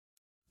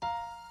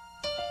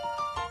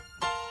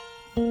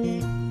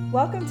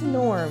Welcome to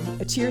Norm,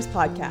 a Cheers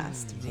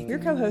podcast. We're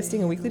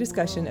co-hosting a weekly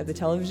discussion of the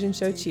television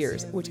show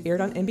Cheers, which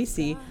aired on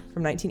NBC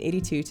from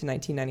 1982 to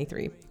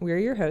 1993. We're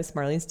your hosts,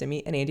 Marlene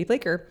Stimmey and Andy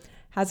Blaker.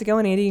 How's it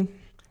going, Andy?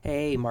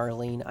 Hey,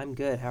 Marlene. I'm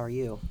good. How are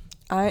you?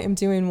 I am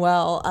doing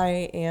well.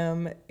 I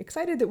am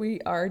excited that we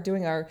are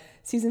doing our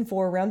Season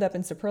 4 Roundup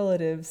and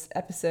Superlatives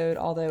episode,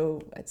 although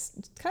it's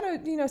kind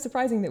of,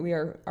 surprising that we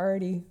are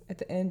already at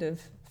the end of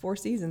 4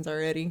 seasons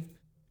already.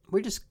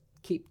 We just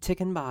keep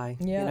ticking by,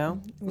 we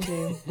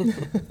do.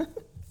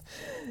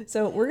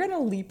 So we're going to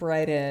leap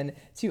right in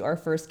to our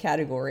first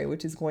category,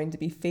 which is going to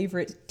be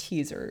favorite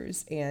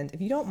teasers. And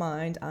if you don't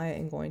mind, I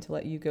am going to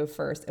let you go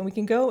first. And we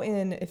can go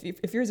in,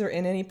 if yours are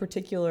in any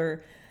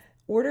particular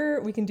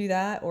order, we can do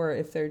that. Or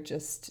if they're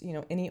just,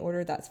 any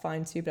order, that's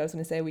fine too. But I was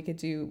going to say we could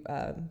do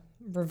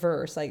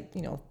reverse, 3,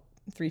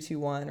 2,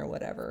 1 or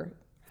whatever.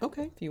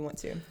 Okay. If you want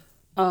to.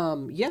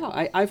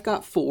 I've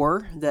got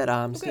 4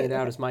 that stand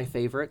out as my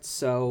favorites.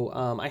 So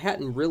I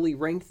hadn't really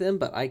ranked them,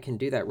 but I can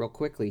do that real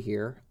quickly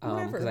here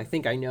because I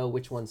think I know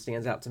which one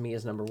stands out to me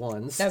as number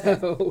 1. So,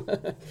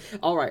 okay.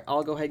 All right,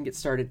 I'll go ahead and get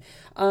started.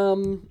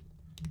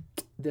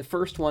 The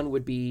first one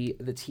would be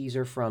the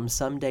teaser from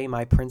Someday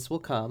My Prince Will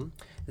Come.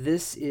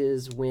 This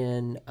is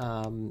when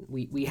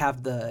we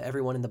have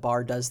everyone in the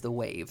bar does the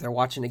wave. They're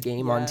watching a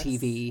game on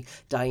TV.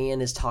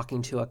 Diane is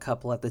talking to a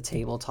couple at the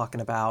table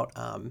talking about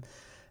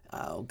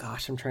oh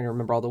gosh, I'm trying to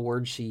remember all the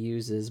words she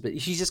uses, but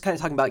she's just kind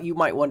of talking about, you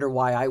might wonder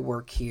why I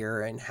work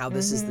here and how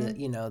this is the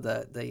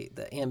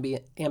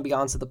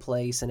ambiance of the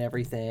place and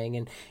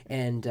everything.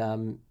 And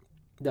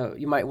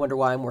you might wonder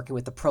why I'm working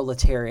with the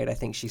proletariat, I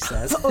think she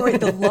says. Oh, right,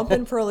 the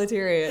lumpen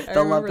proletariat.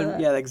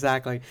 Yeah,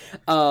 exactly.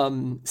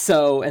 And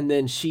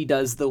then she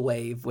does the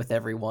wave with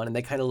everyone and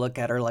they kind of look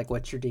at her like,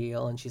 what's your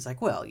deal? And she's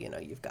like, well,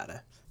 you've got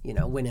to,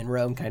 win in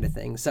Rome kind of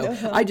thing. So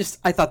I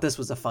thought this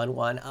was a fun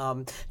one.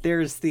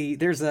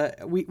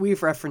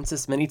 We've referenced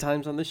this many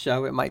times on the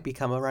show. It might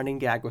become a running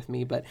gag with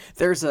me, but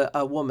there's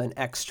a woman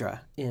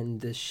extra in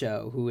this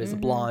show who is a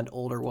blonde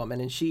older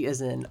woman, and she is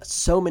in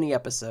so many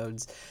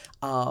episodes.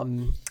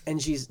 And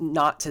she's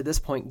not to this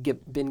point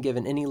been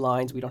given any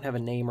lines. We don't have a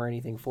name or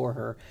anything for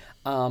her.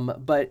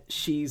 But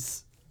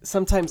she's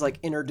sometimes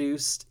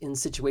introduced in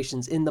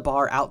situations in the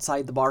bar,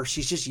 outside the bar.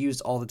 She's just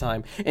used all the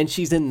time. And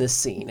she's in this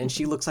scene and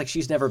she looks like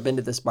she's never been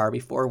to this bar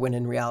before, when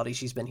in reality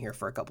she's been here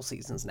for a couple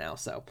seasons now.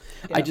 So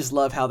yeah. I just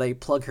love how they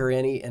plug her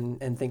in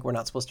and think we're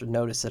not supposed to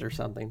notice it or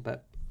something.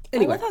 But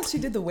anyway. I love how she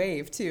did the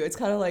wave too. It's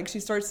kind of like she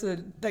starts to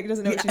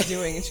doesn't know what she's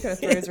doing and she kind of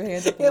throws her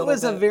hands up a It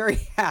was bit. a very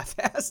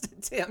half-assed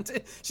attempt.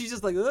 She's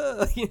just like,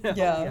 ugh,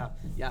 Yeah.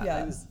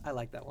 I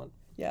like that one.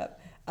 Yeah.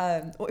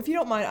 Well, if you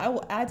don't mind, I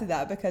will add to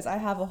that because I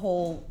have a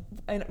whole,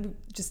 and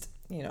just,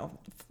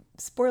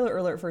 spoiler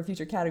alert for a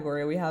future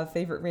category. We have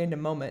favorite random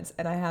moments,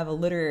 and I have a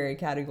literary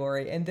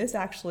category. And this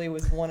actually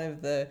was one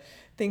of the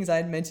things I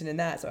had mentioned in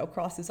that. So I'll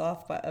cross this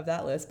off of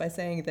that list by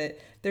saying that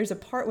there's a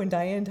part when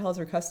Diane tells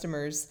her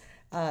customers,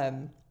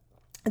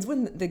 it's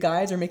when the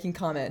guys are making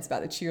comments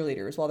about the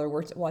cheerleaders while they're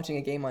watching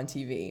a game on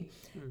TV.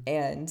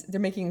 And they're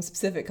making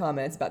specific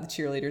comments about the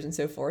cheerleaders and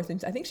so forth.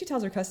 And I think she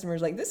tells her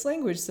customers, this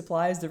language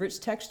supplies the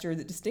rich texture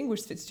that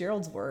distinguished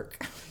Fitzgerald's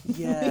work.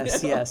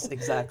 Yes, yes,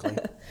 exactly.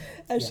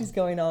 As she's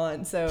going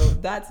on. So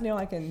that's,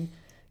 I can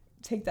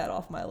take that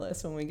off my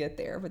list when we get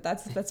there. But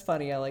that's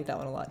funny. I like that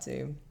one a lot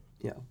too.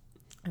 Yeah.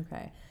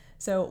 Okay.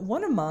 So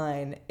one of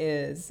mine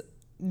is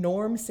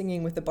Norm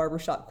singing with the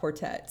Barbershop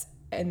Quartet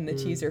and the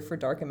teaser for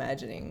Dark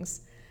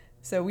Imaginings.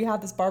 So we have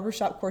this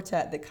barbershop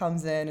quartet that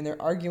comes in and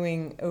they're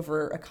arguing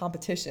over a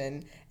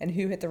competition and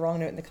who hit the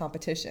wrong note in the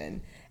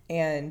competition.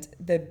 And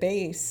the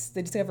bass,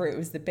 they discover it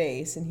was the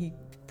bass and he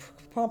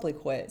promptly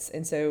quits.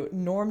 And so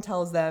Norm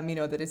tells them,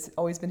 that it's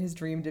always been his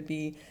dream to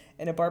be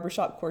in a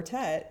barbershop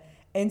quartet.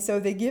 And so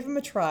they give him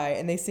a try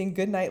and they sing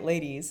Goodnight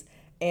Ladies.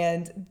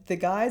 And the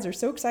guys are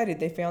so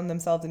excited they found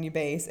themselves a new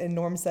bass. And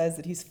Norm says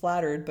that he's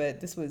flattered, but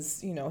this was,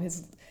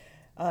 his...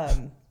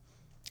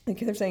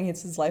 they're saying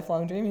it's his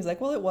lifelong dream. He's like,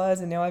 well, it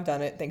was, and now I've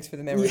done it. Thanks for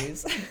the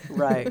memories.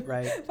 Right.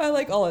 I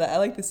like all of that. I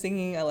like the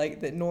singing. I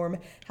like that Norm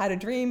had a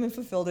dream and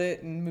fulfilled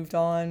it and moved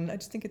on. I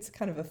just think it's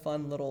kind of a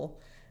fun little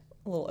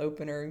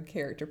opener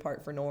character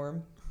part for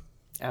Norm.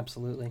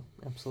 Absolutely.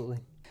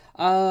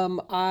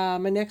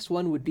 My next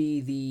one would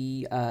be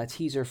the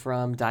teaser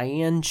from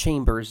Diane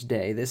Chambers'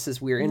 Day. This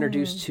is, we're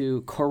introduced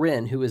to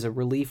Corinne, who is a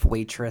relief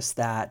waitress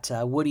that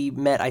Woody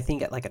met, I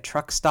think, at a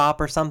truck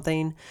stop or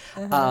something.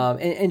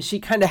 And she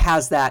kind of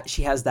has that,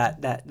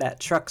 that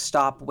truck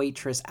stop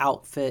waitress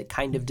outfit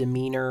kind of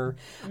demeanor.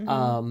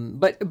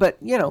 But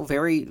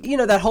very,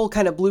 that whole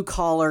kind of blue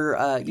collar,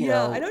 I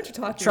know what you're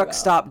talking truck about.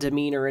 stop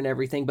demeanor and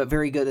everything, but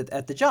very good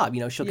at the job.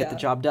 She'll get the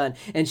job done.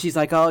 And she's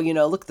like, oh,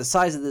 look at the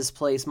size of this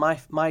place.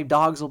 My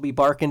dogs will be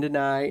barking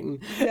tonight.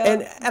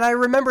 And I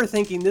remember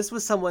thinking this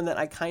was someone that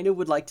I kind of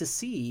would like to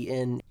see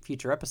in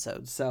future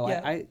episodes. So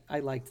I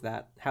liked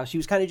that, how she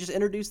was kind of just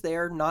introduced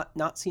there,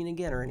 not seen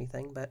again or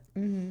anything. But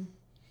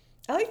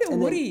I like that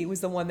And Woody was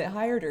the one that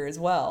hired her as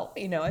well. I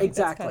think that's kind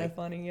Exactly. of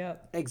funny.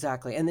 Yep.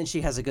 Exactly. And then she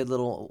has a good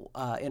little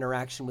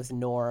interaction with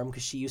Norm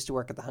because she used to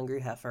work at the Hungry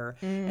Heifer.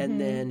 And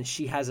then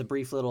she has a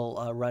brief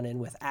little run-in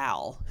with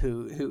Al,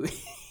 who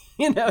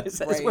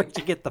says, Right. "Where'd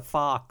you get the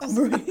fox?"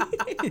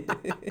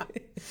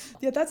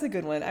 Yeah, that's a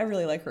good one. I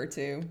really like her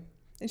too.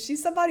 And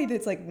she's somebody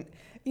that's like,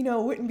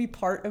 wouldn't be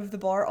part of the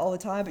bar all the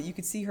time, but you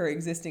could see her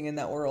existing in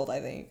that world, I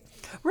think.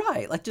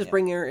 Right. Like just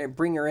bring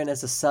her in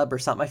as a sub or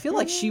something. I feel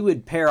like she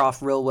would pair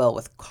off real well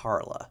with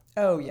Carla.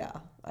 Oh, yeah.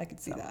 I could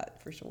see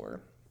that for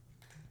sure.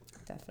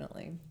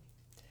 Definitely.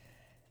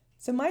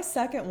 So my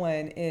second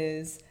one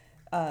is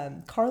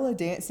Carla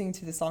dancing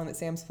to the song that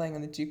Sam's playing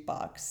on the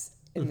jukebox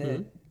in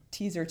the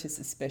teaser to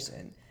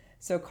Suspicion.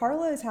 So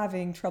Carla is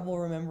having trouble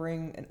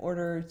remembering an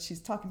order. She's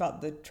talking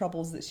about the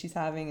troubles that she's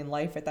having in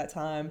life at that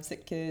time,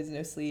 sick kids,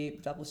 no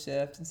sleep, double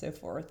shift, and so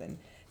forth. And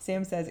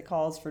Sam says it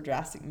calls for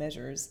drastic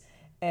measures.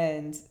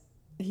 And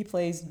he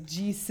plays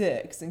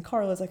G6, and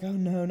Carla's like, oh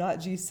no, not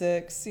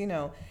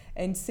G6,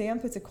 And Sam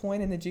puts a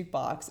coin in the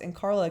jukebox, and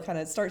Carla kind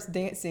of starts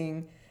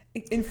dancing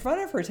in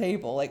front of her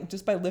table, like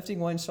just by lifting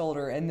one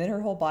shoulder, and then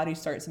her whole body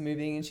starts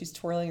moving, and she's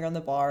twirling around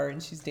the bar,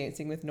 and she's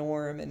dancing with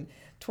Norm and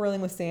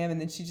twirling with Sam, and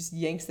then she just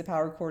yanks the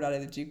power cord out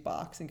of the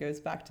jukebox and goes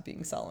back to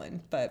being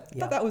sullen. But I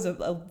thought that was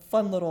a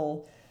fun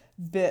little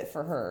bit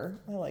for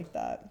her. I like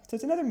that. So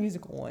it's another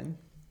musical one.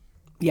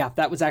 Yeah,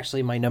 that was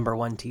actually my number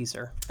one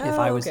teaser. If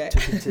Oh, I was okay.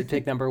 to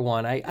pick number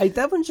one, I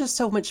that one's just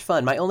so much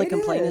fun. My only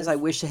complaint is I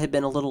wish it had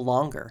been a little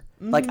longer.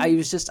 Like I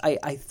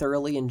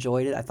thoroughly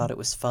enjoyed it. I thought it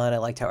was fun. I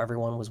liked how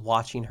everyone was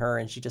watching her,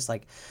 and she just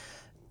like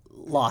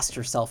lost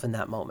herself in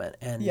that moment,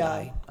 and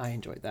Yeah. I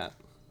enjoyed that.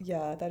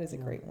 Yeah, that is a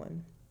great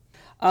one.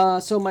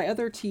 So my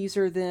other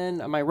teaser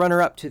then, my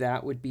runner-up to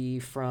that would be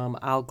from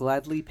I'll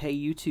Gladly Pay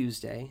You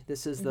Tuesday.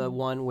 This is the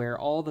one where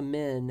all the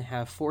men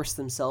have forced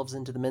themselves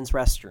into the men's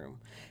restroom.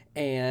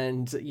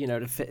 And,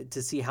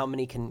 to see how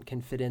many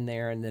can fit in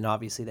there, and then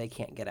obviously they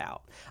can't get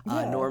out.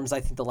 Norm's,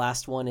 I think, the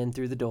last one in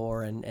through the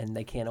door, and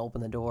they can't open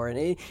the door.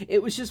 And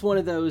it was just one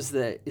of those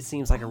that it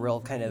seems like a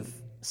real kind of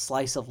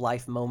slice of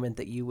life moment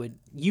that you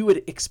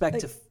would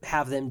expect to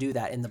have them do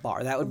that in the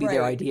bar. That would be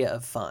their Right. idea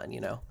of fun,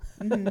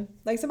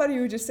 Like somebody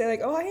who would just say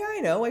like, oh, yeah, I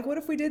know. Like, what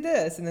if we did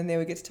this? And then they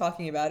would get to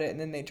talking about it, and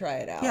then they try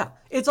it out. Yeah,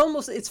 it's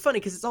funny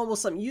because it's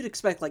almost something you'd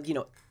expect, like,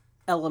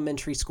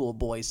 elementary school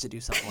boys to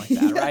do something like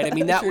that, right? I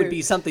mean, that would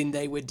be something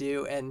they would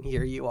do, and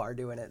here you are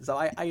doing it. So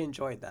I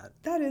enjoyed that.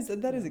 That is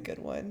a good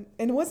one.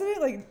 And wasn't it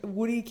like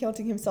Woody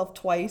counting himself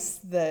twice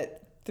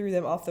that threw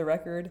them off the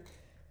record?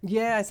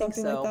 Yeah, I think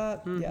Something so.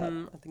 like that? Yeah.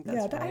 I think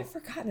that's right. I've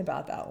forgotten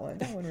about that one.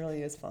 That one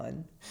really is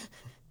fun.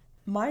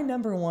 My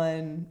number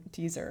one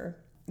teaser,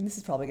 and this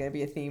is probably going to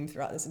be a theme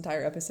throughout this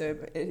entire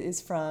episode, but it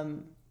is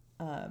from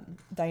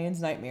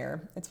Diane's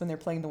Nightmare. It's when they're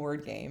playing the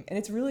word game. And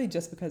it's really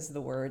just because of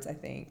the words, I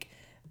think.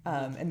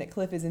 And that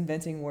Cliff is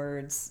inventing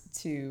words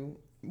to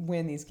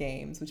win these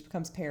games, which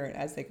becomes apparent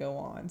as they go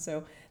on.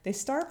 So they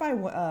start by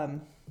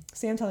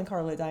Sam telling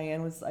Carla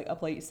Diane was like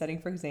up late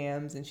studying for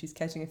exams, and she's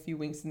catching a few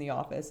winks in the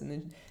office. And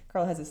then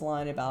Carla has this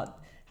line about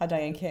how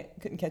Diane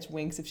couldn't catch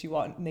winks if she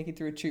walked naked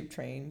through a troop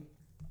train,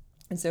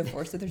 and so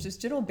forth. So there's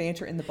just general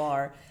banter in the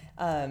bar.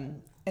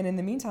 And in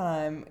the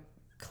meantime,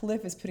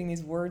 Cliff is putting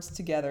these words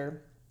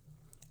together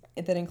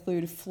that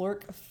include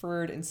flirk,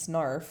 furred, and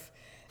snarf.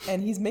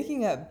 And he's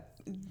making up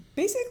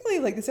basically,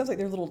 like, it sounds like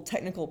their little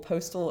technical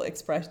postal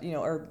expression,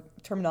 or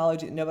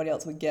terminology that nobody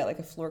else would get, like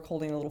a flirk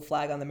holding a little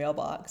flag on the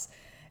mailbox.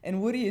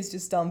 And Woody is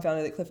just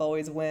dumbfounded that Cliff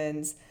always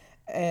wins.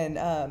 And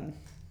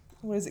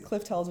what is it?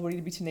 Cliff tells Woody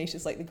to be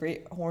tenacious like the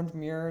great horned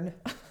murn.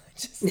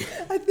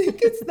 I think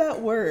it's that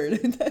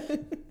word,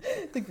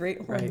 the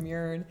great horned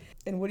murn.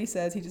 And Woody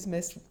says he just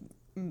missed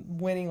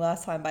winning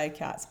last time by a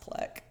cat's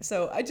pleck.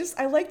 So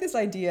I like this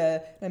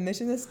idea. I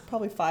mentioned this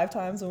probably 5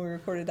 times when we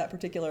recorded that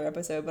particular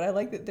episode, but I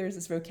like that there's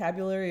this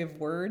vocabulary of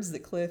words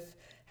that Cliff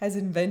has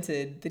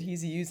invented that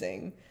he's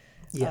using.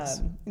 Yes.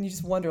 And you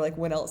just wonder like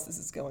when else this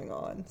is going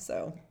on.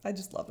 So I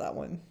just love that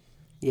one.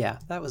 Yeah,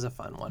 that was a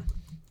fun one.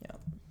 Yeah.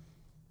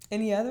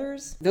 Any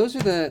others? Those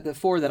are the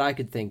 4 that I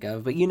could think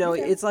of, but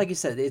it's like you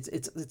said,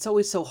 it's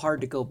always so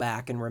hard to go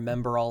back and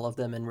remember all of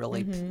them and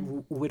really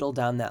whittle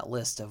down that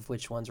list of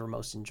which ones were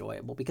most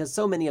enjoyable, because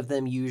so many of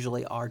them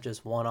usually are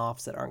just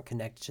one-offs that aren't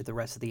connected to the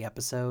rest of the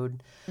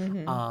episode.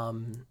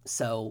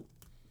 So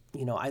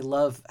I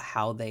love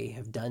how they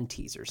have done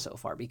teasers so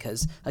far,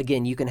 because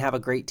again, you can have a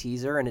great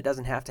teaser and it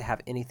doesn't have to have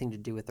anything to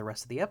do with the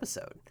rest of the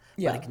episode,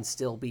 but it can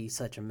still be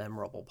such a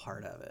memorable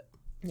part of it.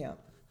 Yeah,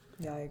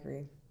 I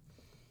agree.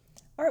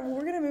 All right, well,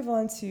 we're going to move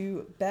on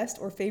to best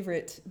or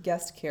favorite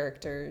guest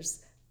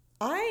characters.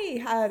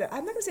 I'm not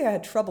going to say I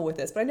had trouble with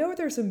this, but I know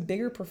there are some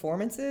bigger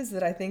performances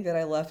that I think that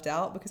I left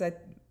out, because I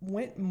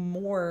went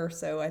more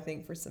so, I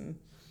think, for some,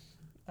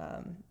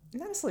 not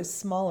necessarily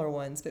smaller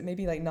ones, but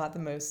maybe like not the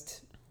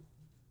most,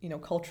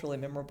 culturally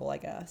memorable, I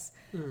guess.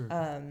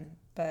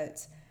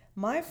 But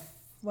I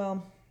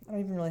don't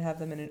even really have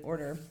them in an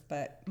order,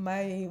 but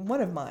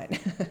one of mine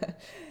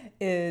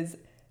is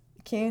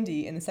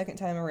Candy in the second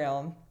time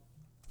around.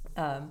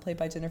 Played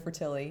by Jennifer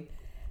Tilly.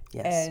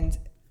 Yes. And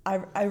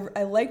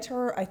I liked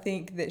her. I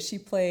think that she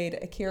played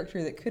a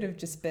character that could have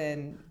just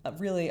been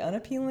really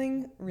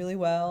unappealing really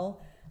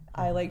well.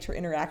 I liked her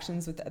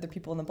interactions with the other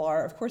people in the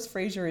bar. Of course,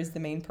 Frasier is the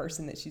main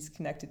person that she's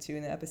connected to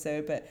in the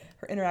episode, but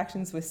her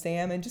interactions with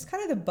Sam and just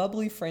kind of the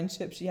bubbly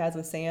friendship she has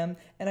with Sam.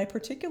 And I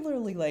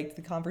particularly liked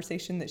the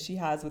conversation that she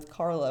has with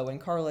Carla when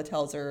Carla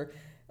tells her,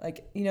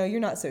 like, you know, you're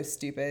not so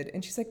stupid.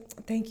 And she's like,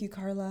 thank you,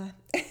 Carla.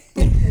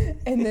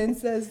 And then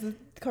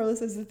Carla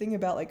says the thing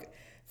about, like,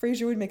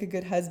 Frasier would make a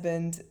good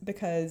husband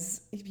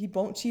because he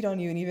won't cheat on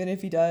you, and even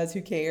if he does,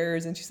 who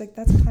cares? And she's like,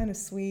 that's kind of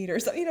sweet, or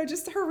so, you know,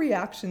 just her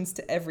reactions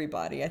to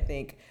everybody, I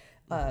think,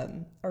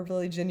 are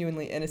really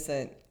genuinely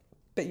innocent,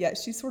 but yet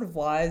she's sort of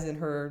wise in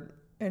her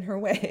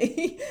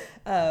way.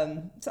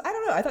 So I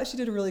don't know. I thought she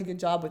did a really good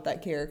job with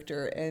that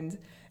character, and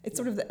it's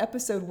sort of the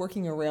episode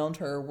working around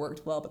her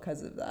worked well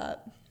because of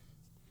that.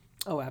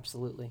 Oh,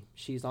 absolutely.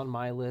 She's on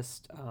my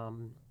list.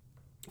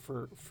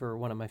 For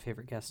one of my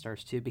favorite guest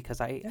stars too,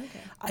 because I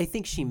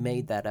think she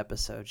made that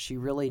episode. She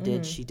really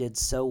did. She did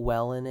so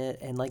well in it,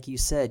 and like you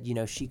said, you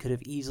know, she could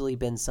have easily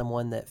been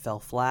someone that fell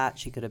flat.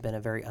 She could have been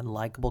a very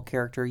unlikable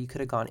character. You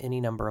could have gone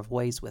any number of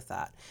ways with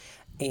that,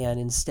 and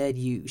instead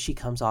she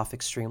comes off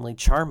extremely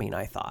charming,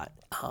 I thought.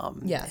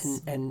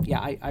 Yes. And yeah,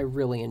 I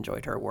really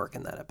enjoyed her work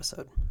in that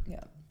episode.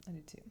 Yeah, I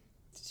did too.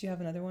 Did you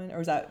have another one,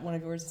 or is that one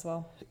of yours as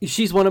well?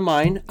 She's one of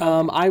mine.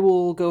 I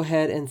will go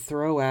ahead and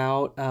throw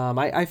out.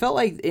 I felt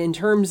like in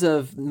terms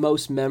of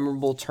most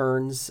memorable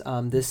turns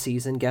this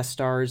season, guest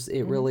stars,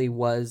 it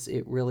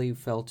really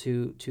fell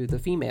to the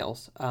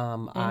females.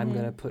 I'm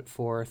going to put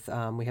forth.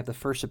 We have the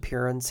first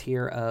appearance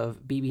here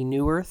of Bebe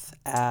Neuwirth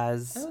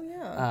as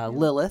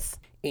Lilith,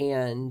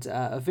 and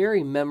a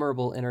very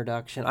memorable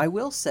introduction, I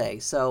will say.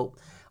 So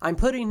I'm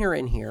putting her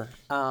in here,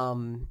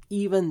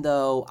 even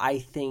though I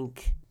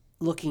think,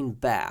 looking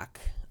back,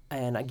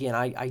 and again,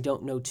 I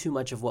don't know too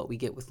much of what we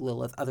get with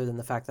Lilith other than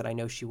the fact that I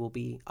know she will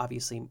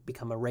obviously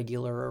become a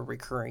regular or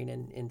recurring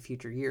in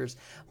future years,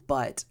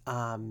 but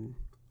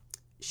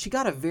she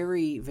got a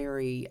very,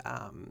 very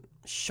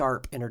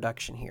sharp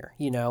introduction here,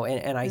 you know,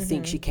 and I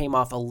think she came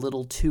off a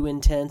little too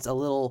intense, a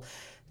little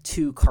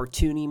too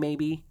cartoony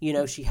maybe, you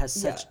know. She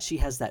has she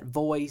has that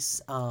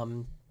voice,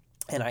 and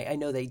I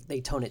know they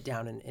tone it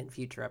down in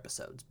future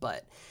episodes,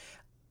 but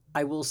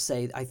I will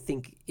say I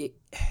think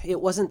it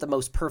wasn't the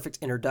most perfect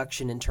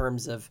introduction in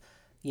terms of,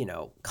 you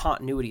know,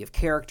 continuity of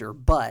character,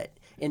 but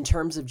in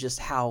terms of just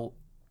how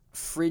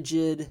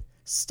frigid,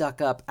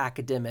 stuck-up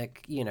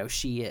academic, you know,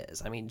 she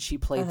is. I mean, she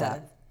played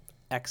that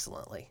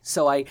excellently.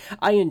 So I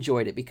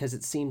enjoyed it because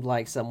it seemed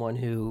like someone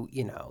who,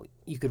 you know,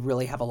 you could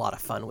really have a lot of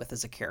fun with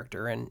as a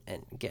character. And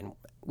again,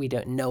 we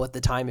don't know at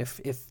the time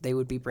if they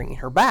would be bringing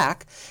her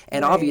back.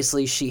 And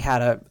obviously she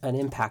had an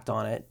impact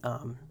on it.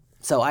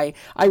 So I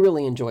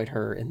really enjoyed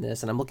her in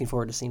this, and I'm looking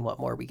forward to seeing what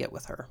more we get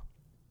with her.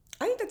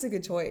 I think that's a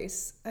good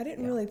choice. I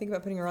didn't really think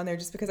about putting her on there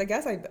just because I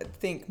guess I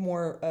think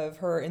more of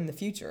her in the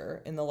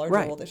future, in the larger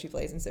role that she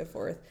plays and so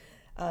forth.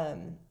 But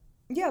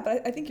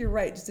I think you're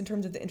right. Just in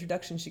terms of the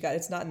introduction she got,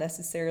 it's not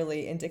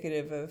necessarily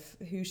indicative of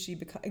who she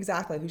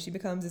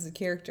becomes as a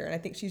character. And I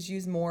think she's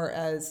used more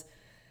as,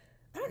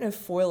 I don't know if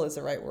foil is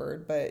the right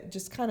word, but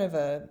just kind of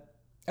a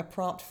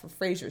prompt for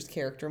Frasier's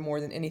character more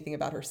than anything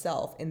about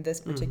herself in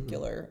this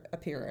particular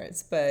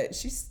appearance. But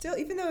she's still,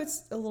 even though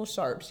it's a little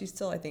sharp, she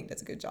still, I think,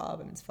 does a good job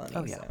and it's funny.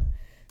 Oh, yeah. So,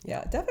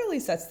 yeah, definitely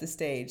sets the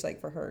stage,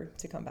 like, for her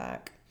to come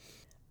back.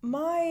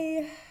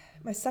 My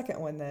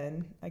second one,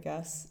 then, I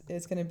guess,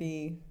 is going to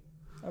be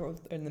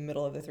in the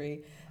middle of the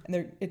three.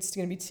 And it's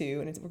going to be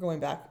two, and we're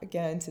going back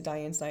again to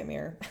Diane's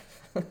Nightmare.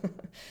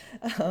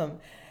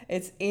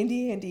 It's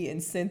Andy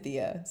and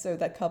Cynthia. So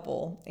that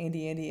couple,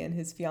 Andy and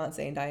his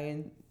fiancée in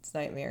Diane's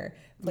Nightmare,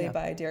 played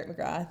by Derek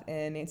McGrath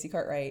and Nancy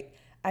Cartwright.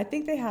 I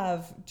think they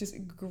have just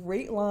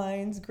great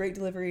lines, great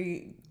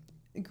delivery,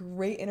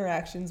 great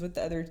interactions with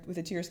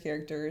the Cheers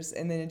characters,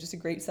 and then just a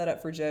great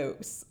setup for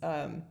jokes.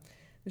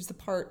 There's the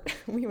part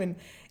when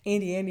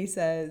Andy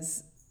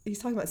says, he's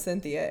talking about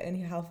Cynthia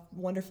and how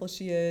wonderful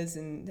she is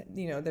and,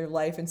 you know, their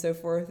life and so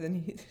forth.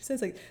 And he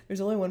says, like, there's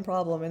only one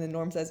problem. And then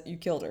Norm says, you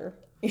killed her.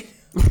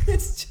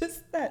 It's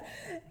just that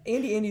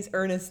Andy's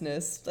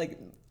earnestness, like,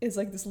 is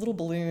like this little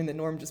balloon that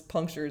Norm just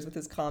punctures with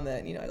his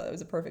comment. You know, I thought it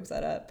was a perfect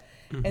setup.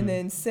 And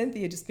then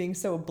Cynthia just being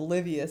so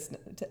oblivious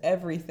to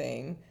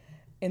everything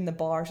in the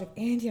bar. She's like,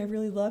 Andy, I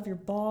really love your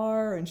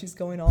bar. And she's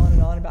going on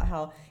and on about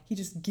how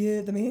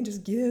the man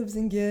just gives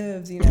and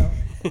gives, you know.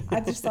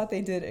 I just thought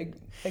they did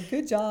a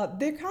good job.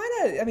 They're kind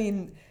of, I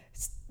mean,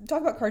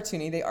 talk about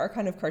cartoony. They are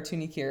kind of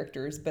cartoony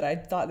characters, but I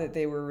thought that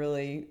they were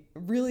really,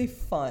 really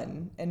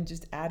fun and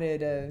just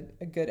added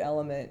a good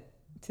element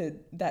to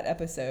that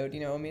episode. You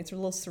know, I mean, it's a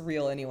little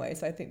surreal anyway,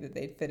 so I think that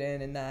they'd fit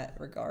in that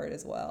regard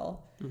as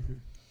well.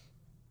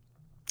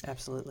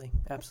 Absolutely.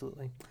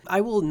 Absolutely. I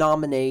will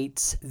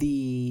nominate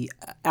the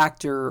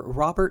actor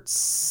Robert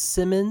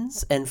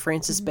Simmons and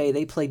Frances Bay.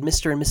 They played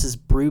Mr. and Mrs.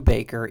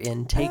 Brubaker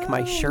in Take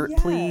My Shirt,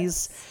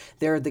 Please.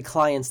 They're the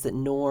clients that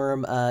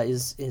Norm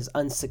is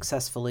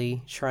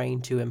unsuccessfully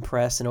trying to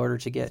impress in order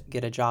to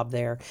get a job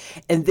there.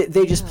 And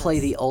they just play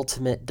the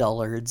ultimate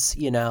dullards,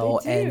 you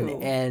know, They do.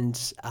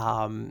 and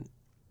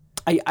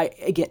I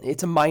again,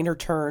 it's a minor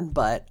turn,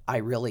 but I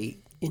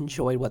really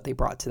enjoyed what they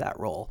brought to that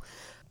role.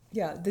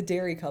 Yeah, the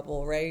dairy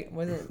couple, right?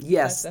 Wasn't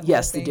Yes, that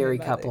yes, the thing dairy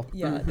about couple.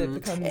 That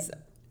becomes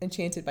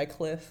enchanted by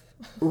Cliff.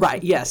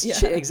 Right. Yes.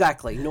 Yeah.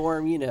 Exactly.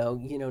 Norm.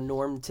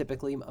 Norm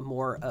typically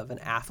more of an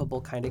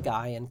affable kind of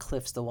guy, and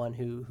Cliff's the one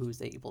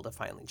who's able to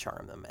finally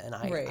charm them. And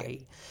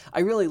I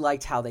really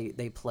liked how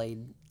they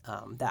played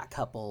that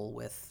couple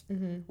with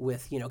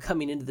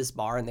coming into this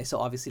bar, and they so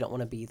obviously don't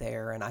want to be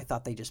there. And I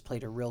thought they just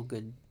played a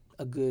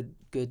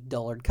good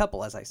dullard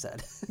couple, as I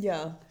said.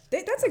 Yeah,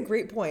 that's a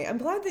great point. I'm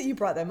glad that you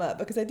brought them up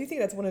because I do think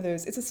that's one of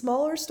those. It's a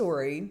smaller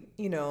story,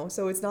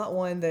 so it's not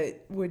one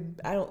that would,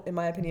 in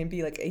my opinion,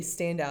 be like a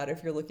standout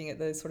if you're looking at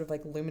the sort of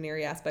like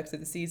luminary aspects of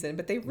the season.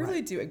 But they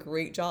really do a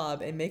great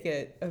job and make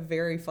it a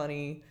very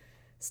funny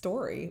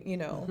story.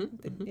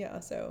 Yeah.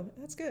 So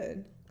that's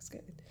good. That's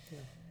good.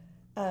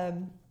 Yeah.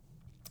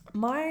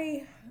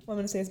 What I'm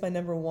going to say is my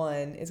number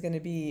one is going to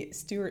be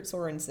Stuart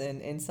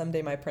Sorensen in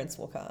Someday My Prince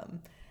Will Come.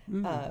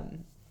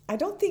 I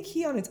don't think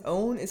he on its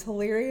own is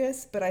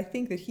hilarious, but I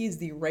think that he's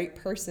the right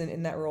person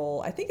in that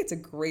role. I think it's a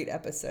great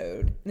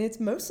episode, and it's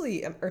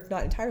mostly, or if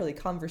not entirely,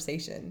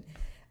 conversation.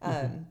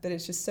 But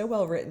it's just so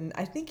well written.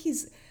 I think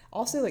he's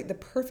also like the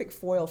perfect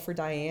foil for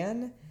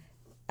Diane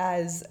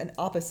as an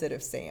opposite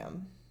of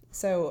Sam.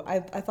 So I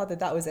thought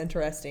that was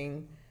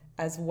interesting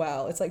as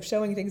well. It's like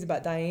showing things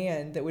about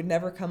Diane that would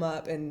never come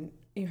up in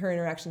her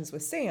interactions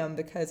with Sam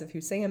because of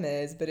who Sam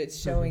is, but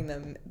it's showing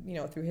them,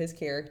 through his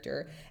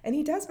character. And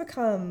he does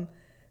become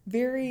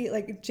very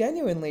like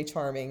genuinely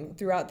charming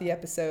throughout the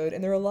episode.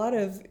 And there are a lot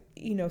of,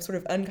 sort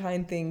of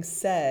unkind things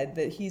said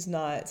that he's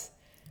not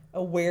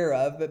aware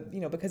of, but,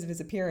 because of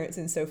his appearance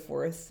and so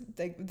forth,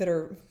 that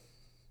are,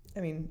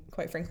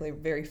 quite frankly,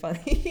 very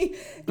funny.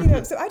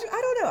 So I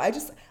don't know.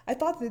 I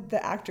thought that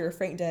the actor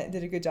Frank Dent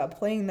did a good job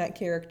playing that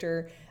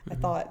character. I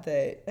thought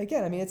that,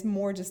 again, it's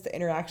more just the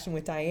interaction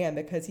with Diane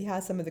because he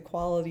has some of the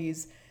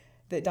qualities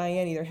that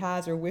Diane either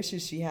has or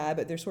wishes she had,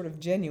 but they're sort of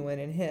genuine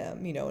in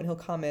him, and he'll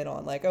comment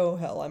on like, oh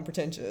hell, I'm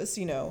pretentious,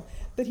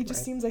 but he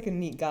just seems like a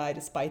neat guy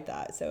despite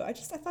that. So I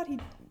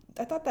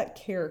thought that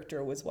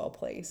character was well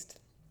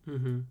placed.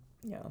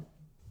 Yeah.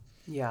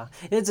 Yeah,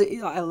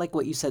 I like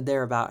what you said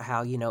there about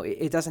how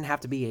it doesn't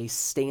have to be a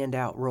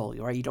standout role,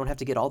 right? You don't have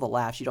to get all the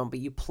laughs. But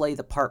you play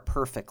the part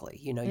perfectly.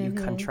 You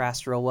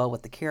contrast real well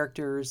with the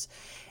characters,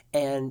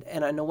 and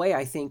in a way,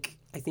 I think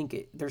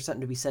there's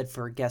something to be said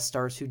for guest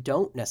stars who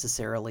don't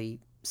necessarily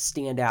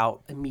stand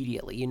out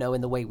immediately, in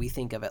the way we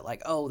think of it,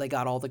 like, oh, they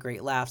got all the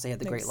great laughs, they had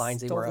the great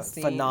lines, they were a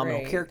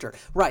phenomenal character.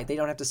 Right, they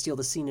don't have to steal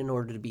the scene in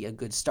order to be a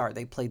good star.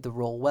 They played the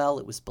role well,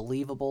 it was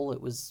believable,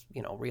 it was,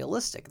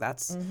 realistic.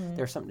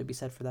 There's something to be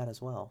said for that as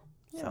well.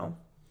 Yeah.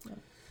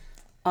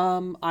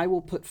 So I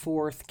will put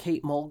forth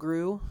Kate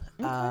Mulgrew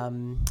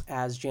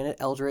as Janet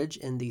Eldridge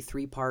in the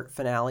 3-part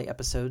finale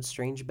episode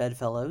Strange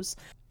Bedfellows.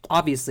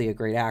 Obviously a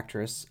great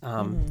actress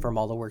from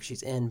all the work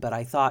she's in, but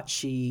I thought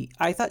she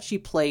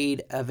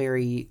played a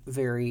very,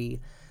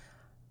 very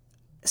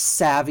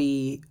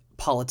savvy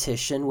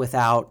politician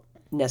without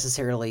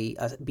necessarily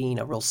being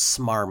a real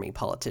smarmy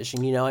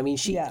politician.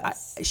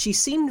 She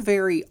seemed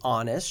very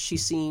honest. She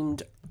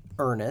seemed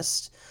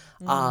earnest.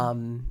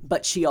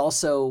 But she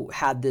also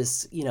had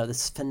this,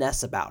 this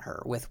finesse about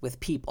her with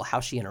people, how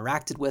she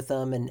interacted with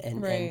them and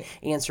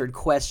answered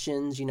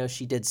questions.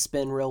 She did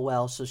spin real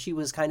well. So she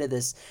was kind of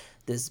this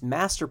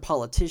master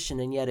politician,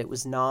 and yet it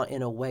was not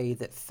in a way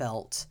that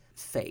felt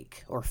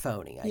fake or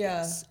phony, I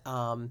guess.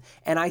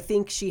 And I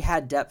think she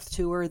had depth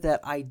to her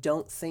that I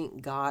don't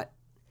think got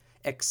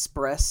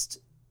expressed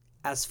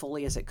as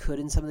fully as it could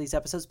in some of these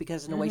episodes,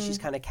 because in a way she's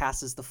kind of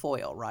cast as the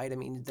foil, right?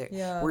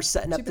 We're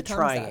setting up the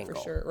triangle.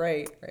 For sure.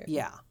 Right.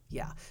 Yeah.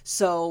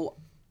 So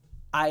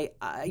I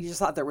just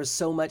thought there was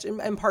so much,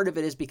 and part of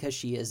it is because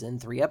she is in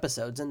 3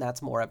 episodes, and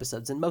that's more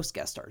episodes than most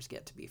guest stars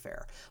get, to be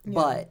fair. Yeah.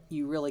 But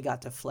you really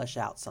got to flesh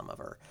out some of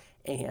her,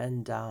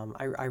 and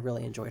I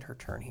really enjoyed her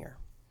turn here.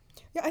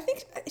 Yeah, I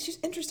think she's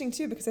interesting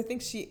too, because I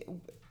think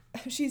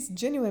she's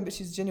genuine, but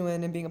she's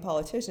genuine in being a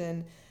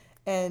politician,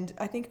 and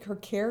I think her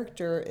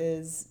character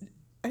is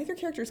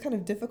kind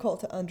of difficult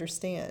to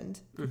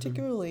understand,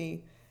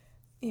 particularly,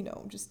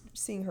 just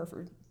seeing her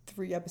for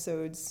 3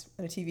 episodes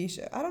on a TV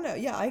show. I don't know.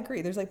 Yeah, I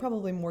agree. There's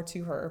probably more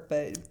to her,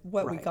 but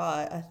what we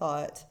got, I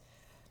thought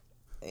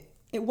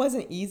it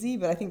wasn't easy,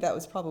 but I think that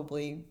was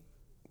probably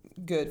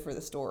good for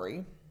the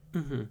story.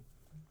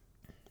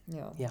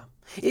 Yeah.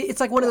 It's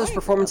like one of those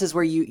performances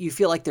where you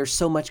feel like there's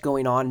so much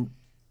going on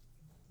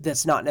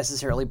that's not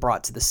necessarily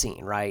brought to the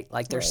scene, right?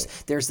 Like there's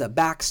the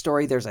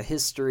backstory, there's a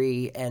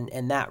history,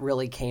 and that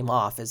really came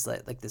off as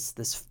like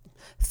this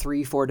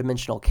 3-4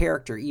 dimensional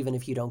character. Even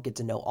if you don't get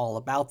to know all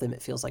about them,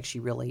 it feels like she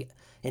really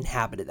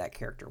inhabited that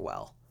character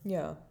well.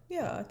 Yeah,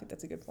 I think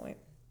that's a good point.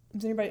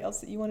 Is there anybody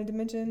else that you wanted to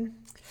mention?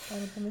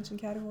 Honorable mention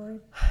category?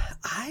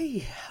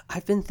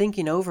 I've been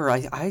thinking over.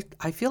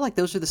 I feel like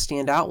those are the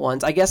standout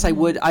ones. I guess I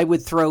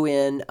would throw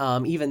in,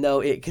 even though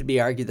it could be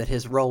argued that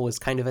his role was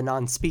kind of a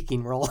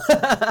non-speaking role.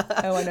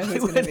 Oh, I know who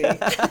it's going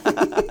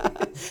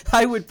to be.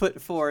 I would put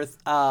forth.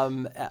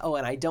 And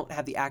I don't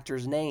have the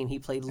actor's name. He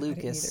played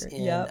Lucas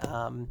in. Yep.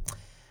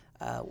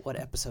 What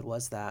episode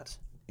was that?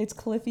 It's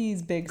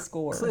Cliffy's Big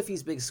Score.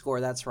 Cliffy's Big Score.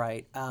 That's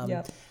right.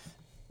 Yep.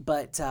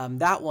 But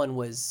that one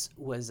was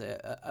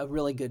a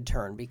really good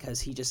turn because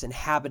he just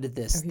inhabited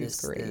this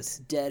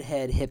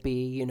deadhead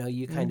hippie. You know,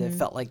 you kind of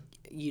felt like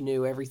you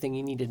knew everything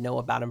you needed to know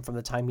about him from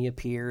the time he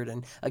appeared.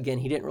 And again,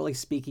 he didn't really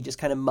speak; he just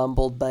kind of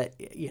mumbled. But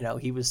you know,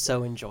 he was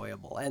so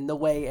enjoyable, and the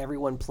way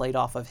everyone played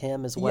off of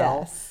him as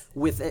well,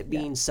 with it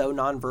being so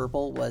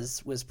nonverbal,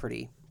 was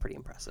pretty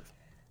impressive.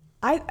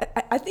 I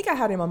think I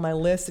had him on my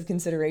list of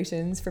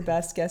considerations for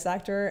best guest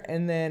actor,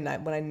 and then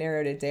when I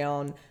narrowed it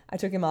down, I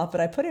took him off, but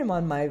I put him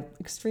on my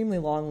extremely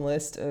long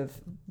list of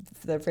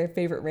the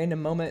favorite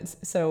random moments.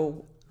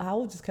 So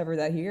I'll just cover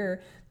that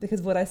here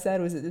because what I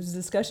said was that there was a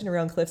discussion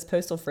around Cliff's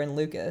postal friend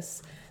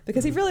Lucas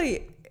because he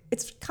really,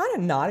 it's kind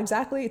of not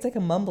exactly, it's like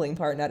a mumbling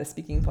part, not a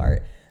speaking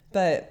part,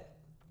 but.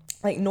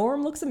 Like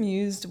Norm looks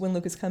amused when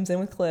Lucas comes in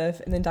with Cliff,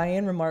 and then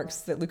Diane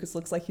remarks that Lucas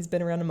looks like he's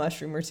been around a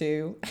mushroom or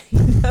two, you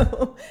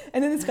know.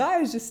 And then this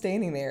guy is just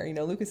standing there, you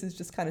know. Lucas is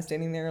just kind of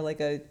standing there like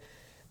a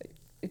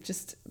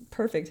just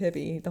perfect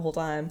hippie the whole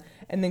time.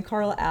 And then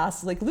Carla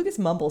asks, like Lucas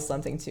mumbles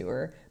something to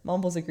her,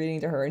 mumbles a greeting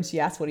to her, and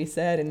she asks what he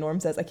said, and Norm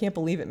says, "I can't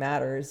believe it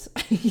matters."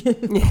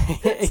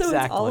 Exactly. So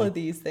it's all of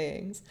these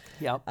things.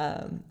 Yep.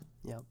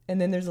 Yep. And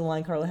then there's a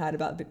line Carla had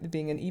about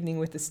being an evening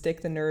with the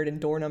stick, the nerd,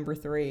 and door number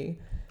 3.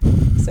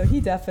 So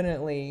he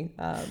definitely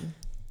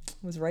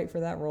was right for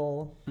that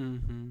role.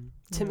 Mm-hmm.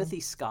 Yeah. Timothy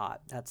Scott,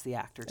 that's the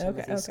actor.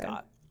 Timothy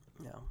Scott.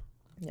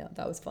 Yeah,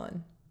 that was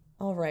fun.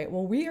 All right,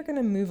 well, we are going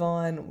to move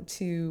on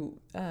to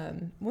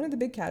one of the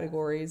big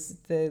categories,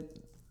 the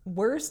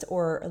worst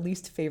or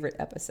least favorite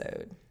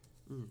episode.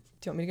 Do you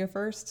want me to go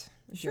first?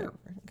 Sure.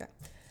 Okay.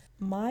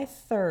 My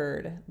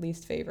third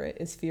least favorite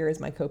is Fear is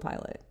My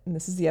Co-Pilot. And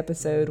this is the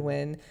episode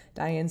when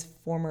Diane's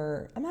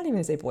former, I'm not even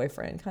going to say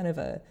boyfriend, kind of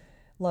a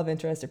love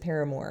interest or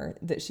paramour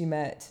that she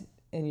met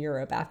in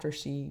Europe after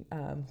she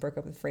broke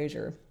up with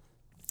Frasier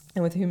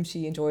and with whom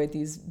she enjoyed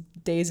these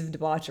days of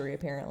debauchery,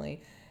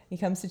 apparently. He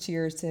comes to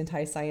Cheers to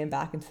entice Diane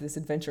back into this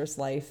adventurous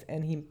life,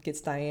 and he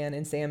gets Diane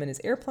and Sam in his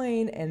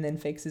airplane and then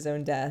fakes his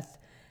own death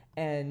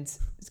and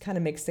kind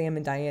of makes Sam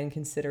and Diane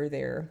consider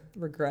their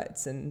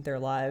regrets and their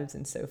lives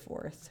and so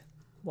forth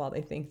while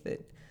they think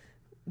that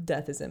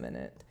death is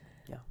imminent.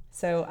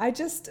 So I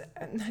just,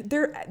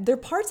 there are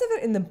parts of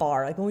it in the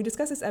bar. Like when we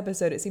discussed this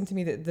episode, it seemed to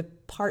me that the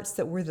parts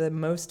that were the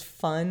most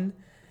fun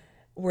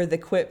were the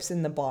quips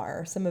in the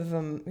bar. Some of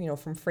them, you know,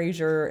 from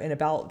Frasier and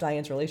about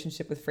Diane's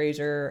relationship with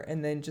Frasier,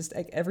 and then just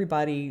like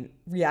everybody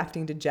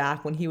reacting to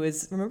Jack when he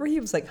was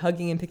like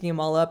hugging and picking them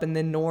all up, and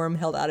then Norm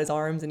held out his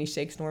arms and he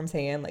shakes Norm's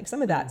hand. Like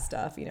some of that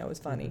stuff, you know, was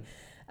funny.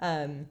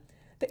 The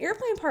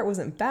airplane part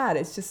wasn't bad.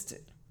 It's just,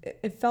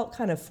 it felt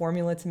kind of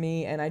formula to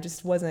me, and I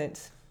just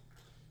wasn't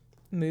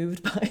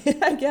moved by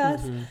it, I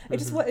guess.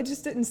 It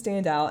just didn't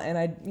stand out, and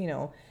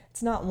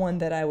it's not one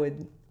that I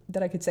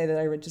could say that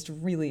I would just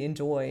really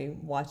enjoy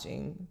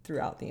watching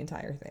throughout the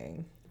entire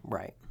thing.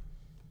 Right.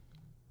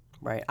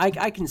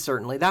 I can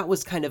certainly, that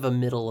was kind of a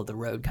middle of the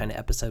road kind of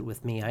episode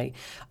with me.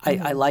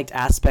 I liked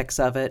aspects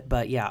of it,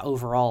 but yeah,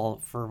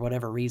 overall, for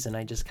whatever reason,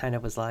 I just kind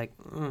of was like,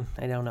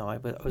 I don't know. I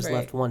was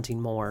left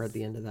wanting more at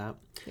the end of that.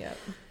 Yeah.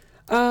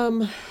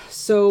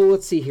 So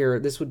let's see here.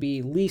 This would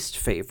be least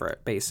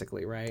favorite,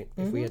 basically, right?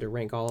 If we had to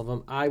rank all of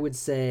them, I would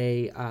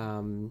say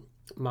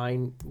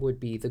mine would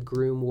be The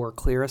Groom Wore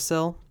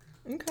Clearasil.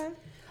 Okay.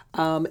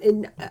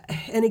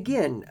 And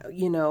again,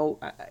 you know,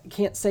 I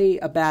can't say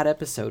a bad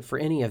episode for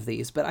any of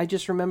these, but I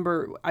just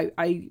remember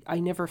I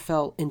never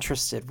felt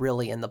interested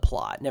really in the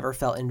plot, never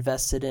felt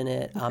invested in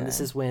it. Okay. This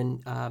is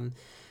when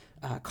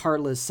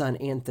Carla's son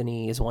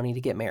Anthony is wanting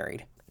to get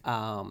married.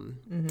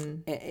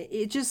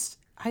 It just,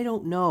 I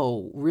don't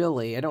know,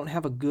 really. I don't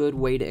have a good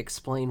way to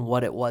explain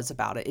what it was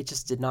about it. It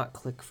just did not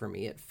click for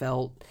me. It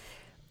felt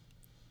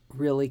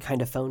really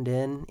kind of phoned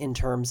in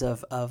terms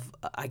of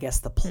I guess,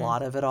 the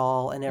plot of it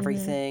all and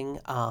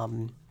everything.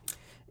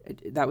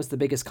 That was the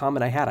biggest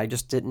comment I had. I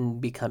just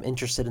didn't become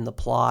interested in the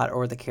plot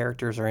or the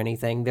characters or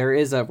anything. There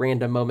is a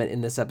random moment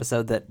in this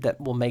episode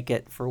that will make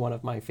it for one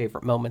of my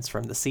favorite moments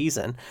from the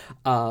season.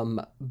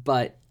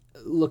 But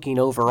looking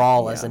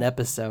overall as an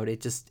episode,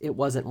 it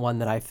wasn't one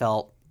that I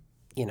felt,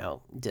 you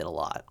know, did a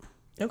lot.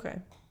 Okay.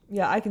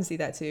 Yeah, I can see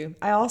that too.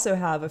 I also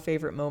have a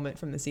favorite moment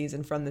from the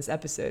season from this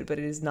episode, but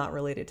it is not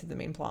related to the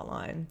main plot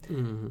line.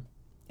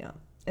 Yeah.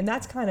 And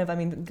that's kind of, I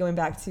mean, going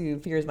back to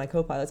Fear is My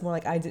Co-Pilot, it's more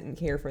like I didn't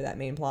care for that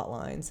main plot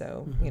line.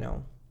 So, you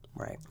know,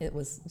 it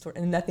was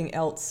and nothing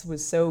else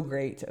was so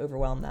great to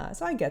overwhelm that.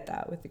 So I get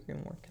that with The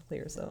Groom Wore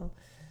Clearasil.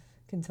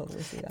 can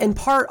totally see that. And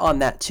part on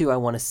that too, I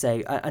want to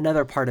say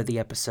another part of the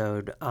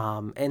episode,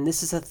 and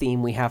this is a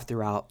theme we have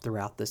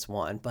throughout this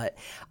one, but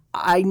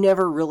I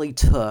never really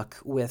took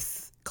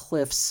with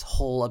Cliff's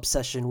whole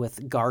obsession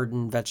with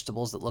garden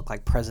vegetables that look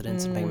like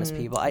presidents and famous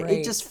people.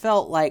 It just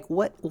felt like,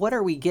 what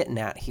are we getting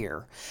at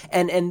here?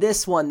 And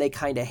this one, they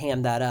kind of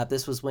hand that up.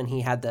 This was when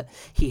he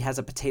has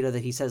a potato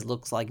that he says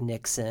looks like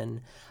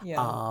Nixon.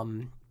 Yeah.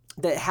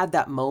 That had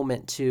that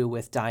moment too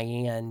with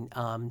Diane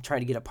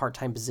trying to get a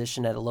part-time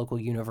position at a local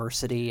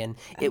university, and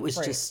it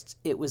was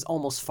it was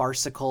almost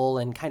farcical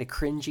and kind of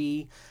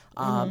cringy.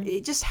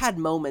 It just had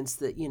moments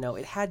that,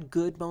 it had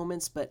good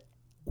moments, but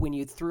when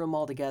you threw them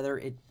all together,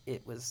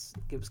 it was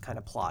kind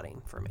of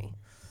plotting for me.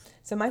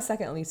 So my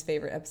second least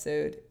favorite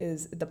episode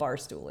is the bar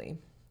stoolie.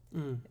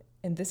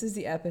 And this is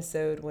the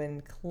episode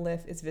when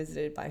Cliff is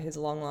visited by his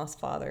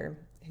long-lost father,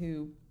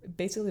 who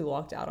basically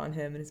walked out on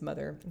him and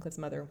Cliff's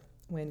mother,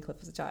 when Cliff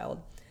was a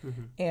child.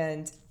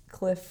 And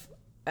Cliff,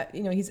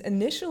 he's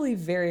initially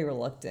very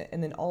reluctant,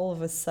 and then all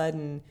of a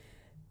sudden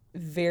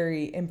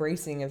very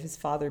embracing of his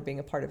father being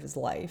a part of his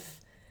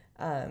life.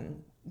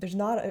 There's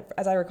not,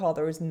 as I recall,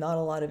 there was not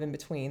a lot of in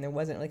between. There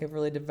wasn't like a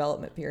really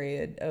development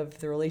period of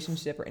the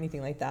relationship or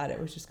anything like that. It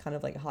was just kind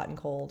of like hot and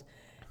cold.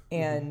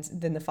 And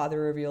then the father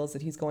reveals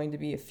that he's going to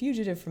be a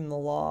fugitive from the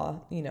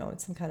law,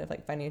 it's some kind of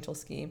like financial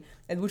scheme,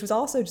 and which was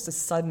also just a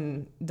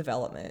sudden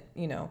development,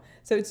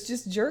 So it's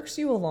just jerks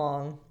you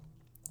along.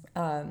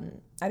 I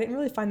didn't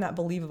really find that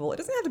believable. It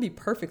doesn't have to be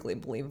perfectly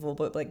believable,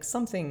 but like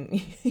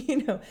something,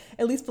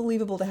 at least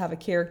believable to have a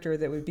character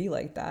that would be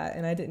like that.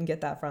 And I didn't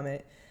get that from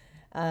it.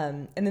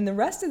 And then the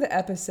rest of the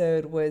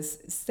episode was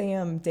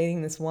Sam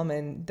dating this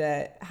woman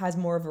that has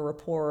more of a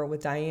rapport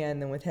with Diane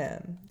than with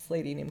him, this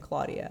lady named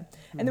Claudia.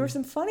 And there were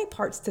some funny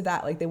parts to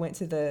that. Like they went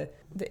to the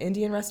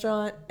Indian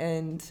restaurant,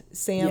 and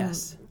Sam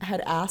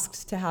had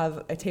asked to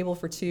have a table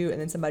for two,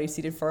 and then somebody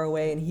seated far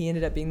away, and he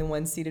ended up being the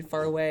one seated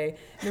far away.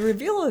 And the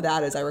reveal of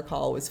that, as I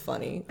recall, was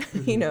funny,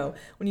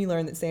 when you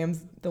learn that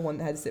Sam's the one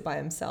that had to sit by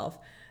himself.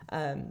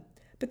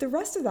 But the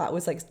rest of that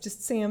was like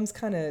just Sam's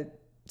kind of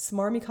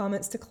smarmy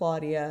comments to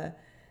Claudia.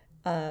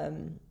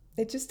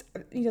 It just,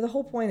 the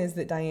whole point is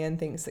that Diane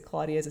thinks that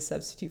Claudia is a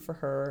substitute for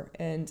her,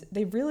 and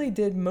they really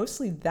did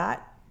mostly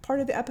that part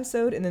of the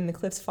episode and then the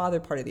Cliff's father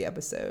part of the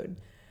episode.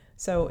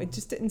 So it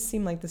just didn't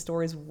seem like the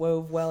stories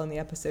wove well in the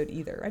episode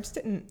either. I just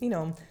didn't,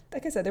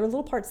 like I said, there were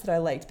little parts that I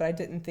liked, but I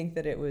didn't think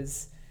that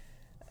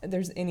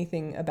there's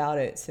anything about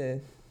it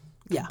to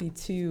be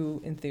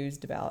too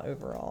enthused about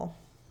overall.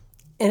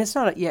 And it's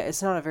not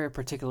a very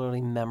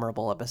particularly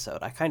memorable episode.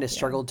 I kind of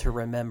struggled to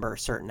remember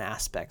certain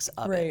aspects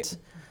of it.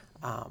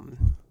 I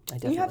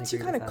definitely you have two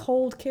kind of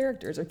cold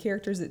characters, or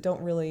characters that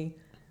don't really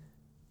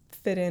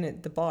fit in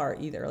at the bar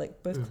either.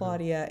 Like both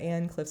Claudia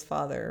and Cliff's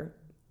father,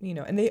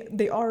 and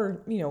they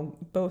are,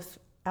 both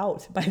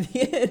out by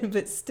the end,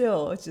 but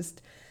still, it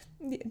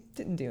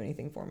didn't do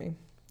anything for me.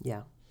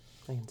 Yeah,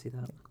 I can see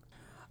that.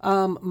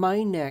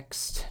 My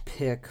next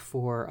pick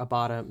for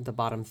the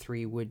bottom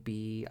three would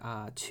be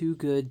Too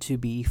Good to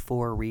Be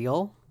For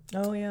Real.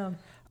 Oh, yeah.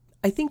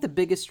 I think the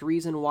biggest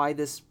reason why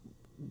this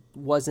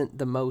wasn't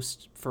the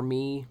most, for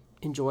me,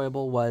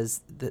 enjoyable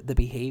was the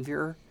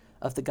behavior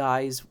of the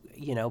guys,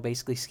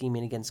 basically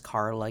scheming against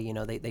Carla.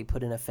 They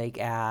put in a fake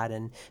ad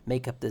and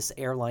make up this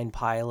airline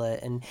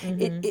pilot. And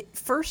it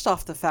first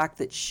off, the fact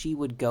that she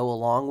would go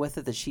along with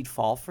it, that she'd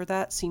fall for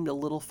that, seemed a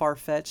little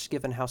far-fetched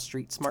given how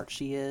street smart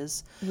she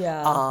is.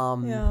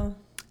 Yeah.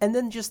 And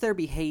then just their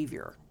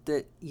behavior,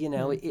 that,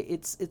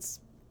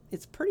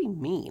 it's pretty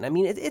mean. I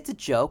mean, it's a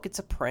joke, it's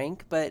a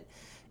prank, but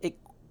it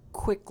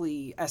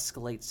quickly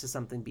escalates to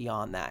something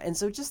beyond that. And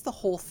so just the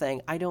whole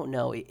thing, I don't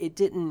know, it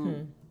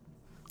didn't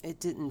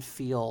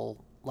feel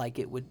like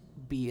it would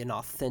be an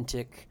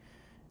authentic,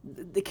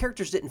 the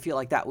characters didn't feel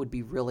like that would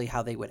be really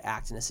how they would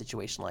act in a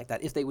situation like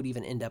that, if they would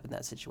even end up in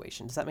that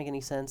situation. Does that make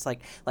any sense?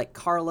 Like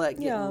Carla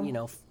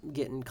getting,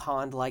 getting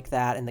conned like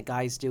that, and the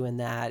guys doing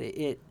that,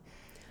 I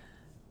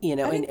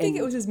didn't think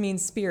it was as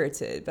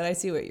mean-spirited, but I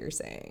see what you're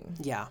saying.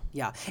 Yeah.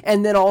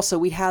 And then also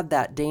we had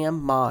that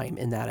damn mime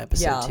in that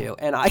episode too.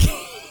 And I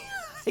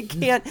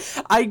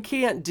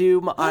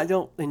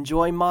don't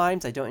enjoy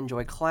mimes. I don't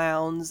enjoy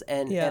clowns.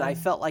 And I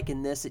felt like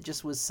in this, it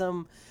just was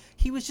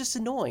he was just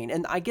annoying.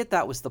 And I get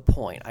that was the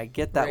point.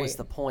 Was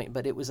the point,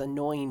 but it was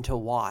annoying to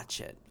watch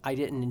it. I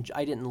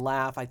didn't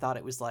laugh. I thought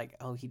it was like,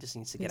 oh, he just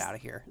needs to get out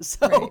of here.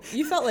 So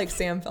you felt like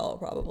Sam felt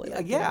probably.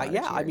 Like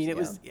I mean,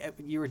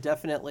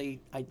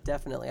 I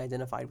definitely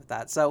identified with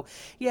that. So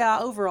yeah,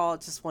 overall,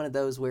 it's just one of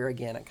those where,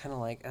 again, I'm kind of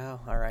like, oh,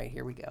 all right,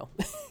 here we go.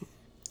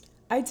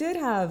 I did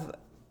have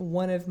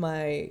one of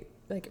my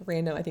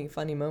random, I think,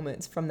 funny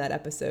moments from that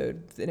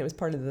episode, and it was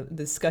part of the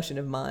discussion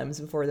of mimes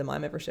before the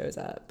mime ever shows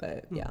up.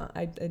 But yeah,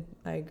 I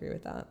agree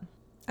with that.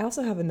 I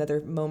also have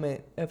another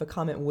moment of a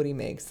comment Woody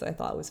makes that I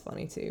thought was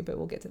funny too, but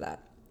we'll get to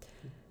that.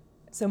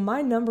 So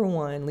my number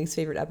one least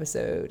favorite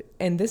episode,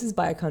 and this is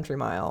by a country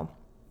mile,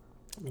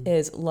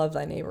 is Love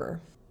Thy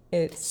Neighbor.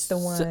 It's the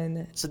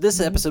one. So this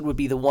episode would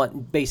be the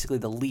one, basically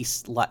the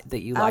least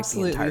that you like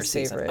the entire least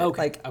season. favorite.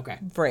 Okay. Like, Okay.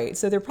 Right.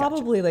 So they're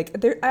probably like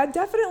I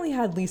definitely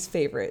had least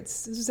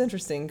favorites. This was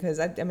interesting because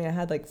I mean I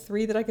had like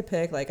 3 that I could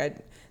pick. Like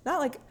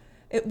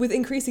with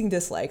increasing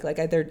dislike.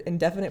 Like they're in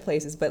definite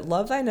places. But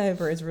Love Thy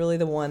Neighbor is really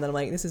the one that I'm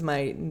like, this is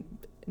my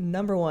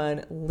number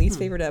 1 least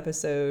favorite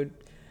episode.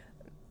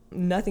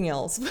 Nothing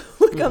else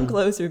would come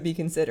close or be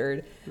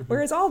considered.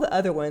 Whereas all the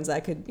other ones I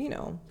could,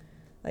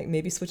 like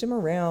maybe switch them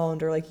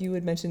around, or like you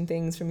would mention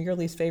things from your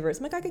least favorites.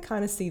 I'm like, I could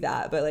kind of see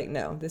that, but like,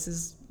 no, this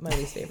is my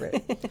least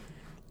favorite.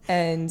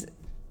 And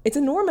it's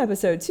a Norm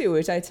episode too,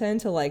 which I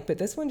tend to like, but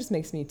this one just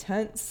makes me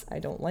tense. I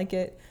don't like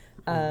it.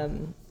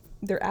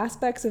 There are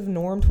aspects of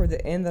Norm toward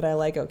the end that I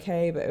like,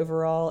 okay, but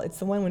overall, it's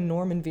the one when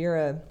Norm and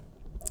Vera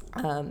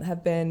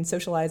have been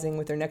socializing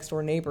with their next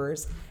door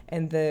neighbors,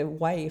 and the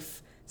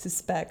wife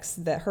suspects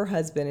that her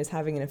husband is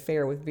having an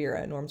affair with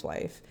Vera, Norm's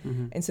wife.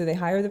 And so they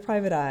hire the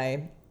private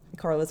eye,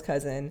 Carla's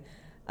cousin,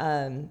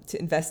 to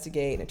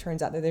investigate, and it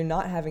turns out that they're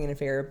not having an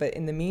affair. But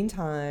in the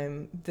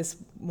meantime, this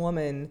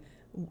woman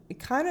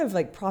kind of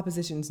like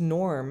propositions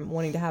Norm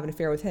wanting to have an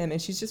affair with him, and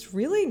she's just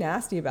really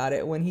nasty about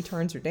it when he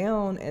turns her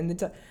down.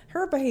 And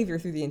her behavior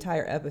through the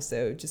entire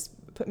episode just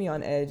put me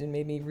on edge and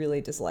made me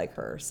really dislike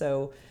her.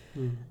 So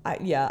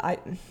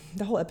the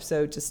whole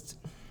episode just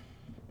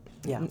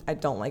I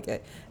don't like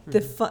it.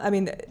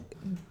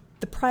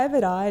 The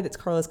private eye that's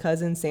Carla's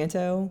cousin,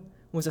 Santo,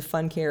 was a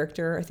fun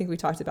character. I think we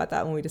talked about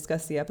that when we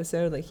discussed the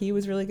episode. Like, he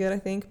was really good, I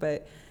think,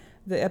 but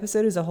the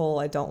episode as a whole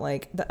I don't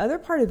like. The other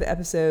part of the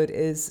episode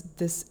is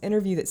this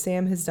interview that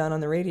Sam has done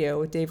on the radio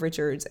with Dave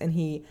Richards, and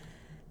he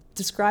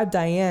described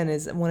Diane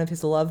as one of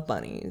his love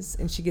bunnies,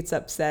 and she gets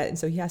upset, and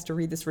so he has to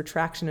read this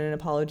retraction and an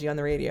apology on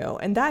the radio.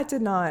 And that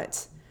did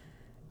not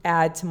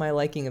add to my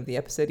liking of the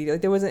episode either.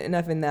 Like, there wasn't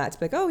enough in that to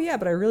be like, oh yeah,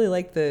 but I really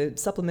like the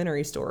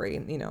supplementary story,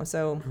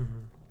 so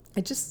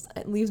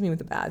it leaves me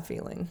with a bad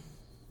feeling.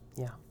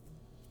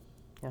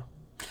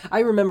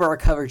 I remember our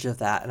coverage of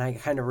that, and I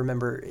kind of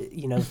remember,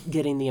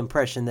 getting the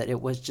impression that it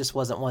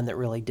wasn't one that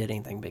really did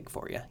anything big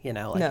for you, It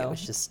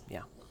was just,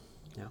 yeah.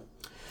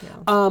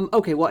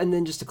 Okay, well, and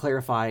then just to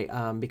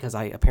clarify, because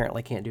I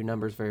apparently can't do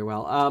numbers very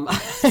well,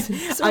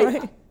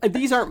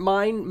 these aren't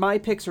mine. My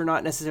picks are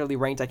not necessarily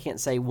ranked. I can't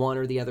say one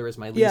or the other is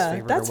my least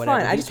favorite. That's or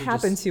whatever. fine. I just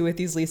happen to, with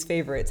these least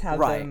favorites, have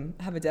them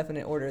have a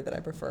definite order that I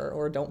prefer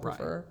or don't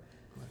prefer.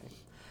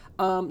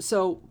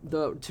 So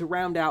to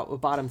round out a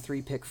bottom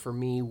 3 pick for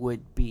me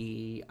would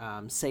be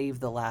Save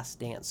the Last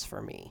Dance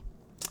for me.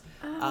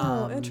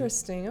 Oh,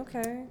 interesting.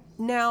 Okay.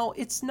 Now,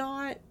 it's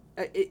not...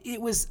 It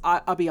was,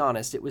 I'll be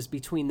honest, it was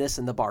between this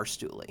and the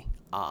Barstoolie.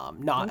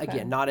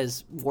 Not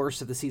as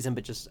worst of the season,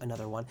 but just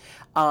another one.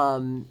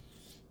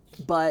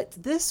 But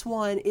this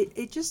one,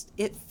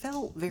 it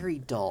felt very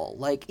dull.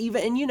 Like,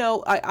 even, and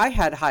I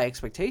had high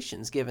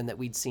expectations given that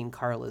we'd seen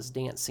Carla's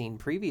dance scene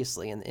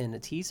previously in a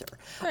teaser.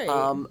 Right.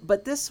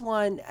 But this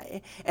one,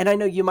 and I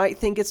know you might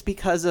think it's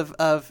because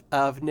of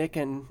Nick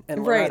and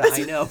Loretta. Right.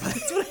 I know. But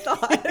that's what I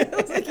thought.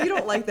 I was like, you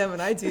don't like them,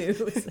 and I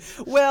do.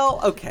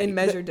 Well, okay. In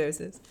measured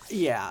doses.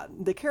 Yeah.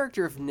 The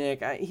character of Nick,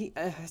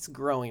 it's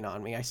growing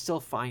on me. I still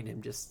find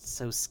him just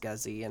so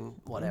scuzzy and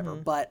whatever.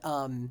 But,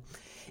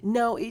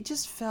 no, it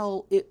just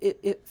felt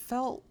it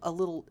felt a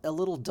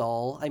little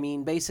dull. I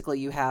mean, basically,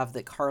 you have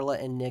that Carla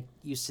and Nick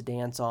used to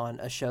dance on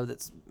a show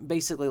that's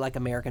basically like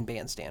American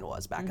Bandstand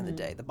was back in the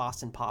day. The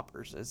Boston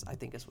Poppers, I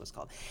think is what it's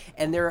called,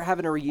 and they're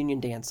having a reunion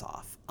dance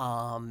off.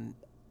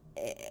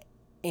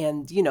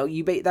 And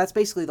that's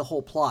basically the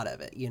whole plot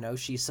of it.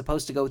 She's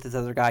supposed to go with this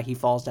other guy. He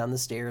falls down the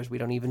stairs. We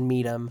don't even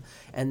meet him.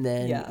 And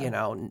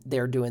then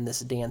they're doing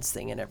this dance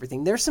thing and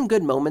everything. There's some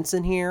good moments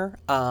in here,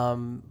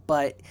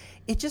 but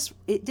it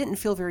didn't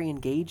feel very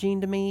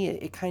engaging to me.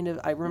 It kind of,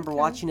 I remember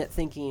watching it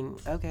thinking,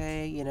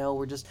 okay,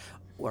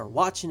 we're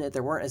watching it.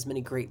 There weren't as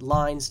many great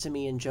lines to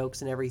me and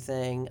jokes and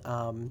everything.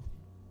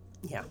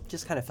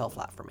 Just kind of fell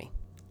flat for me.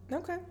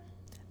 Okay,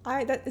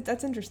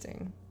 that's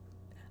interesting.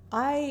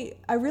 I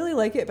really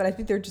like it, but I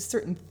think there are just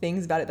certain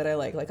things about it that I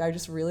like. Like, I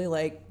just really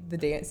like the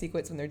dance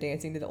sequence when they're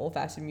dancing to the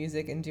old-fashioned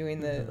music and doing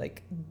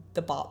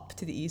the bop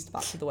to the east,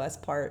 bop to the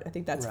west part. I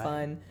think that's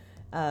fun.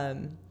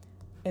 And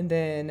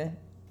then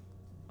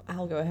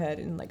I'll go ahead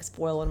and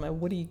spoil one of my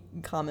Woody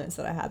comments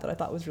that I had that I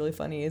thought was really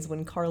funny is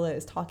when Carla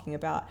is talking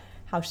about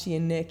how she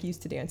and Nick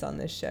used to dance on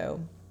this show.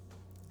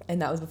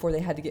 And that was before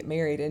they had to get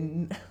married.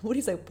 And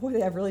Woody's like, boy,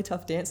 they have really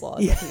tough dance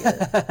laws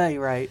up here.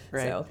 Right.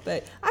 So,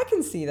 but I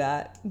can see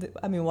that.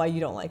 I mean, why you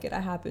don't like it. I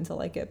happen to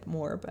like it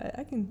more, but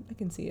I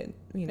can see it,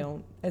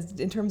 as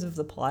in terms of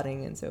the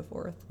plotting and so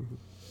forth.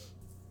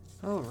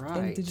 Oh, right.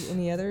 And did you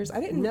any others? I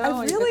didn't.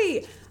 No,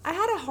 I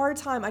had a hard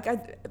time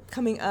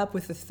coming up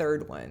with the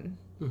third one.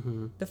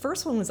 The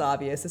first one was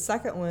obvious. The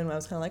second one, I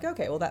was kind of like,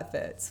 okay, well, that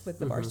fits with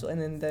the Barstool.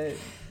 And then the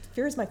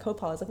Fear's My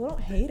Copilot. I was like, well, I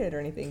don't hate it or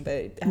anything, but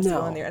it has to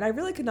go on there. And I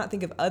really could not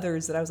think of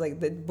others that I was like,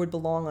 that would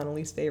belong on a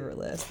least favorite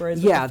list.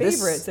 Whereas with the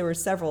favorites, there were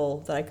several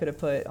that I could have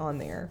put on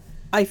there.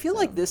 I feel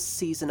like this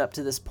season up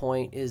to this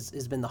point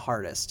has been the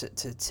hardest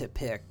to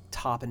pick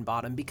top and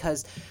bottom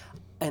because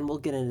and we'll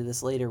get into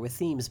this later with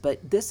themes,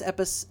 but this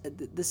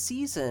episode, the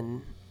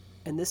season,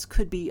 and this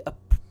could be a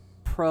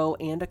pro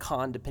and a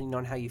con depending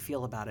on how you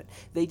feel about it.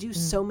 They do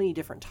so many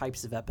different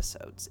types of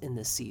episodes in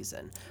this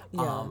season.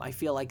 Yeah. I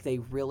feel like they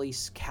really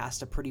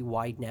cast a pretty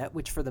wide net,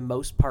 which for the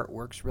most part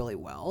works really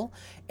well.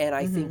 And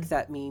I think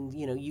that means,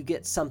 you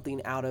get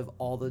something out of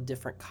all the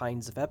different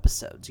kinds of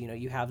episodes.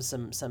 You have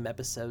some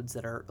episodes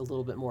that are a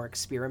little bit more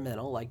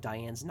experimental, like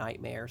Diane's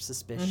Nightmare,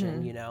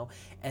 Suspicion,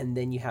 and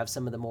then you have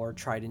some of the more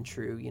tried and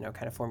true,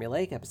 kind of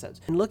formulaic episodes.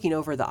 And looking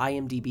over the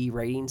IMDb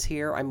ratings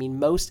here, I mean,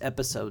 most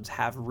episodes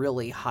have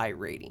really high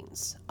ratings.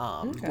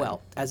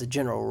 Well, as a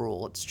general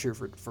rule, it's true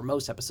for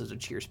most episodes of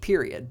Cheers,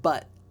 period,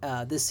 but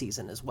this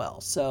season as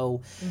well.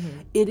 So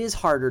it is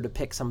harder to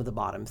pick some of the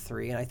bottom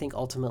three, and I think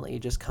ultimately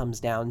it just comes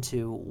down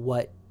to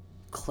what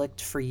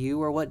clicked for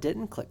you or what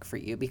didn't click for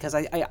you, because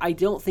I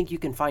don't think you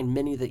can find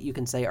many that you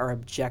can say are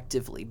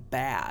objectively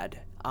bad.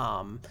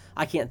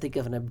 I can't think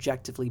of an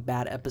objectively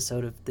bad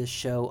episode of this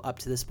show up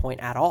to this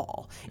point at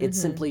all. It's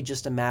simply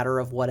just a matter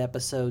of what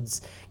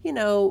episodes,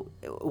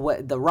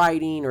 what the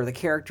writing or the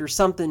character,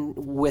 something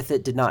with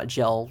it did not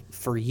gel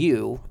for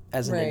you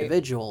as an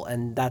individual,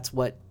 and that's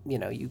what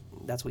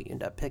that's what you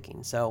end up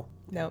picking. So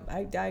no,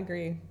 I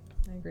agree.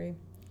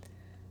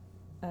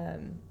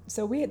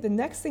 So the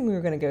next thing we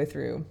were going to go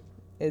through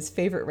is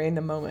favorite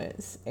random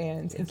moments,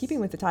 and in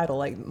keeping with the title,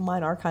 like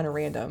mine are kind of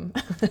random,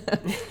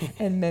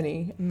 and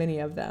many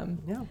of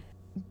them. Yeah.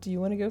 Do you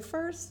want to go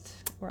first?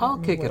 I'll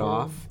kick it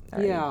off.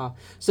 Right. Yeah.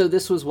 So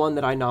this was one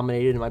that I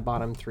nominated in my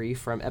bottom three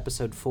from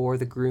episode 4,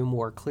 The Groom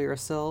Wore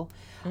Clearasil.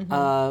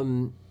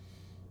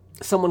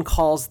 Someone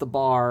calls the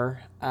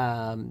bar.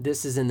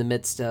 This is in the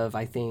midst of,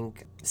 I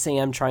think,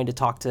 Sam trying to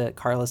talk to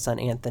Carla's son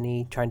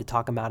Anthony, trying to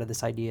talk him out of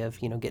this idea of,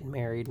 getting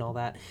married and all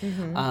that.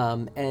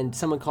 And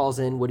someone calls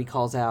in, what he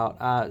calls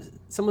out,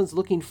 someone's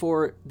looking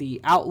for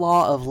the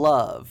outlaw of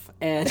love.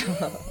 And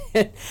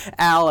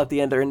Al at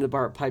the end of the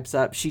bar pipes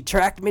up, she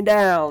tracked me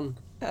down.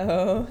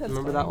 Oh, that's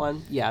remember funny. that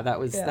one? Yeah, that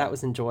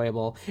was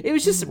enjoyable. It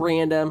was just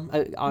random,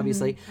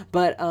 obviously,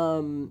 but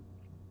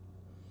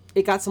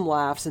it got some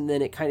laughs, and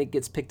then it kind of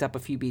gets picked up a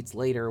few beats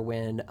later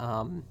when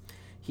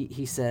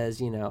he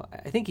says,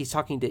 I think he's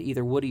talking to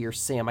either Woody or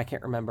Sam, I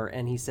can't remember,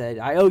 and he said,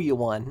 I owe you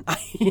one.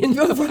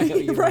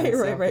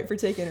 Right, for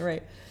taking it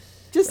right.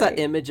 Just that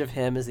image of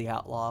him as the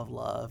outlaw of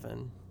love,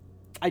 and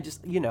I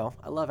just,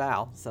 I love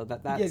Al, so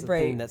that's a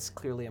thing that's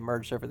clearly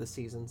emerged over the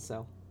season,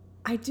 so.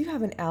 I do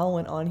have an Al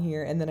one on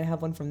here, and then I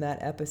have one from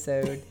that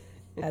episode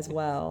as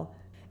well.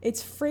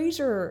 It's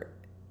Frasier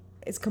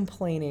is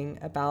complaining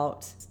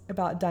about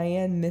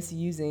Diane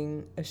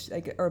misusing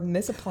or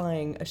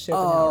misapplying a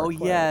Schopenhauer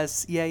quote.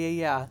 Yes.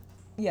 Yeah.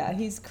 Yeah,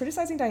 he's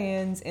criticizing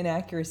Diane's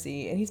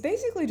inaccuracy, and he's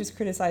basically just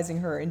criticizing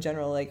her in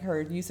general, like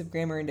her use of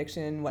grammar and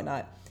diction and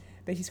whatnot.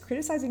 But he's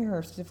criticizing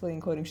her specifically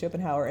in quoting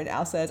Schopenhauer, and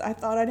Al says, I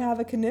thought I'd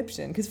have a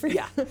conniption. Because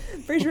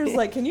Frasier's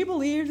like, can you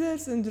believe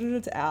this? And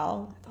to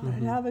Al, I thought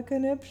I'd have a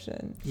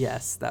conniption.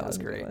 Yes, that was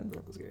great.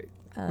 That was great.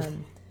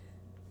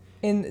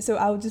 And so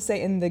I would just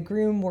say in The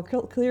Groom Wore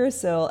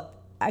Clearasil,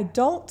 I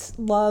don't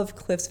love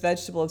Cliff's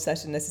vegetable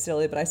obsession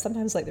necessarily, but I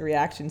sometimes like the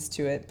reactions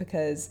to it,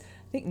 because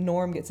I think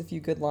Norm gets a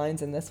few good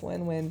lines in this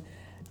one when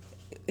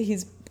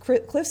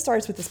Cliff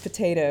starts with this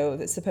potato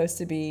that's supposed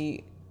to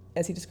be,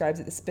 as he describes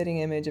it, the spitting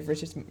image of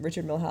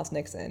Richard Milhous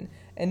Nixon.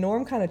 And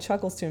Norm kind of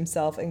chuckles to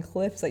himself, and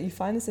Cliff's like, you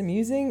find this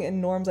amusing? And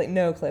Norm's like,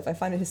 no, Cliff, I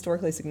find it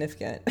historically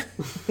significant.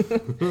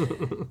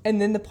 And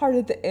then the part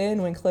at the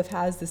end when Cliff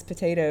has this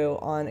potato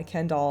on a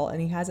Ken doll, and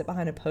he has it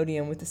behind a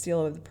podium with the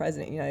seal of the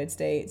President of the United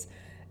States.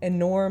 And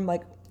Norm,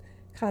 like,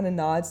 kind of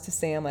nods to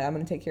Sam, like, I'm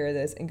going to take care of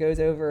this, and goes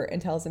over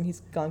and tells him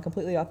he's gone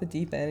completely off the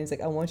deep end. He's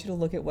like, I want you to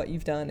look at what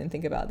you've done and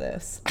think about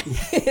this.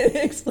 And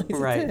explains it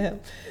to him.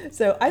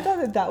 So I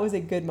thought that was a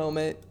good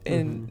moment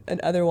in an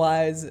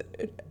otherwise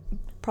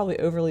probably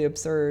overly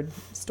absurd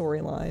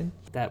storyline.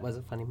 That was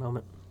a funny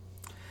moment.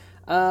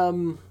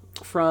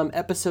 From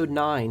episode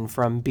 9,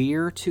 From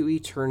Beer to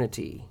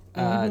Eternity.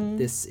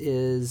 This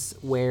is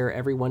where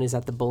everyone is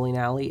at the bowling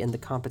alley in the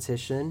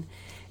competition.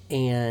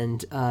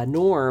 And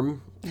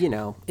Norm,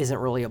 isn't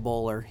really a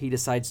bowler. He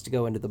decides to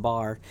go into the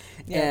bar.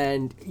 Yeah.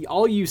 And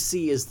all you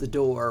see is the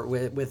door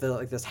with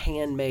like this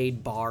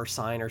handmade bar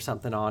sign or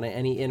something on it.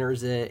 And he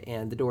enters it,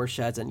 and the door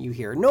shuts, and you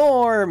hear,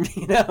 Norm,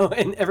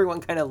 and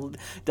everyone kind of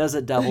does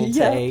a double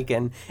take.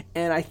 And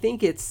I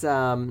think it's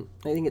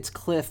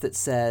Cliff that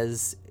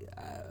says,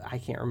 I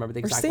can't remember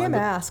the exact line. Or Sam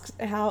asks,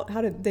 how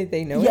did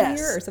they know him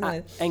here or something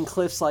like that? And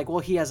Cliff's like, well,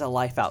 he has a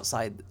life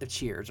outside of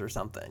Cheers or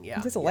something.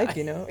 Yeah. It's a life,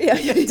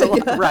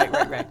 Yeah.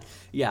 Right.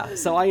 Yeah.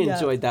 So I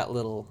enjoyed that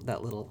little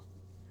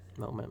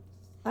moment.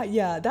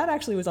 That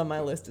actually was on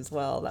my list as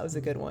well. That was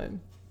a good one.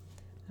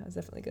 That was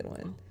definitely a good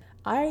one.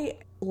 I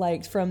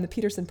liked, from the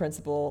Peterson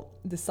Principle,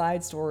 the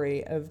side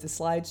story of the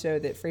slideshow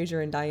that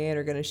Frasier and Diane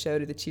are going to show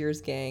to the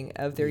Cheers gang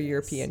of their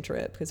European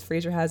trip, because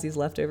Frasier has these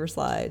leftover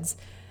slides,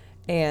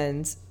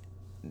 and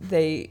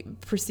they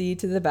proceed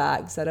to the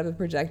back, set up a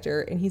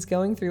projector, and he's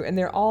going through, and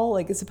they're all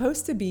like, it's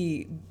supposed to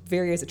be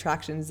various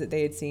attractions that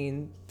they had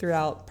seen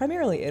throughout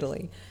primarily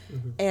Italy.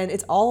 And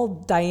it's all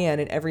Diane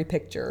in every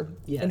picture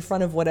in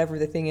front of whatever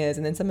the thing is.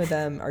 And then some of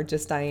them are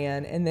just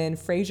Diane. And then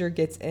Frasier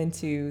gets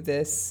into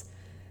this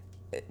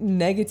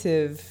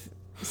negative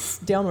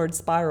downward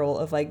spiral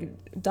of like,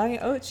 Diane,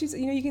 oh, she's,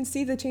 you know, you can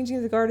see the changing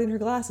of the guard in her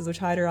glasses, which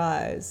hide her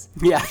eyes,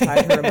 which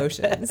hide her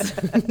emotions.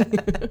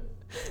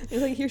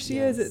 It's like, here she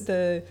is at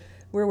the,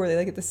 where were they?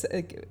 Like at the,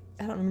 like,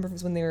 I don't remember if it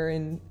was when they were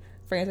in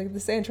France, like the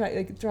sand,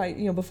 try,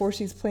 you know, before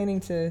she's planning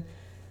to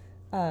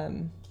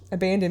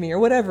abandon me or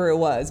whatever it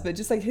was. But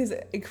just like his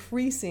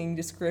increasing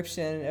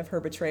description of her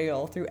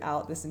betrayal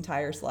throughout this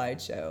entire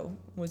slideshow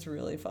was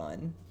really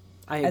fun.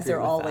 I agree as they're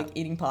with all that. like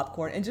eating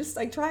popcorn and just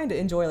like trying to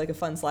enjoy like a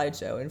fun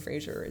slideshow, and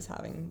Frasier is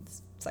having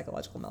this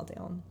psychological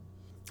meltdown.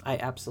 I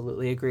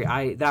absolutely agree.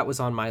 That was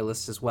on my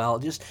list as well.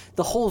 Just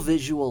the whole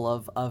visual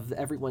of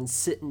everyone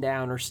sitting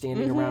down or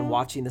standing around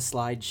watching the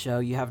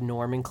slideshow. You have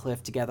Norm and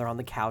Cliff together on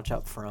the couch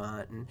up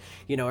front, and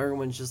you know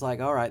everyone's just like,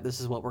 "All right, this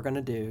is what we're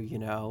gonna do," you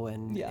know.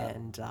 And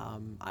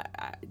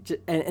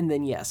and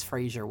then yes,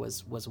 Frasier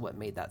was what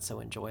made that so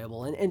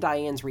enjoyable, and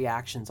Diane's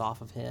reactions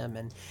off of him,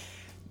 and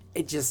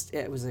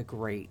it was a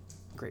great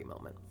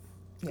moment.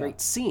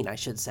 Great scene, I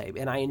should say.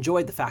 And I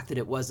enjoyed the fact that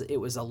it was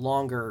a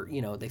longer,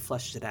 you know, they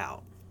fleshed it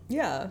out.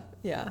 Yeah.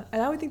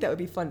 And I would think that would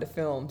be fun to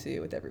film,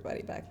 too, with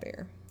everybody back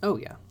there. Oh,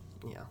 yeah.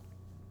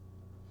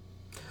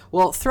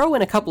 Well, throw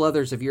in a couple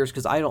others of yours,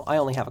 because I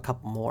only have a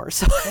couple more.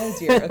 So. Oh,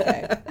 dear.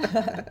 Okay.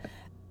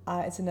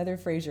 It's another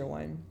Frasier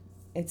one.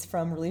 It's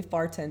from Relief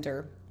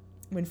Bartender,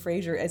 when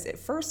Frasier is at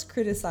first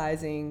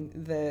criticizing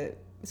the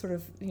sort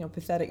of, you know,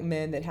 pathetic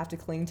men that have to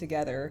cling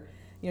together.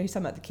 You know, he's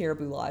talking about the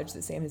Caribou Lodge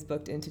that Sam has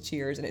booked into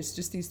Cheers, and it's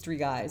just these three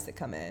guys that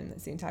come in.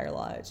 It's the entire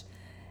lodge.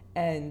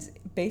 And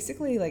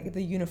basically, like,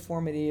 the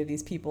uniformity of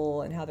these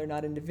people and how they're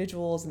not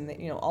individuals, and,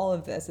 you know, all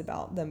of this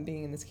about them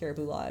being in this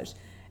Caribou Lodge.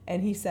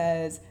 And he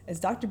says, as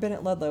Dr.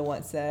 Bennett Ludlow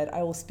once said,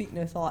 "I will speak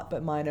no thought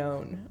but mine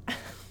own."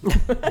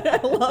 I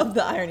love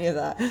the irony of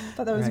that. I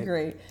thought that was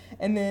great.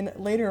 And then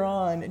later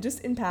on,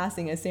 just in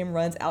passing, as Sam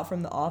runs out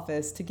from the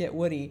office to get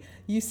Woody,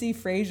 you see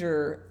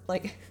Frasier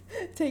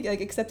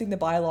accepting the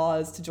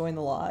bylaws to join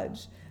the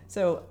lodge.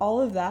 So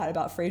all of that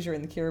about Frasier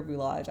and the Caribou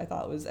Lodge, I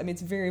thought was, I mean,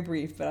 it's very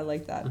brief, but I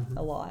like that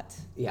a lot.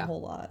 Yeah. A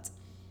whole lot.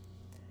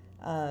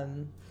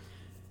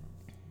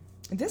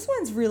 This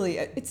one's really,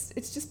 it's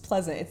just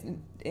pleasant. It's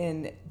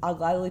in I'll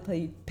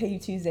Gladly Pay You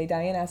Tuesday.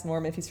 Diane asks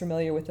Norm if he's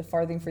familiar with the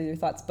Farthing for Your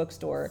Thoughts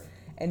bookstore,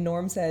 and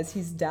Norm says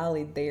he's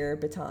dallied there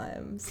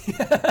betimes.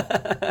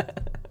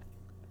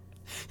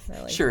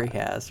 Sure he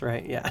has,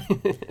 right? Yeah.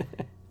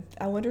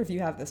 I wonder if you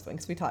have this one,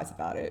 because we talked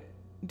about it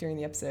during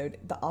the episode.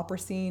 The opera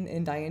scene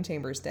in Diane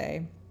Chambers'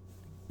 Day.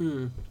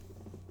 When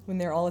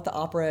they're all at the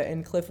opera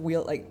and Cliff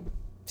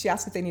she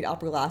asks if they need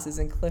opera glasses,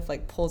 and Cliff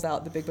like pulls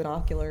out the big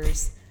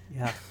binoculars.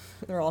 Yeah.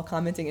 They're all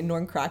commenting, and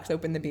Norm cracks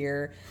open the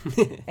beer.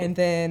 And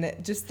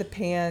then just the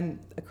pan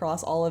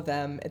across all of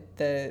them at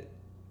the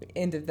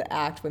end of the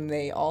act when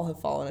they all have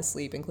fallen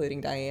asleep,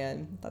 including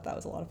Diane. I thought that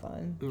was a lot of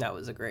fun. That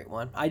was a great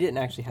one. I didn't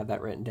actually have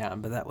that written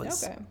down, but that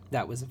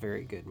was a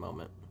very good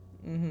moment.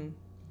 Mm-hmm.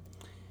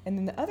 And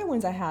then the other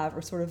ones I have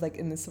are sort of like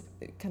in this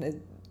kind of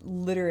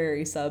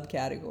literary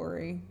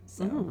subcategory.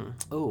 So.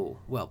 Oh,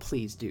 well,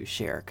 please do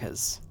share,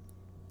 because,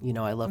 you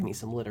know, I love me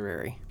some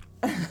literary.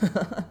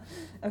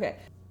 Okay.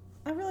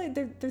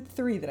 There are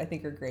three that I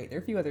think are great. There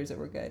are a few others that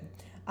were good.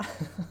 I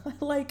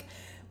like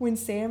when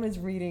Sam is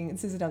reading,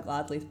 this is I'll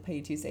Gladly Pay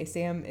You Tuesday,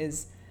 Sam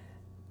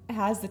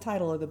has the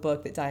title of the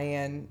book that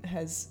Diane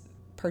has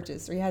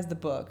purchased, or he has the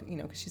book, you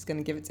know, because she's going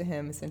to give it to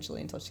him essentially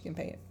until she can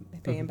pay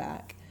him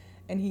back.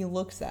 And he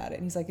looks at it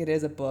and he's like, it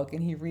is a book.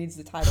 And he reads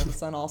the title, The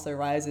Sun Also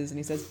Rises, and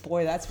he says,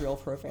 boy, that's real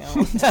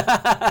profound.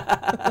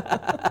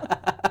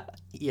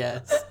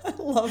 Yes. I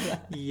love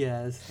that.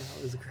 Yes,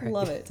 that was great.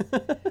 Love it.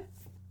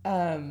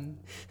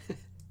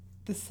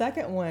 The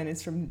second one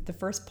is from the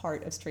first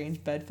part of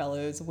Strange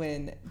Bedfellows,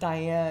 when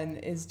Diane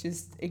is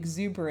just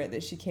exuberant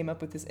that she came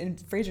up with this, and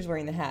Frasier's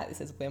wearing the hat that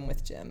says "Whim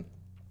with Jim."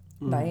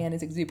 Diane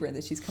is exuberant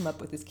that she's come up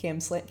with this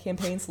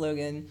campaign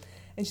slogan,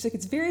 and she's like,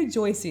 it's very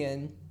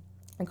Joycean.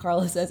 And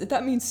Carla says, if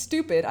that means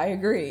stupid, I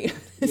agree.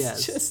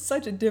 It's just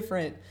such a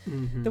different...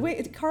 The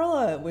way...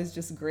 Carla was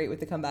just great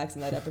with the comebacks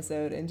in that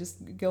episode, and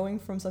just going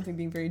from something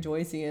being very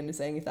Joycean to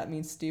saying, if that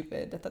means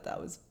stupid, I thought that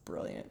was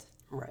brilliant.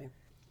 Right.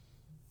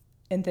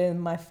 And then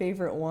my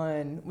favorite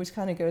one, which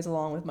kind of goes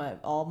along with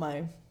all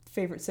my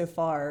favorites so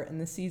far in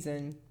the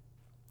season,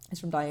 is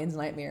from Diane's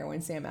Nightmare, when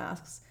Sam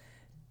asks,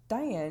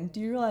 Diane, do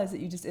you realize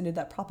that you just ended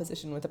that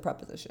proposition with a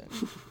preposition?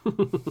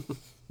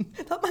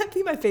 That might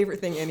be my favorite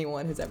thing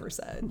anyone has ever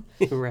said.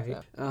 Right.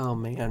 So. Oh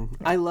man,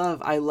 I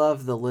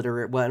love the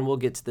literary. Well, and we'll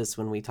get to this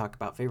when we talk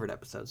about favorite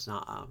episodes.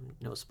 Not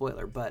no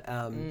spoiler, but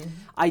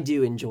I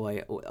do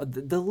enjoy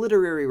the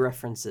literary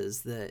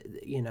references.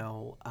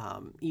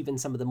 Even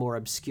some of the more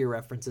obscure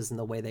references and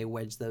the way they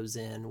wedge those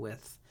in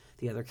with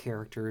the other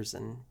characters,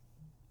 and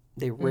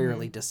They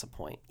rarely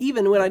disappoint.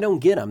 Even when I don't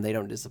get them, they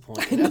don't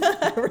disappoint.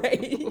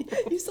 Right?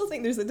 You still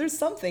think there's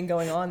something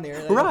going on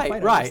there.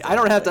 Right. I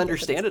don't have to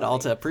understand it all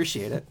to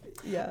appreciate it.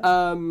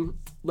 Yeah.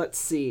 Let's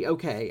see.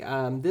 Okay.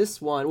 This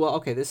one. Well,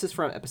 okay. This is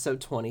from episode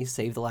 20,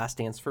 Save the Last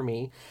Dance for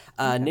Me.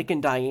 Nick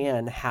and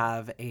Diane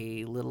have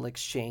a little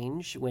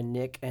exchange when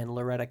Nick and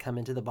Loretta come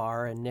into the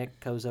bar, and Nick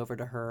goes over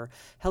to her.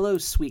 "Hello,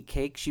 sweet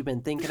cakes. You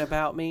been thinking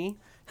about me?"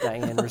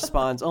 Diane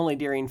responds, "Only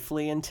during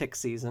flea and tick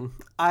season."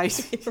 I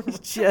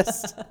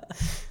just,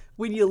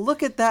 when you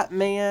look at that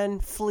man,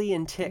 flea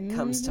and tick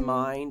comes to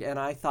mind, and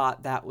I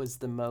thought that was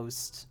the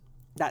most,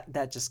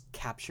 that just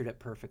captured it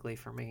perfectly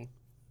for me.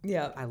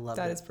 Yeah, I love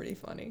that. it. Is pretty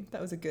funny.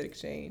 That was a good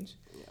exchange.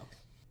 Yeah.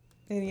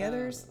 Any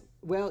others?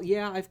 Well,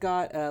 yeah, I've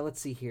got. Let's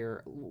see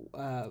here.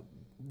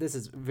 This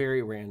is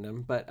very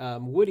random, but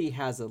Woody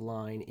has a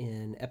line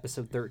in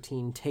episode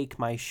 13. "Take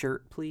my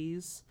shirt,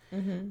 please."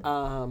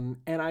 And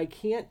I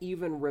can't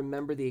even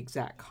remember the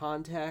exact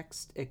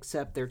context,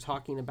 except they're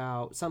talking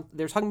about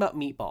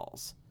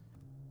meatballs.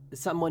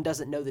 Someone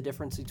doesn't know the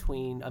difference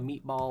between a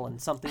meatball and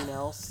something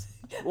else.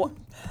 Well,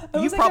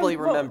 you probably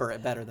remember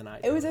it better than I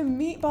do. It was a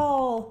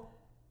meatball.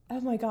 Oh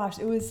my gosh!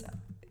 It was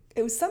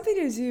something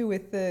to do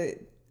with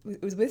it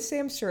was with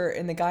Sam's shirt,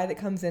 and the guy that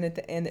comes in at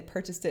the end that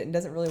purchased it and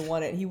doesn't really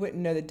want it, he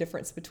wouldn't know the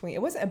difference between.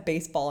 It wasn't a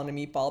baseball and a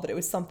meatball, but it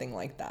was something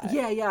like that.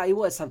 Yeah, it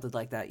was something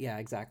like that. Yeah,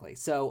 exactly.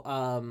 So,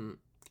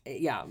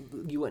 yeah,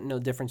 you wouldn't know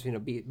the difference between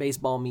a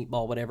baseball,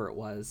 meatball, whatever it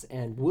was.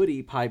 And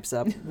Woody pipes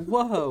up,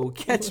 "Whoa,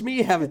 catch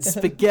me having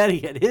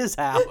spaghetti at his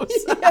house."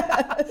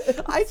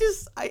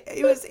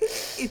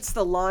 It's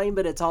the line,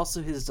 but it's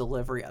also his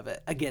delivery of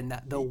it. Again,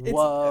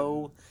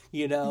 whoa,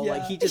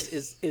 like he just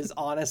is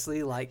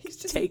honestly like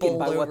taken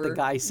by what the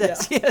guy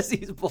says. Yeah. Yes,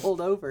 he's bowled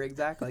over.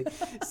 Exactly.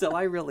 So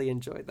I really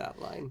enjoyed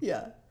that line.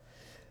 Yeah.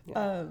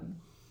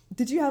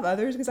 Did you have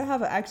others? Because I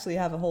actually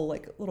have a whole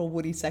little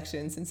Woody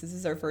section since this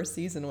is our first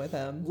season with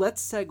him.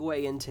 Let's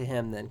segue into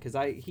him then, because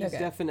he's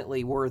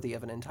definitely worthy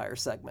of an entire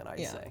segment,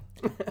 I'd say.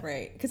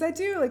 Right. Because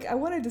I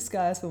want to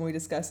discuss, when we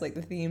discuss the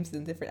themes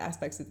and different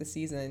aspects of the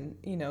season,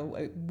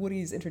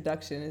 Woody's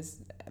introduction is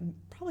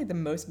probably the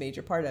most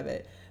major part of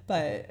it.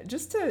 But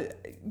just to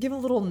give a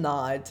little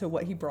nod to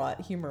what he brought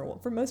humor,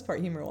 for most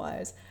part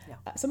humor-wise,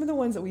 some of the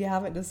ones that we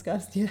haven't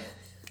discussed yet,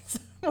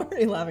 I'm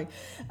already laughing.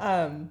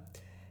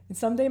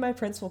 "Someday my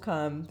prince will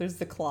come." There's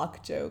the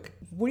clock joke.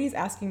 Woody's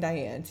asking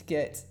Diane to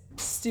get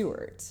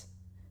Stuart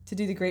to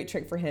do the great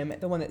trick for him,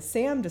 the one that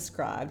Sam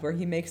described, where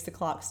he makes the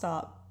clock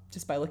stop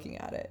just by looking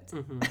at it.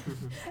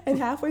 And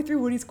halfway through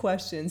Woody's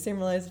question, Sam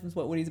realizes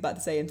what Woody's about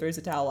to say and throws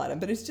a towel at him.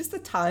 But it's just the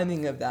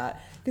timing of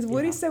that, because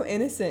Woody's so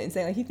innocent and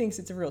saying he thinks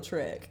it's a real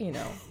trick,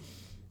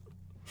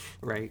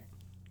 Right.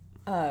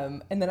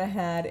 And then I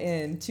had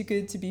in Too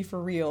Good to Be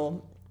For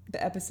Real,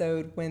 the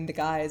episode when the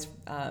guys,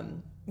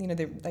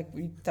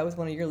 that was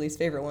one of your least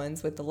favorite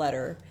ones, with the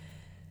letter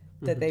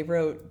that they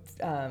wrote,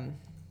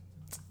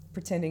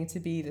 pretending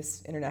to be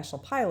this international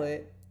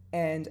pilot,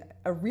 and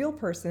a real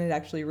person had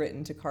actually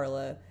written to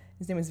Carla.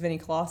 His name was Vinnie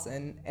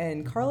Clausen,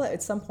 and Carla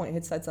at some point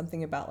had said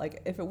something about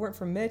if it weren't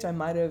for Mitch, I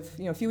might have,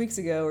 a few weeks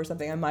ago or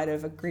something, I might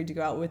have agreed to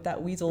go out with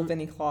that weasel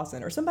Vinnie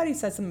Clausen, or somebody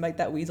said something like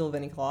that weasel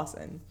Vinnie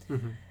Clausen.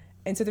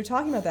 And so they're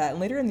talking about that, and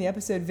later in the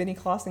episode, Vinnie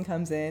Clausen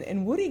comes in,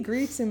 and Woody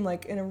greets him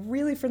in a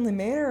really friendly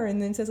manner, and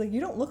then says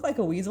 "You don't look like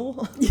a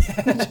weasel,"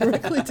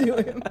 directly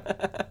to him.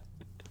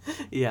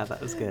 Yeah,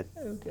 that was good.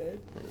 That was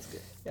good.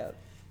 Yep.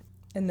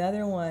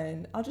 Another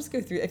one, I'll just go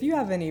through. If you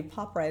have any,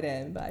 pop right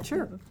in. But I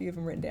have a few of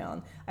them written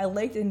down. I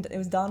liked, and it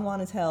was Don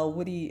Juan as Hell.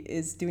 Woody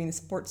is doing the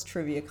sports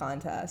trivia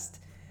contest,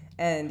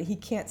 and he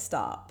can't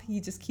stop. He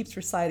just keeps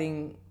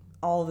reciting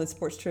all of the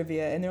sports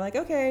trivia, and they're like,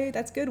 "Okay,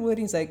 that's good,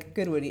 Woody." He's like,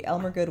 "Good Woody,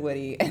 Elmer Good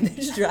Woody," and they're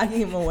just dragging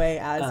him away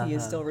as he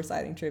is still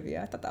reciting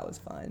trivia. I thought that was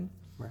fun.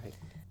 Right.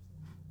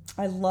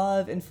 I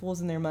love in Fools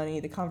and Their Money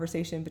the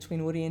conversation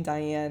between Woody and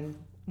Diane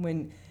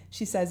when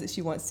she says that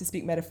she wants to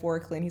speak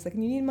metaphorically, and he's like,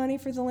 "You need money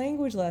for the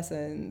language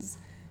lessons,"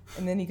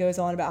 and then he goes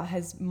on about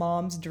his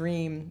mom's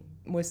dream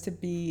was to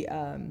be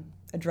a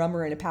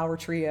drummer in a power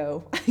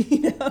trio,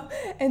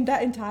 and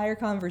that entire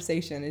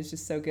conversation is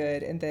just so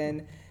good. And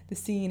then the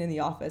scene in the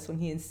office when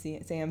he and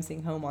Sam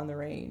sing Home on the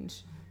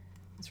Range.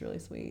 It's really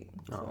sweet.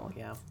 Oh,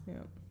 yeah.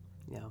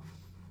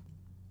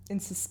 In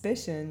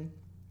Suspicion,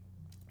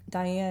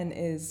 Diane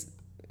is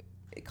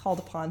called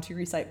upon to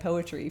recite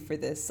poetry for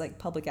this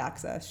public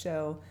access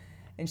show,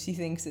 and she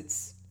thinks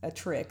it's a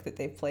trick that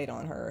they've played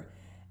on her.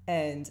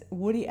 And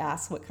Woody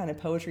asks what kind of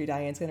poetry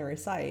Diane's going to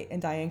recite,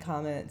 and Diane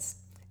comments,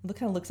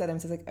 kind of looks at him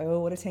and says "Oh,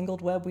 what a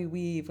tangled web we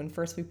weave when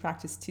first we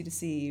practice to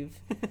deceive."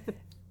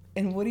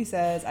 And Woody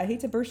says, "I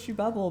hate to burst your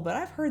bubble, but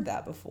I've heard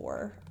that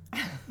before."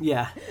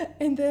 Yeah.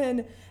 And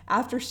then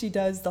after she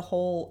does the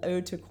whole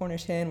Ode to a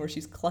Cornish Hen where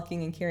she's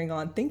clucking and carrying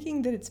on,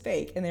 thinking that it's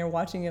fake, and they're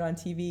watching it on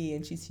TV,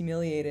 and she's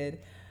humiliated,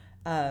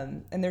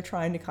 and they're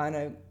trying to kind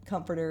of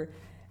comfort her.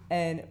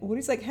 And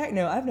Woody's like, "Heck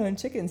no, I've known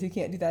chickens who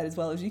can't do that as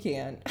well as you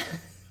can."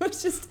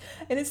 It's just,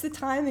 and it's the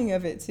timing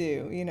of it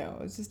too,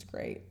 it's just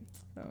great.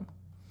 So.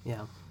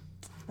 Yeah.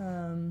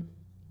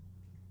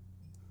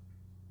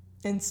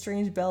 in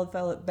Strange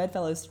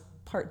Bedfellows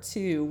Part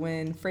 2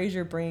 when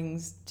Frasier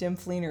brings Jim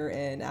Fleener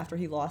in after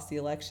he lost the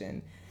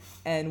election.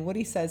 And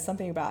Woody says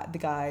something about the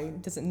guy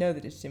doesn't know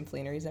that it's Jim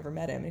Fleener. He's never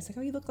met him. And he's like,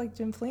 oh, you look like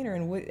Jim Fleener.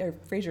 And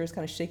Frasier is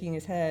kind of shaking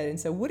his head. And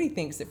so Woody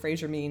thinks that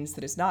Frasier means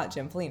that it's not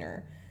Jim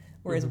Fleener.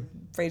 Whereas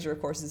Frasier, of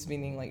course, is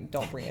meaning, like,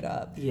 don't bring it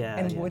up. Yeah.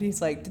 And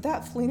Woody's like, did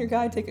that Fleener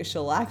guy take a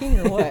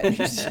shellacking or what?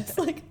 He's just,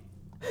 like,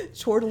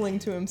 chortling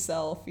to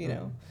himself, you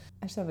know.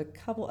 I just have a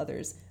couple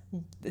others.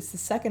 It's the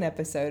second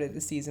episode of the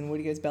season,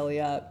 Woody Goes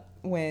Belly Up,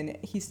 when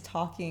he's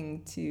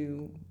talking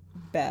to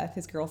Beth,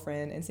 his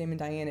girlfriend, and Sam and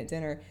Diane at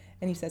dinner.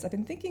 And he says, I've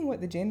been thinking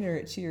what the janitor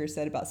at Cheers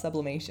said about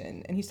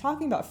sublimation. And he's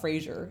talking about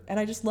Frasier. And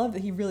I just love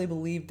that he really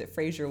believed that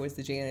Frasier was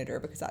the janitor,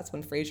 because that's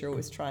when Frasier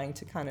was trying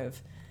to kind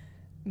of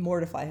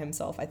mortify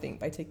himself, I think,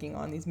 by taking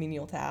on these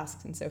menial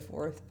tasks and so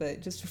forth.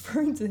 But just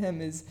referring to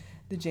him as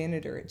the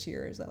janitor at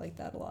Cheers, I like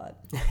that a lot.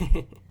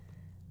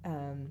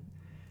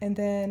 And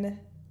then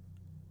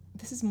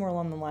this is more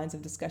along the lines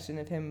of discussion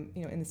of him,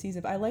 you know, in the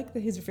season. But I like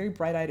that his very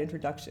bright-eyed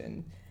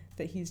introduction,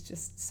 that he's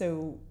just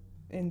so,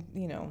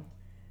 you know,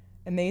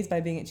 amazed by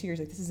being at Cheers.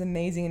 Like, this is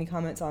amazing. And he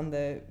comments on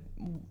the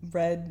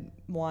red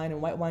wine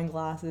and white wine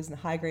glasses and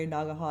the high-grade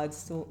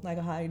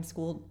Naugahyde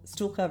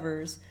stool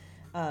covers,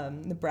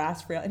 the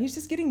brass rail. And he's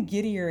just getting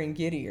giddier and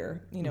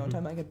giddier, you know,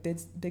 talking like a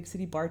big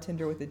city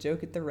bartender with a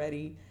joke at the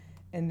ready.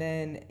 And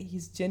then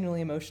he's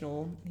genuinely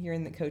emotional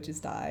hearing that Coach has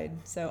died.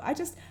 So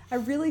I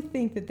really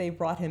think that they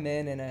brought him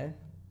in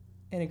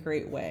a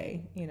great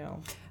way, you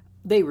know.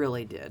 They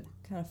really did.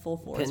 Kind of full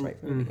force right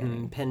from the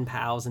beginning. Pen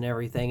pals and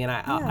everything. And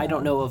I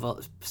don't know of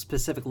a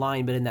specific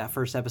line, but in that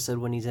first episode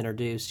when he's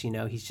introduced, you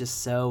know,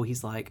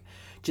 he's like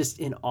just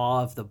in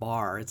awe of the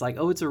bar. It's like,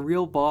 oh, it's a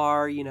real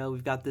bar. You know,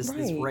 we've got this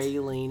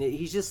railing.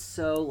 He's just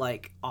so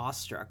like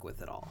awestruck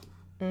with it all.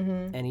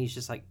 Mm-hmm. And he's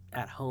just like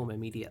at home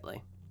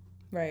immediately.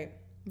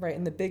 Right,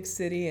 in the big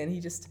city. And he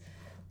just,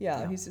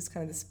 he's just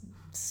kind of this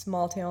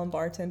small town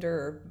bartender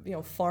or, you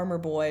know, farmer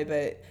boy,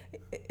 but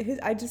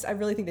I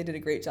really think they did a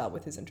great job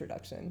with his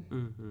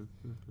introduction.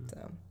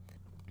 So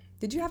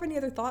did you have any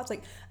other thoughts,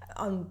 like,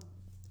 on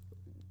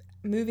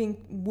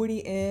moving Woody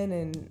in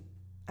and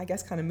I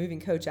guess kind of moving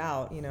Coach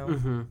out, you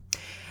know?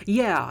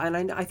 Yeah,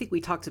 and I think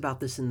we talked about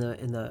this in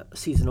the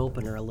season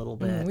opener a little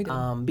bit, we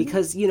did.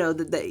 because, you know,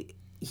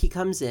 he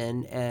comes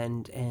in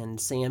and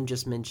Sam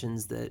just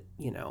mentions that,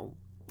 you know,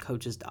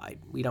 Coach has died.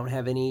 We don't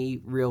have any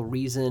real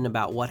reason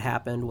about what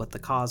happened, what the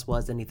cause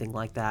was, anything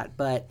like that.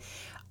 But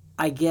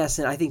I guess,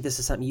 and I think this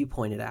is something you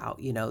pointed out,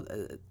 you know,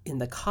 in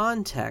the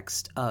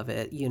context of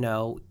it, you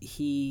know,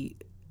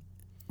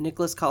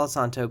 Nicholas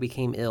Colasanto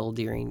became ill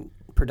during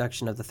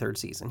production of the third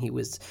season. He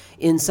was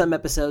in some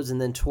episodes,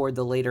 and then toward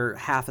the later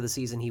half of the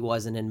season, he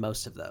wasn't in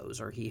most of those,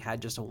 or he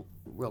had just a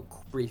real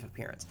brief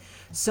appearance.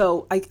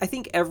 So I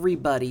think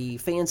everybody,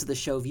 fans of the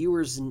show,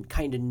 viewers,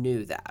 kind of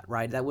knew that,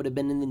 right? That would have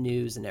been in the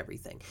news and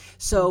everything.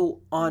 So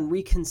on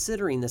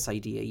reconsidering this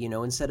idea, you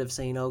know, instead of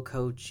saying, oh,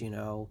 Coach, you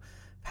know,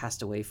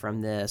 passed away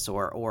from this,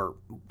 or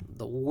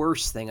the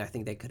worst thing I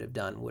think they could have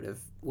done would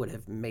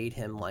have made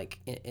him like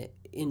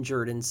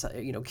injured and,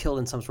 you know, killed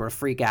in some sort of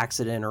freak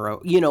accident or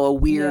a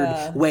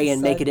weird way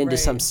and make it into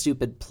some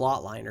stupid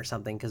plot line or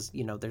something, because,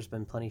 you know, there's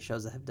been plenty of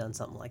shows that have done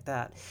something like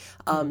that.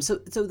 So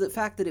the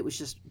fact that it was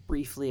just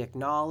briefly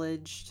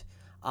acknowledged,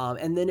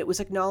 and then it was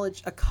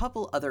acknowledged a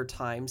couple other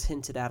times,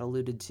 hinted at,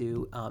 alluded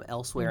to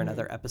elsewhere in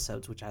other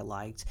episodes, which I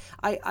liked.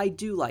 I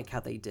do like how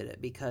they did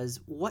it, because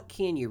what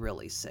can you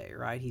really say,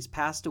 right? He's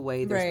passed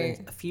away. There's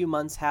been a few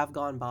months have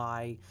gone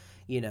by,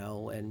 you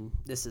know, and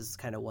this is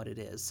kind of what it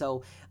is.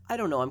 So I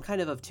don't know. I'm kind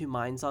of two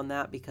minds on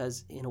that,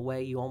 because in a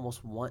way you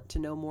almost want to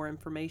know more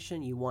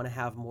information. You want to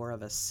have more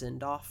of a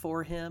send-off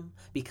for him,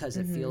 because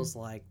it feels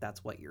like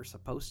that's what you're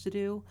supposed to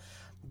do.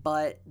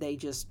 But they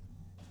just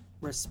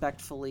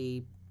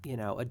respectfully, you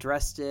know,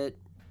 addressed it.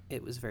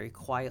 It was very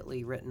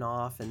quietly written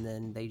off, and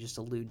then they just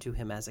allude to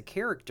him as a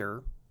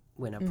character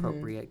when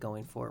appropriate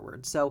going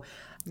forward. So,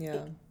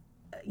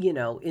 you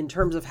know, in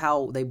terms of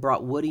how they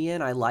brought Woody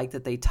in, I like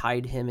that they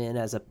tied him in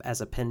as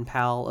a pen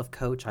pal of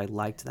Coach. I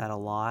liked that a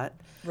lot.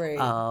 Right.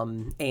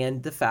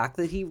 And the fact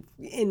that he,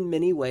 in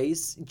many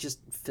ways, just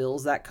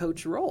fills that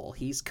Coach role.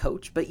 He's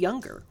Coach, but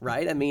younger,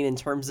 right? I mean, in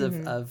terms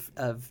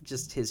of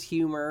just his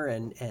humor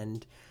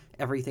and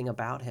everything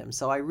about him.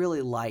 So I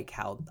really like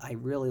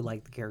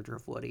the character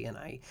of Woody, and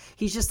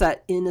he's just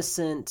that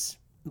innocent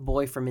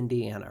boy from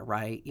Indiana,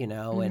 right? You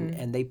know,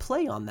 and they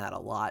play on that a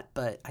lot,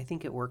 but I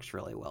think it works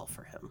really well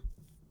for him.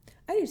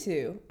 I do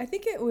too. I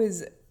think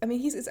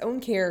he's his own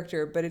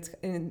character, but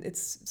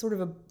it's sort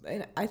of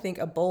I think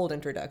a bold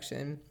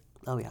introduction.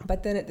 Oh yeah.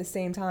 But then at the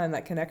same time,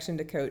 that connection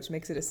to Coach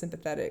makes it a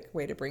sympathetic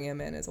way to bring him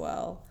in as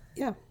well.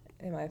 Yeah.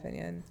 In my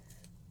opinion.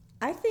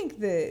 I think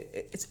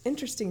that it's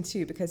interesting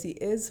too, because he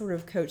is sort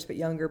of Coach but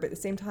younger, but at the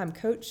same time,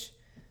 Coach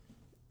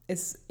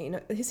is, you know,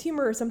 his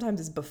humor sometimes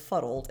is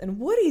befuddled, and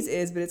Woody's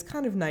is, but it's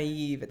kind of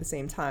naive at the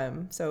same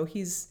time. So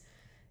he's,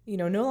 you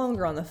know, no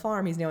longer on the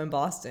farm, he's now in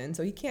Boston,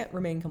 so he can't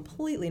remain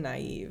completely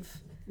naive.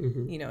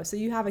 You know, so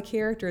you have a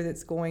character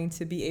that's going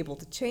to be able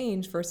to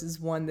change versus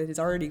one that has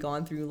already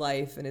gone through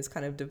life and has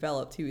kind of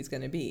developed who he's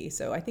going to be.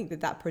 So I think that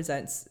that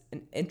presents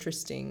an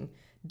interesting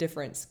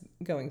difference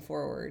going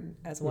forward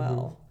as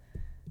well.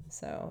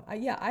 So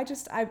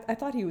I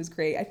thought he was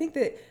great. I think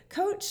that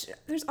Coach,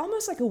 there's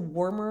almost like a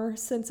warmer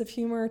sense of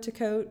humor to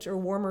Coach, or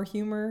warmer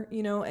humor,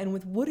 you know, and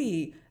with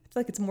Woody, I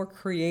feel like it's more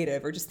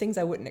creative, or just things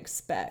I wouldn't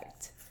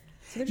expect.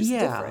 So they're just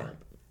different.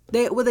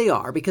 They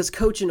are, because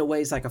Coach in a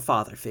way is like a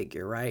father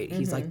figure, right?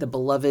 He's like the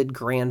beloved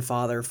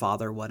grandfather,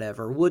 father,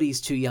 whatever. Woody's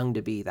too young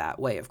to be that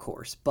way, of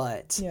course.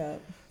 But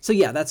so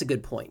yeah, that's a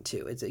good point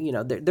too. It's, you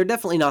know, they're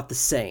definitely not the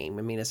same.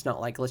 I mean, it's not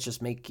like let's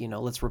just make, you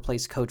know, let's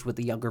replace Coach with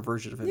the younger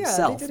version of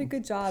himself. Yeah, they did a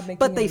good job making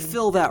but they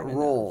fill that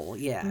role.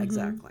 Yeah,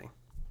 exactly.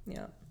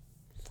 Yeah.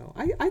 So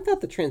I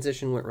thought the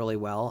transition went really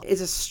well.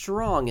 It's a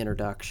strong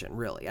introduction,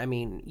 really. I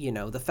mean, you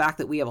know, the fact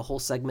that we have a whole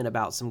segment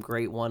about some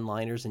great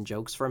one-liners and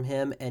jokes from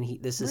him, and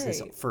this is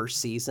his first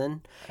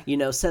season, you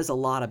know, says a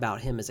lot about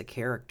him as a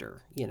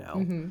character, you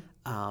know,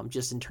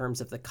 just in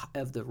terms of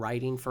the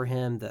writing for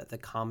him, the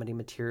comedy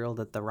material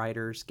that the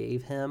writers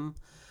gave him.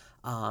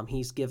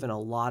 He's given a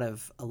lot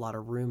of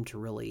room to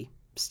really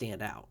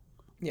stand out.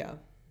 Yeah,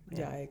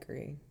 I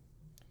agree.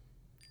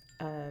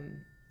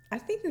 I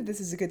think that this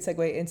is a good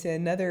segue into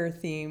another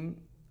theme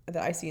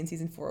that I see in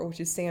season 4, which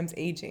is Sam's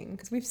aging.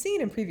 Because we've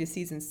seen in previous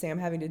seasons Sam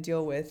having to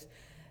deal with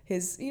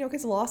his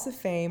loss of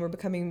fame, or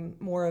becoming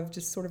more of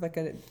just sort of like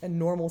a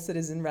normal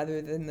citizen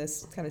rather than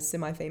this kind of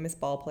semi-famous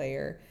ball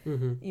player,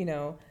 you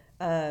know,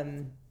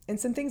 and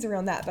some things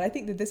around that. But I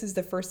think that this is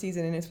the first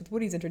season, and it's with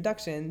Woody's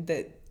introduction,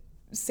 that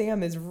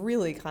Sam is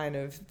really kind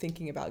of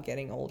thinking about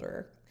getting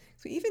older.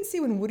 So we even see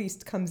when Woody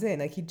comes in,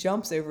 like he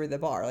jumps over the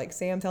bar. Like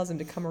Sam tells him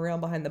to come around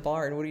behind the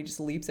bar, and Woody just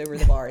leaps over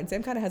the bar. And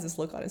Sam kind of has this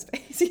look on his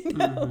face, you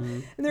know?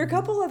 And there are a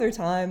couple other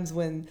times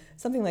when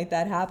something like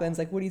that happens,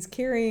 like Woody's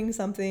carrying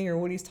something, or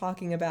Woody's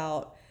talking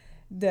about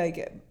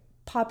the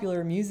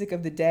popular music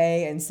of the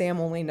day, and Sam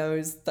only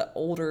knows the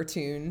older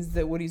tunes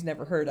that Woody's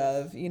never heard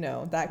of, you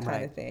know, that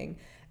kind of thing.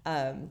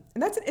 And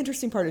that's an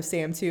interesting part of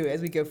Sam too,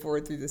 as we go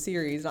forward through the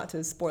series, not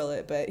to spoil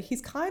it, but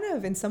he's kind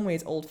of in some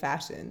ways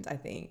old-fashioned, I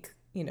think.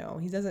 You know,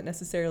 he doesn't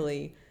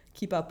necessarily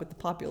keep up with the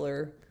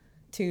popular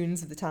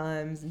tunes of the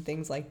times and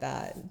things like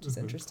that, which is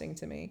interesting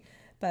to me.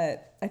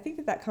 But I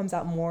think that comes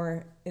out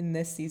more in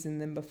this season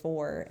than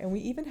before. And we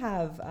even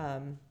have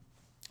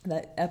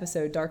that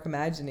episode, Dark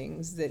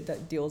Imaginings,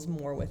 that deals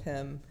more with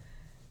him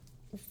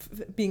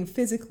being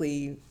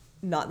physically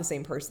not the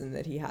same person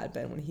that he had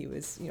been when he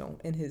was, you know,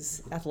 in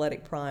his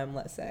athletic prime,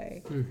 let's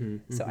say.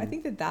 So I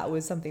think that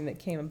was something that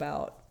came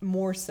about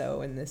more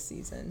so in this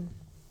season.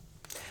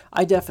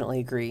 I definitely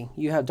agree.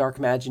 You have Dark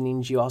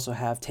Imaginings. You also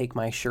have Take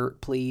My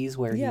Shirt, Please,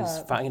 where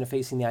he's kind of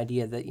facing the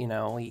idea that, you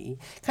know, he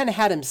kind of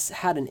had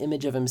an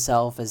image of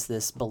himself as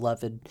this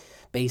beloved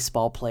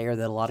baseball player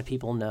that a lot of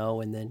people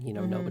know, and then, you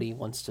know, nobody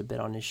wants to bid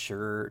on his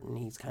shirt, and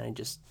he's kind of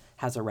just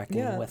has a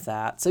reckoning with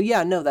that. So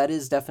yeah, no, that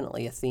is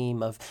definitely a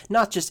theme of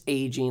not just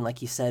aging,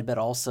 like you said, but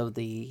also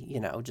the,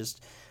 you know,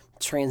 just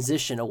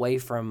transition away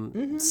from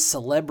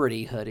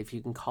celebrityhood, if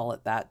you can call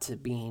it that, to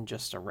being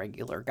just a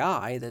regular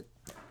guy that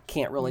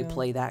can't really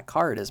play that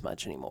card as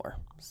much anymore.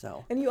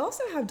 So, and you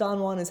also have Don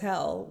Juan as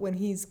Hell, when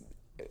he's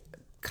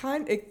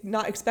kind of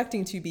not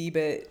expecting to be,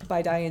 but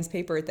by Diane's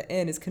paper at the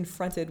end is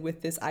confronted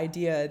with this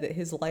idea that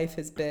his life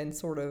has been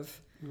sort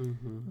of a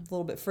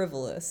little bit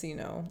frivolous, you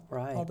know,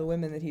 all the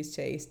women that he's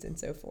chased and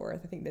so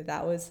forth. I think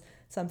that was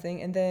something.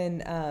 And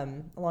then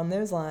along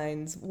those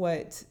lines,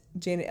 what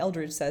Janet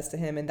Eldridge says to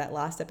him in that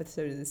last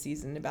episode of the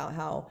season about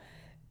how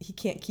he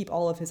can't keep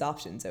all of his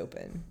options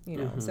open, you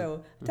know.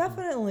 So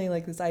definitely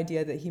like this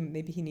idea that he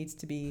needs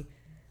to be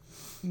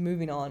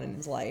moving on in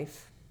his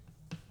life.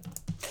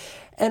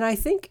 And I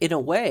think in a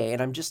way,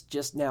 and I'm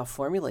just now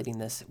formulating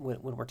this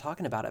when we're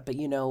talking about it, but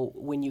you know,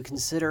 when you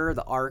consider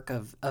the arc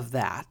of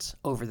that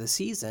over the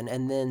season,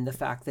 and then the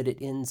fact that it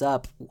ends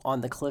up on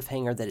the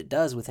cliffhanger that it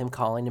does with him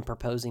calling and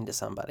proposing to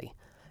somebody.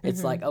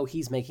 It's like, oh,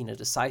 he's making a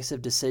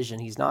decisive decision.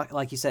 He's not,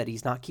 like you said,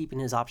 he's not keeping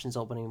his options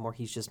open anymore.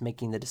 He's just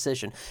making the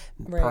decision.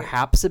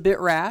 Perhaps a bit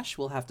rash.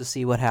 We'll have to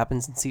see what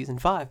happens in season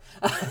 5.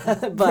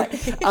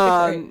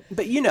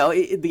 But you know,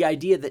 the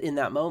idea that in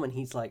that moment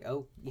he's like,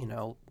 oh, you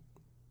know,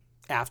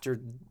 after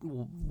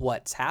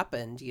what's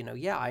happened, you know,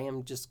 yeah, I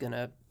am just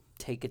gonna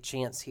take a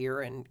chance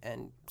here and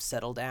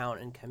settle down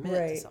and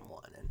commit to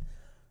someone. And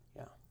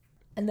yeah.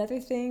 Another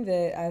thing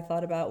that I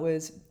thought about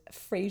was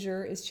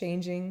Frasier is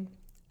changing.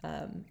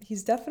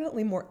 He's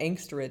definitely more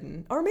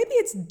angst-ridden, or maybe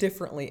it's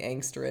differently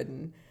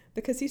angst-ridden,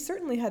 because he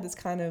certainly had this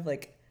kind of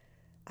like,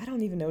 I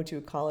don't even know what you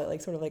would call it,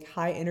 like sort of like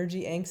high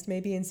energy angst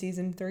maybe in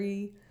season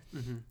 3,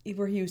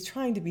 where he was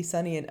trying to be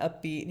sunny and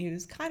upbeat, and he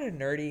was kind of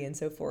nerdy and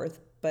so forth,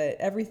 but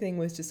everything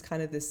was just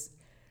kind of this,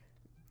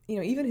 you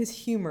know, even his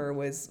humor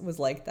was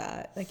like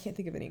that. I can't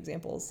think of any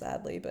examples,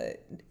 sadly,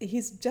 but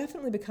he's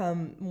definitely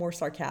become more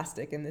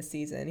sarcastic in this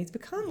season. He's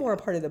become more a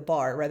part of the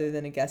bar rather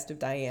than a guest of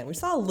Diane. We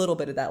saw a little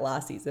bit of that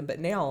last season, but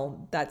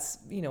now that's,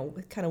 you know,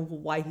 kind of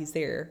why he's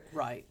there.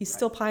 Right. He's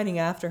still pining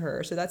after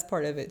her, so that's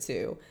part of it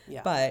too.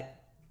 Yeah.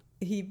 But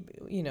he,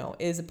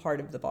 is a part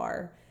of the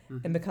bar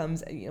and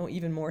becomes,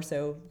 even more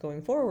so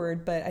going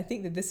forward. But I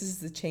think that this is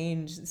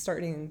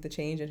starting the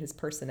change in his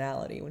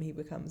personality when he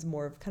becomes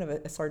more of kind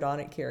of a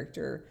sardonic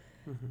character,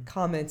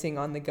 commenting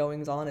on the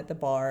goings on at the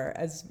bar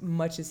as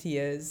much as he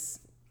is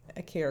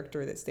a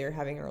character that's there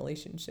having a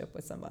relationship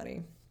with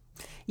somebody.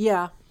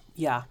 Yeah.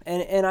 Yeah.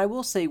 And I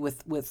will say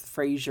with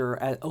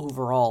Frasier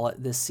overall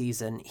this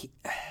season,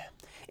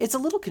 it's a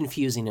little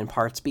confusing in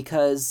parts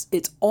because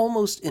it's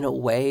almost in a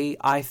way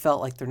I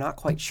felt like they're not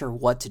quite sure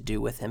what to do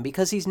with him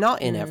because he's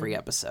not in every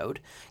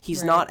episode.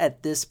 He's not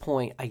at this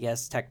point, I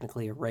guess,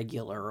 technically a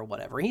regular or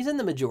whatever. He's in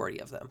the majority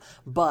of them.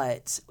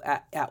 But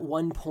at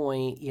one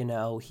point,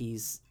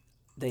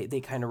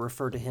 they kind of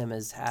refer to him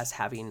as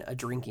having a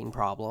drinking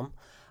problem.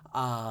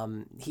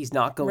 He's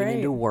not going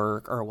into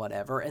work or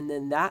whatever. And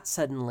then that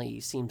suddenly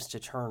seems to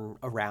turn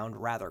around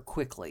rather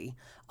quickly.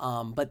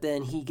 But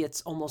then he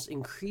gets almost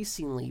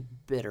increasingly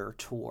bitter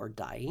toward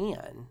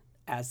Diane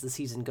as the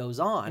season goes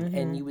on.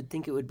 And you would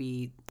think it would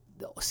be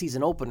the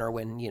season opener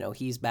when,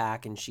 he's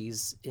back and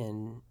she's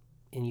in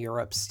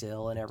Europe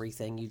still and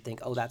everything. You'd think,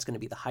 oh, that's going to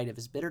be the height of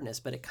his bitterness.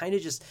 But it kind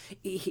of just,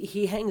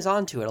 he hangs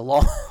on to it a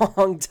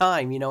long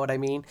time. You know what I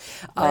mean?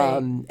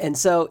 Right. And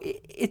so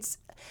it's,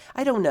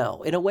 I don't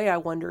know. In a way, I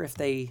wonder if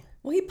they...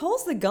 Well, he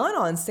pulls the gun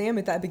on Sam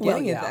at that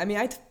beginning. I mean,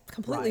 I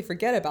completely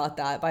forget about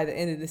that by the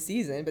end of the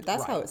season, but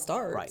that's how it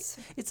starts.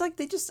 Right. It's like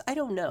they just, I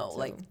don't know. So.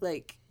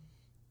 Like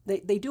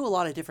they do a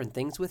lot of different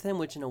things with him,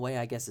 which in a way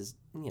I guess is,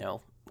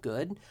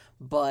 good.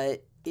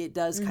 But it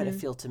does kind of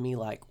feel to me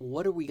like,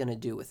 what are we going to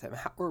do with him?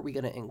 How are we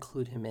going to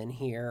include him in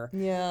here?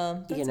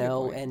 Yeah, that's a good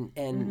point.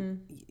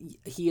 And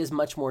he is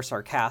much more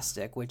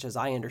sarcastic, which as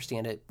I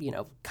understand it,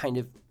 kind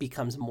of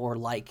becomes more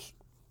like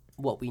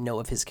what we know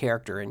of his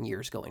character in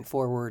years going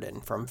forward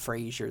and from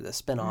Frasier, the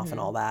spinoff and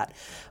all that.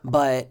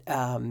 But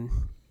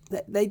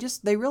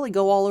they really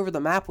go all over the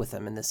map with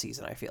him in this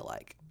season, I feel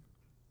like.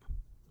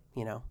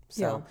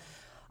 So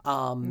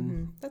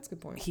that's a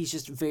good point. He's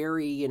just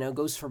very,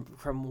 goes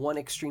from one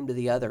extreme to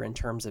the other in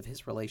terms of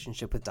his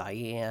relationship with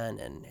Diane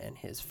and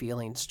his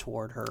feelings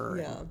toward her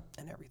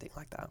and everything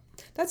like that.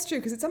 That's true,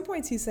 because at some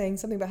points he's saying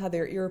something about how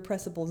they're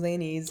irrepressible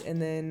zanies,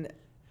 and then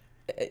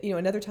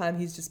another time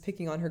he's just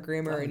picking on her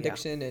grammar and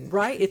diction and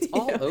it's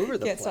all over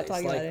the can't place. Stop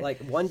talking about it. Like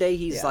one day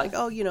he's like,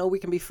 oh, we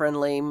can be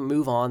friendly,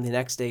 move on. The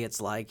next day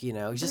it's like, he's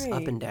just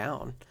up and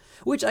down.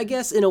 Which I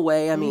guess in a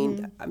way, I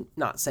mean, I'm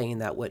not saying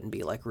that wouldn't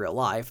be like real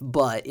life,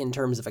 but in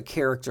terms of a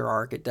character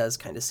arc, it does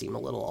kind of seem a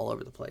little all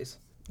over the place.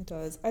 It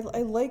does. I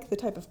like the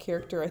type of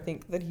character I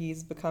think that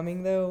he's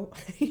becoming, though.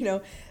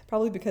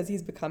 Probably because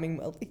he's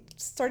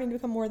starting to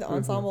become more of the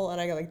ensemble,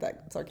 and I like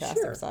that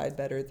sarcastic side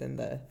better than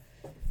the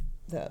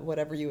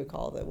whatever you would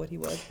call what he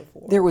was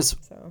before.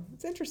 So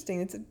it's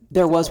interesting.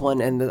 There was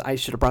one, and I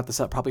should have brought this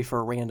up probably for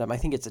a random. I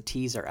think it's a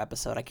teaser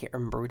episode. I can't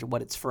remember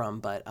what it's from,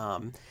 but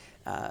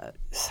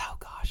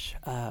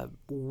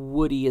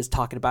Woody is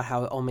talking about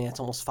how, oh man,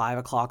 it's almost 5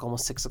 o'clock,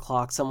 almost 6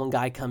 o'clock.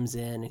 Guy comes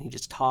in and he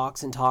just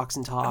talks and talks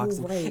and talks.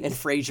 Oh, right. And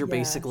Frasier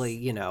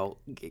basically,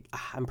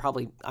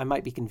 I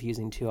might be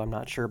confusing too, I'm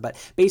not sure, but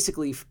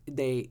basically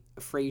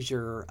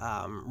Frasier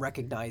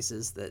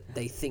recognizes that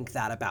they think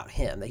that about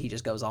him, that he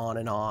just goes on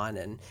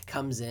and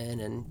comes in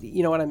and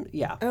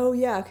Oh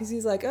yeah, because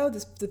he's like, oh,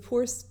 the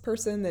poor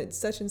person that's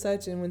such and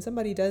such, and when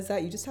somebody does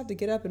that, you just have to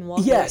get up and walk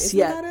away. Isn't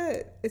that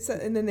it?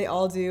 And then they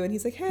all do, and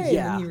he's like, hey,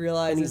 and then he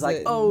realizes, and he's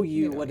like,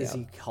 what does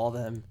he call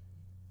them?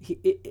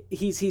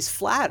 He's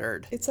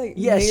flattered. It's like,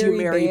 yes, Mary you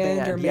Mary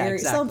Band or Mary,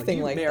 exactly. something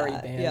you like Mary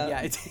that. Band.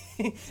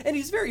 Yeah. And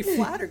he's very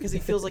flattered because he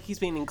feels like he's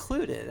being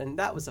included, and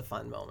that was a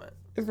fun moment.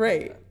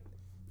 Right.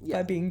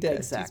 By being dead,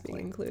 he's being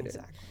included.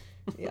 Exactly.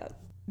 Yeah.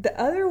 The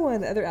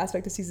other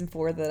aspect of season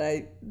 4 that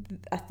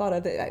I thought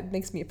of that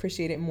makes me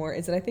appreciate it more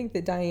is that I think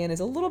that Diane is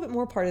a little bit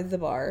more part of the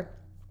bar,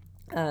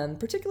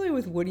 particularly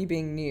with Woody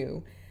being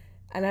new.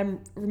 And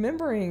I'm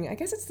remembering, I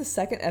guess it's the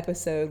second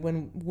episode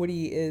when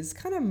Woody is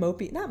kind of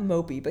mopey, not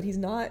mopey, but he's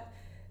not,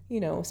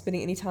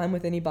 spending any time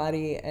with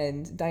anybody.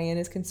 And Diane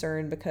is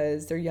concerned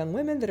because they're young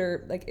women that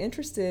are like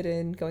interested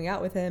in going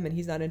out with him and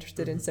he's not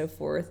interested and so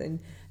forth. And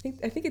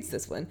I think it's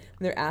this one when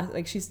they're asked,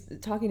 like she's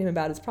talking to him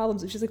about his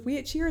problems. And she's like, we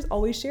at Cheers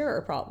always share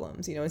our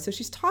problems, And so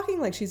she's talking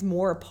like she's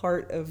more a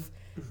part of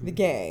the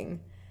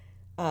gang.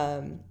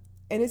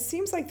 And it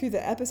seems like through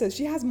the episodes,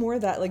 she has more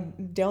of that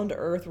like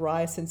down-to-earth,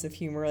 wry sense of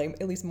humor, like,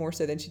 at least more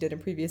so than she did in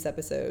previous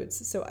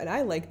episodes. So, and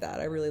I like that.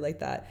 I really like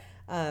that.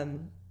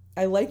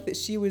 I like that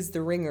she was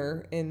the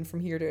ringer in From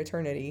Here to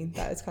Eternity.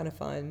 That is kind of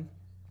fun.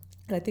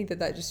 And I think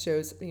that just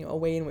shows, a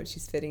way in which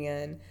she's fitting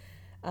in.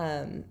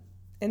 And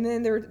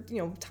then there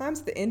were, times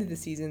at the end of the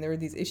season, there were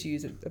these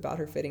issues about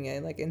her fitting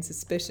in, like in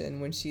Suspicion,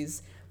 when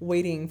she's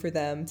waiting for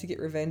them to get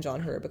revenge on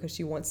her because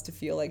she wants to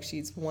feel like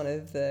she's one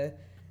of the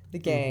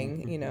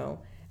gang,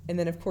 And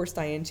then, of course,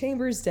 Diane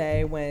Chambers'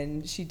 Day,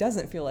 when she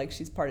doesn't feel like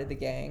she's part of the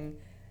gang,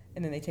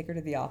 and then they take her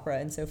to the opera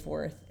and so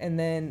forth. And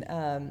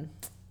then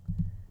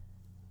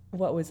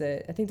what was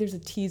it? I think there's a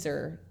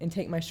teaser in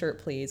Take My Shirt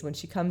Please when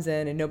she comes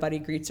in and nobody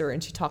greets her,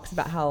 and she talks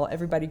about how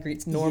everybody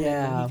greets Norman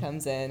when he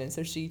comes in, and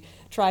so she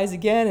tries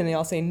again and they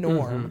all say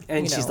Norm.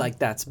 And she's like,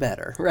 that's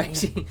better,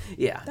 right?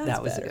 Yeah, That's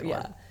that was better, a good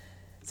one.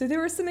 So there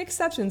were some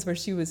exceptions where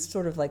she was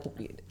sort of like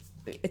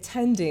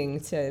attending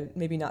to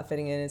maybe not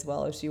fitting in as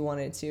well as she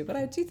wanted to, but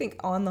I do think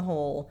on the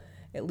whole,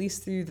 at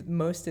least through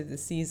most of the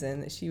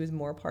season, that she was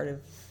more part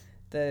of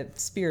the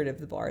spirit of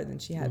the bar than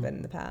she had been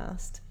in the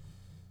past.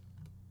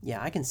 Yeah,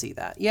 I can see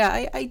that.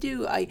 Yeah, I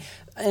do.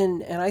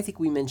 And I think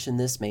we mentioned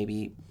this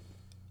maybe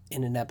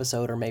in an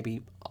episode or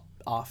maybe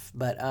off,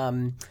 but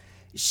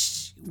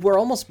we're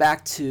almost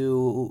back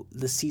to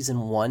the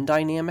season 1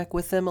 dynamic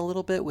with them a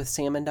little bit, with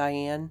Sam and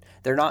Diane.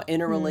 They're not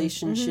in a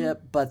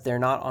relationship, but they're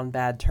not on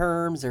bad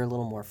terms. They're a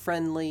little more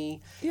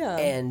friendly. Yeah.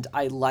 And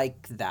I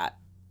like that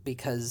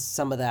because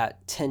some of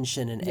that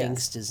tension and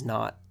angst is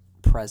not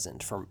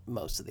present for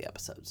most of the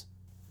episodes.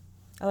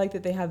 I like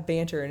that they have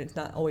banter and it's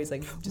not always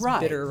like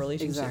just bitter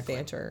relationship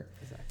banter.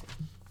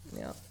 Exactly.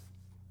 Yeah.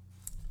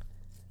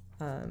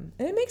 And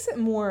it makes it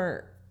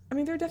more, I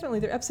mean, there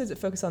are episodes that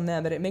focus on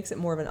them, but it makes it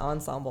more of an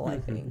ensemble, I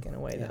think, in a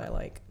way that I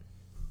like.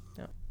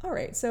 Yeah. All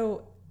right.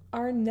 So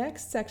our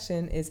next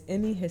section is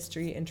Emmy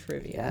history and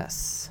trivia.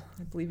 Yes.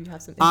 I believe you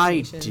have some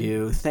information. I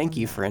do. Thank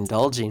you for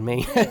indulging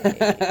me.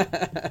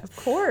 Of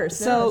course.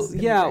 So,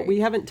 we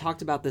haven't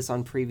talked about this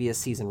on previous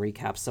season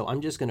recaps, so I'm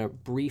just going to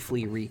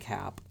briefly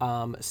recap.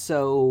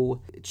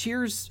 So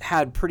Cheers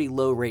had pretty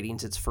low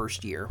ratings its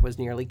first year, was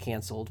nearly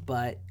canceled,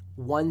 but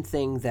one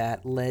thing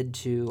that led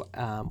to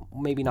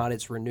maybe not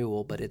its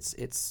renewal, but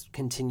its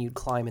continued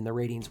climb in the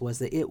ratings was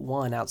that it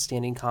won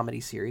Outstanding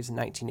Comedy Series in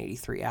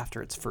 1983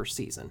 after its first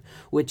season,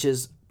 which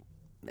is,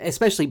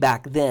 especially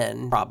back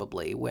then,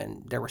 probably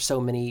when there were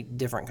so many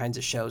different kinds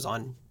of shows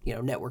on,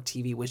 network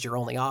TV was your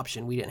only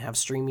option. We didn't have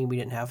streaming. We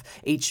didn't have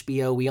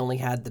HBO. We only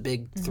had the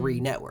big 3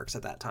 networks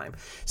at that time.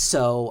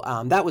 So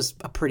that was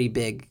a pretty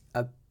big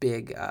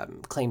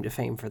claim to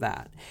fame for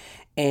that.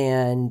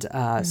 And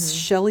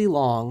Shelley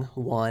Long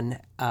won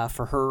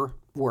for her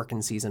work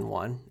in season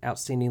 1.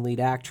 Outstanding Lead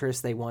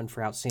Actress. They won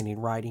for Outstanding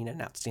Writing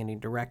and Outstanding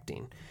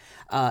Directing.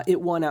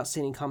 It won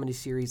Outstanding Comedy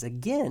Series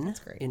again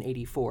in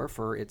 84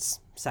 for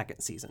its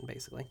second season,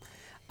 basically.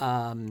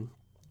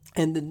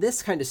 And then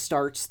this kind of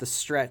starts the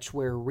stretch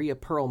where Rhea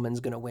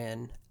Perlman's going to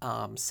win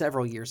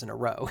several years in a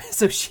row.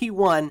 So she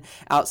won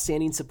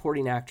Outstanding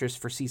Supporting Actress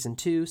for season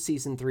 2,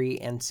 season 3,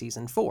 and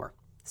season 4.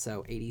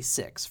 So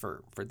 86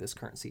 for this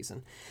current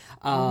season.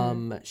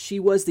 She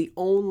was the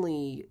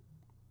only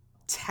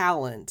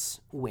talent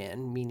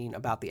win, meaning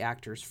about the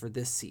actors, for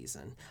this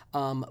season.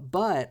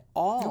 But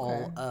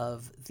all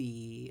of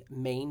the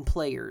main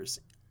players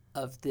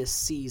of this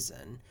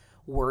season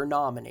were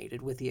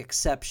nominated, with the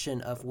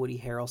exception of Woody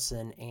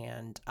Harrelson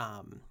and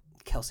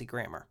Kelsey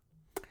Grammer.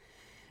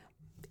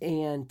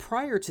 And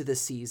prior to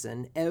this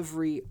season,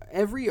 every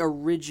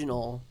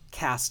original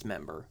cast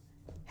member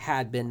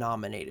had been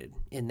nominated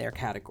in their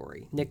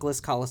category.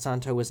 Nicholas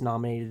Colasanto was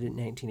nominated in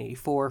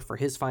 1984 for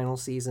his final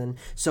season.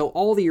 So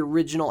all the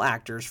original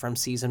actors from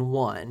season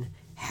 1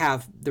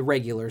 have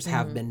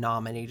been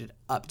nominated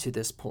up to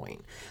this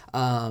point.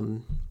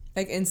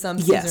 Like in some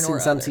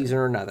season season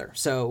or another.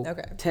 So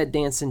Ted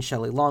Danson,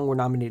 Shelley Long were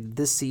nominated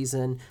this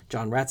season.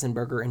 John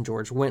Ratzenberger and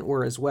George Wendt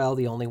were as well.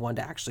 The only one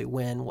to actually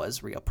win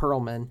was Rhea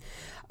Perlman.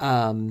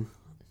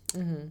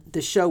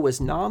 The show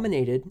was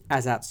nominated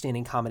as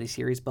Outstanding Comedy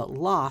Series, but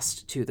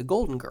lost to The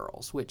Golden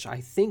Girls, which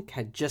I think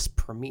had just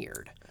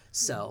premiered.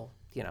 So,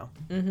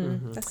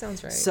 That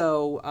sounds right.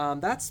 So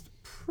that's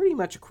pretty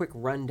much a quick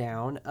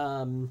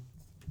rundown.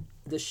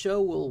 The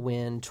show will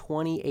win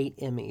 28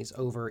 Emmys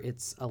over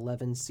its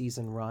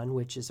 11-season run,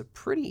 which is a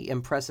pretty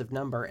impressive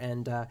number,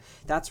 and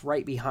that's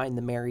right behind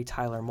the Mary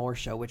Tyler Moore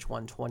Show, which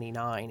won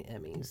 29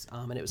 Emmys,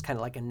 and it was kind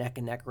of like a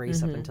neck-and-neck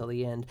race up until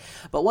the end.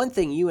 But one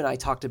thing you and I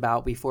talked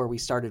about before we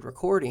started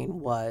recording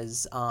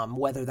was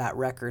whether that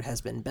record has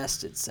been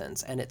bested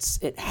since, and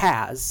it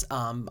has.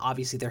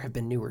 Obviously, there have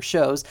been newer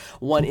shows.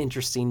 One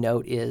interesting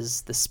note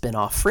is the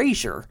spinoff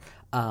Frasier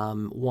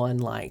won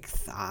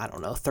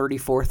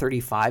 34,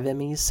 35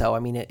 Emmys. So, I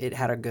mean, it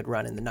had a good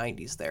run in the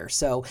 90s there.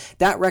 So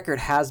that record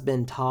has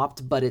been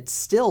topped, but it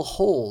still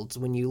holds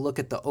when you look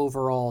at the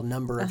overall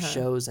number of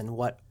shows and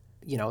what,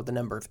 the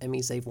number of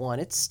Emmys they've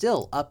won. It's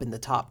still up in the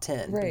top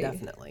 10,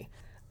 definitely.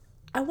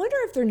 I wonder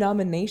if their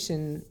number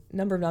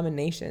of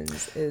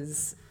nominations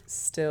is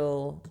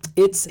still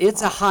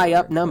it's a high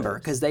up number,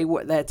 because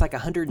that's like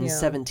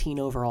 117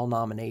 overall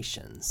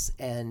nominations,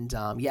 and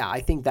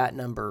I think that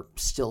number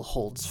still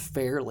holds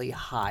fairly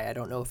high. I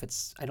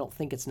don't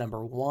think it's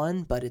number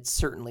 1, but it's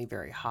certainly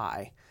very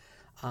high.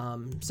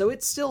 So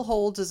it still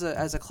holds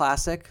as a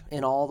classic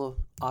in all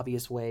the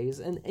obvious ways.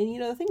 And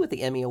the thing with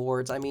the Emmy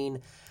Awards, I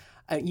mean,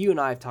 you and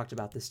I have talked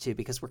about this too,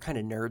 because we're kind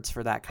of nerds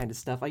for that kind of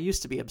stuff. I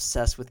used to be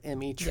obsessed with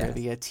Emmy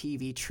trivia,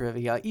 TV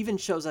trivia, even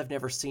shows I've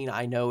never seen.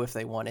 I know if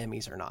they won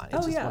Emmys or not.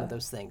 It's one of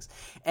those things.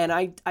 And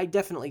I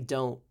definitely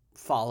don't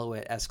follow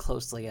it as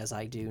closely as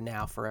I do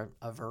now for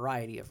a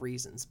variety of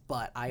reasons,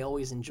 but I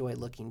always enjoy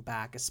looking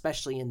back,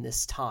 especially in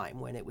this time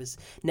when it was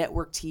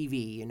network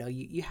TV. You know,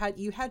 you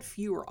had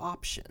fewer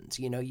options.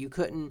 You know, you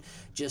couldn't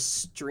just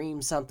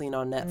stream something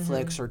on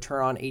Netflix or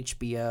turn on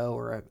HBO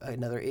or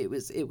another. It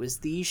was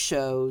these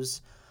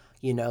shows,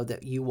 you know,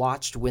 that you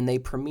watched when they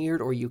premiered,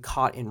 or you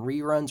caught in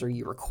reruns, or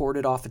you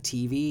recorded off of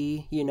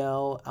TV, you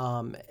know.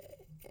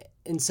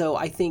 And so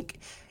I think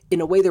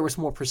in a way there was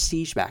more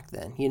prestige back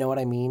then. You know what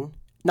I mean?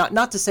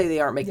 Not to say they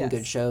aren't making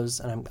good shows,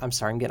 and I'm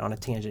sorry, I'm getting on a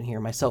tangent here,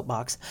 my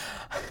soapbox.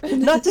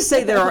 Not to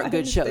say there aren't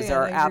good shows.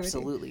 There are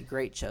absolutely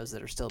great shows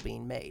that are still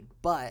being made.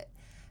 But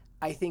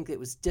I think it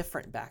was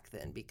different back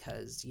then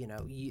because, you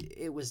know,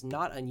 it was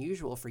not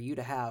unusual for you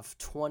to have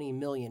 20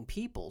 million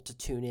people to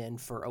tune in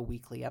for a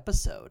weekly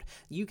episode.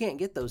 You can't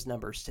get those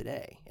numbers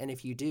today. And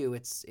if you do,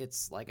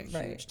 it's like a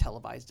huge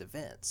televised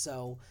event.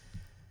 So,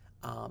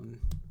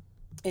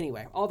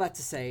 anyway, all that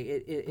to say,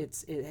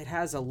 it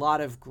has a lot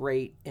of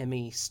great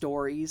Emmy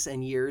stories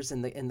and years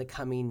in the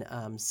coming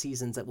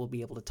seasons that we'll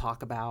be able to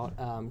talk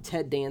about.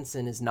 Ted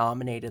Danson is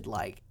nominated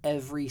like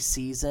every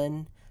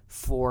season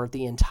for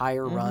the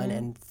entire run,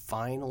 and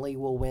finally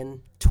will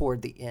win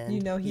toward the end. You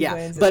know he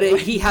wins. But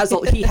he has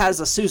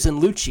a Susan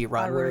Lucci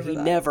run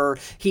where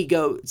he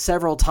go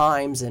several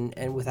times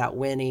and without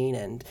winning,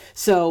 and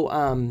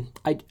so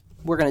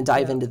we're going to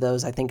dive into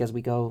those, I think, as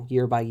we go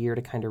year by year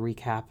to kind of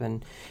recap.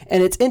 And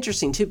it's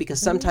interesting, too, because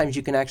sometimes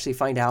you can actually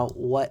find out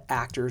what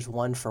actors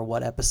won for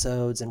what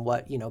episodes and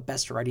what, you know,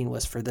 best writing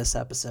was for this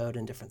episode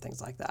and different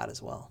things like that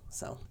as well.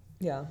 So,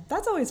 yeah,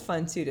 that's always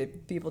fun, too, to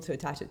be able to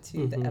attach it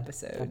to the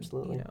episode.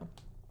 Absolutely. You know.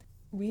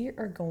 We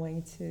are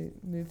going to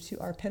move to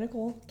our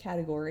pinnacle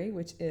category,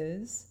 which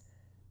is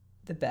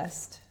the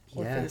best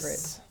or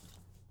favorite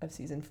of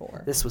season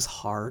 4. This was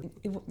hard.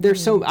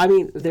 There's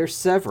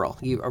several.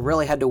 You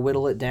really had to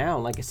whittle it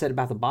down. Like I said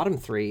about the bottom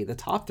 3, the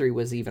top 3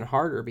 was even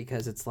harder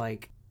because it's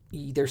like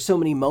there's so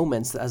many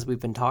moments, as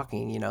we've been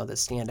talking, you know, that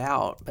stand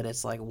out. But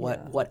it's like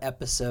what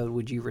episode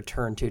would you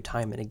return to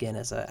time and again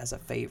as a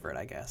favorite?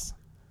 I guess.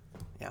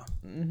 Yeah.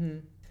 Mm-hmm.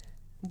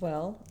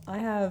 Well,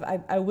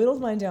 I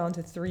whittled mine down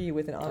to 3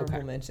 with an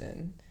honorable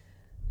mention.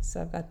 So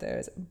I've got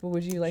those. But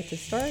would you like to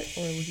start,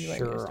 or would you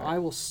like me to start? Sure, I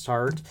will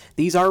start.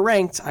 These are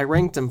ranked. I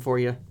ranked them for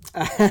you.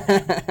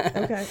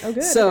 Okay. Oh,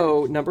 good.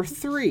 So number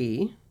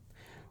 3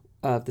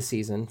 of the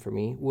season for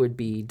me would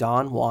be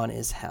Don Juan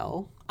is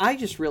Hell. I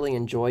just really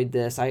enjoyed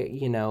this.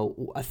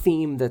 A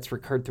theme that's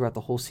recurred throughout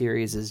the whole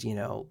series is, you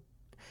know,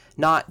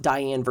 not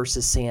Diane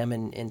versus Sam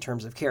in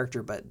terms of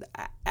character, but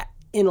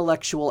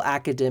intellectual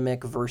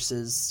academic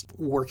versus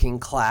working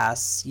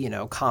class, you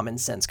know, common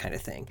sense kind of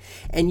thing.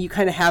 And you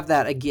kind of have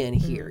that again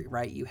here,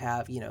 right? You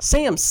have, you know,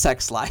 Sam's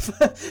sex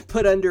life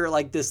put under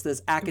like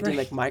this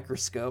academic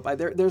microscope.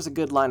 There's a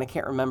good line, I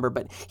can't remember,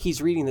 but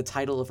he's reading the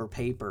title of her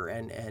paper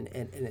and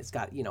it's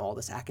got, you know, all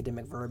this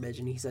academic verbiage,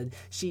 and he said,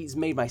 she's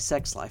made my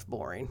sex life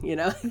boring, you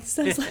know?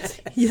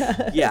 Yeah,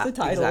 the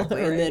title.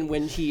 Exactly. Right. And then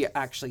when he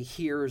actually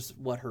hears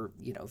what her,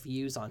 you know,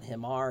 views on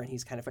him are, and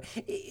he's kind of,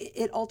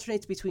 it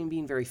alternates between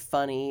being very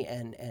funny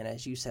and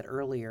as you said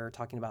earlier,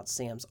 talking about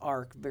Sam's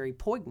arc, very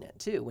poignant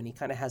too, when he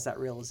kind of has that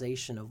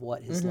realization of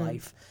what his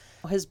life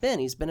has been.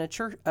 He's been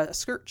a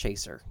skirt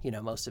chaser, you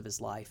know, most of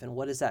his life, and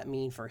what does that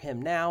mean for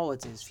him now?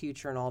 It's his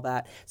future and all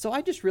that. So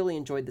I just really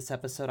enjoyed this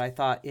episode. I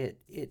thought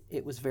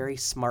it was very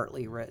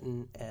smartly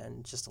written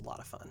and just a lot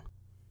of fun.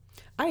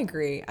 I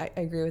agree. I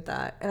agree with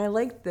that, and I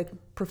like the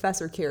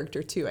professor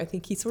character too. I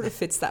think he sort of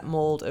fits that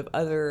mold of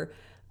other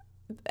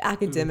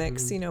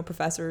academics, you know,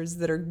 professors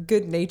that are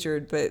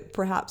good-natured, but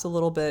perhaps a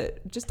little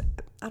bit just,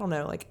 I don't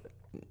know, like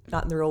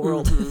not in the real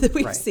world that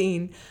we've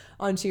seen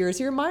on Cheers.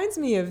 He reminds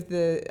me of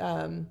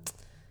the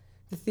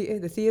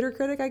theater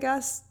critic, I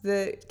guess,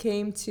 that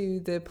came to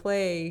the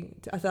play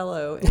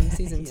Othello in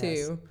season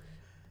 2.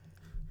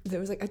 That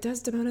was like a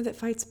Desdemona that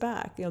fights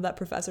back. You know, that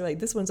professor, like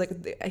this one's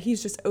like,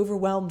 he's just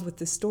overwhelmed with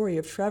the story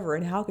of Trevor,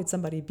 and how could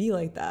somebody be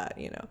like that,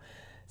 you know?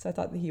 So I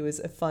thought that he was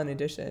a fun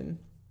addition.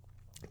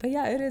 But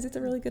yeah, it is. It's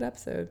a really good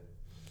episode.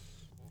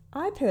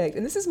 I picked,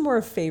 and this is more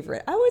a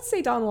favorite, I would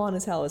say Don Juan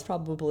is Hell is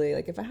probably,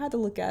 like, if I had to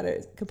look at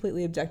it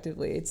completely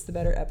objectively, it's the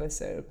better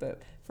episode. But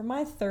for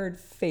my third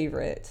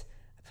favorite,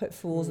 I put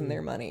Fools and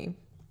Their Money.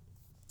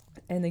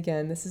 And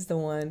again, this is the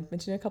one,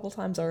 mentioned a couple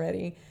times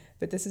already,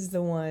 but this is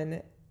the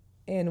one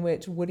in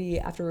which Woody,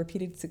 after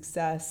repeated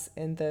success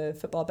in the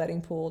football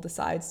betting pool,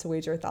 decides to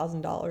wager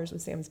 $1,000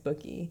 with Sam's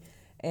bookie,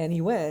 and he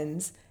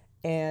wins.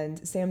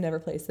 And Sam never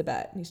placed the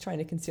bet. And he's trying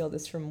to conceal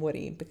this from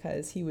Woody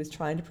because he was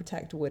trying to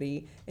protect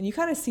Woody. And you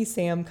kind of see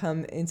Sam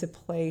come into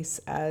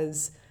place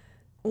as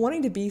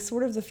wanting to be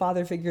sort of the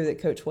father figure that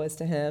Coach was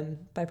to him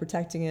by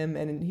protecting him.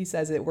 And he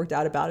says it worked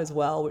out about as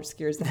well, which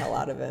scares the hell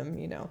out of him,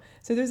 you know.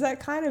 So there's that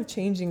kind of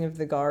changing of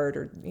the guard,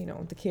 or, you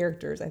know, the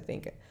characters, I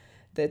think,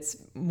 that's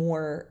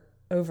more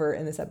over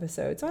in this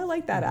episode. So I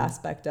like that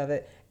aspect of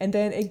it. And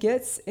then it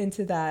gets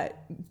into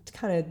that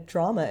kind of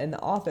drama in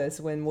the office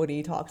when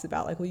Woody talks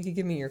about, like, well, you could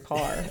give me your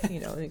car, you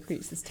know, and it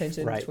creates this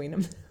tension between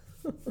them.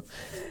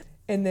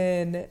 And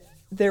then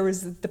there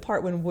was the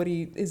part when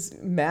Woody is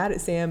mad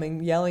at Sam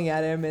and yelling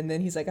at him, and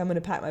then he's like, I'm going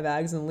to pack my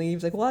bags and leave.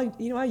 He's like, well,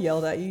 I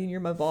yelled at you, and you're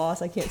my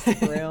boss. I can't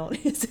stick around.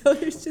 So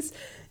there's just,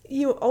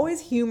 always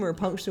humor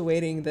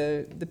punctuating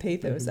the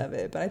pathos of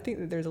it. But I think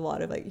that there's a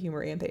lot of like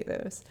humor and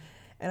pathos.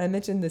 And I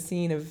mentioned the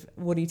scene of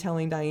Woody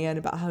telling Diane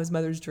about how his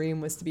mother's dream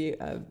was to be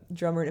a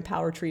drummer in a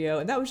power trio.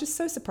 And that was just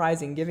so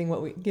surprising, given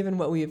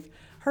what we've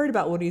heard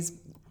about Woody's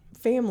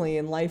family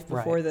and life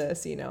before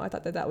this. I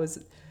thought that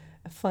was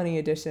a funny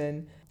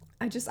addition.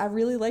 I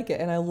really like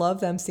it. And I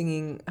love them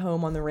singing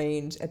Home on the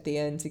Range at the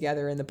end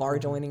together and the bar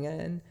joining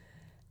in.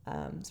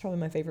 It's probably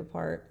my favorite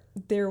part.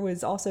 There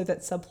was also that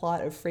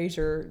subplot of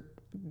Frasier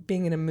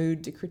being in a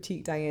mood to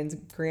critique Diane's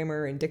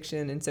grammar and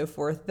diction and so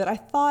forth that I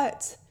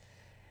thought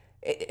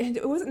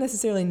it wasn't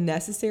necessarily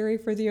necessary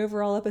for the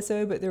overall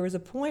episode, but there was a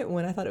point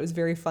when I thought it was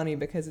very funny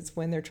because it's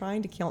when they're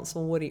trying to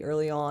counsel Woody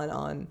early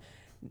on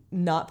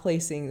not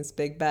placing this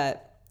big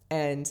bet,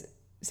 and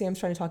Sam's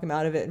trying to talk him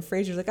out of it, and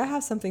Frasier's like, I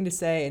have something to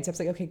say. And Sam's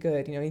like, okay,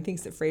 good. He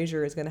thinks that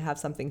Frasier is going to have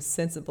something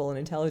sensible and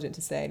intelligent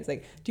to say. And he's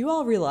like, do you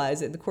all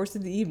realize that in the course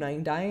of the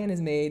evening, Diane has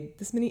made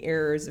this many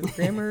errors of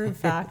grammar and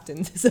fact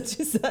and such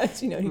and such,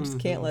 he just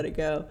can't let it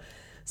go.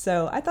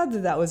 So I thought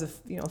that was a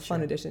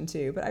fun addition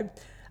too. But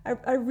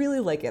I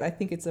really like it. I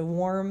think it's a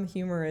warm,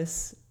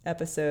 humorous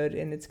episode,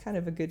 and it's kind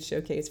of a good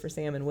showcase for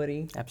Sam and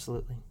Woody.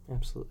 Absolutely.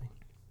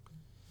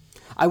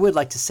 I would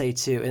like to say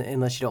too,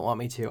 unless you don't want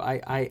me to,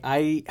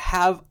 I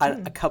have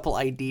a couple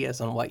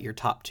ideas on what your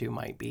top two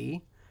might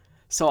be.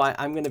 So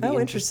I'm going to be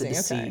interested to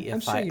see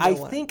if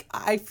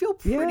I feel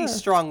pretty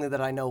strongly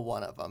that I know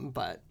one of them.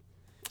 But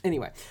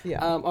anyway,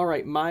 all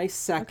right. My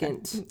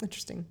second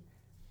interesting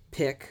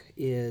pick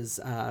is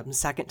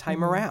Second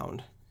Time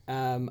Around.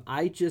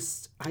 I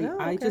just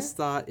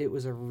thought it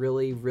was a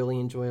really, really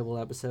enjoyable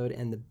episode,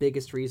 and the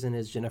biggest reason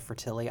is Jennifer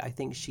Tilly. I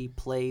think she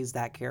plays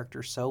that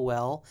character so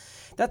well.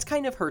 That's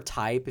kind of her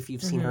type if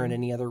you've seen her in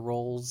any other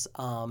roles.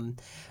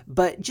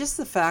 But just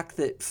the fact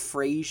that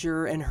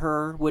Frasier and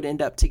her would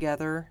end up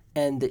together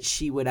and that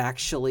she would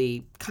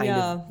actually kind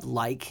of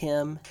like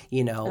him,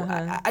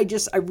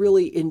 I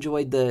really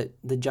enjoyed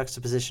the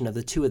juxtaposition of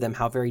the two of them,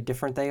 how very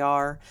different they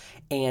are,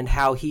 and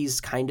how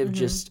he's kind of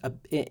just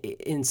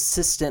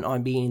insistent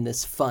on being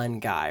this fun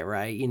guy,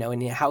 right?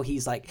 And how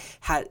he's like,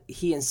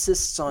 he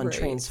insists on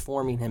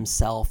transforming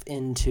himself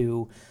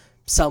into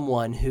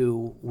someone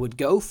who would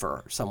go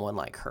for someone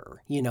like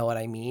her, you know what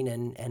I mean,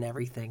 and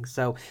everything.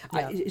 So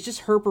it's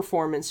just her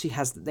performance.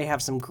 They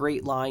have some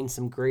great lines,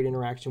 some great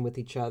interaction with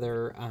each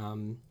other.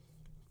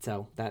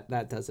 So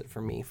that does it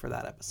for me for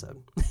that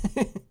episode.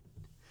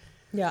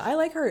 Yeah, I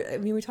like her. I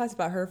mean, we talked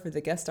about her for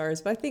the guest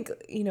stars, but I think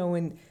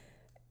when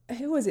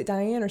who was it,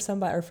 Diane or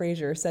somebody or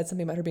Frasier said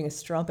something about her being a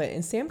strumpet,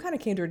 and Sam kind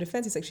of came to her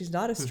defense. He's like, she's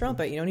not a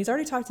strumpet, and he's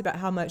already talked about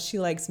how much she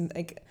likes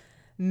like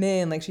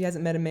men, like she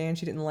hasn't met a man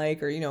she didn't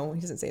like, or he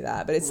doesn't say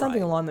that, but it's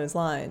something along those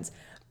lines.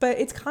 But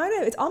it's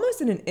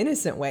almost in an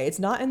innocent way. It's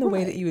not in the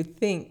way that you would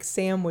think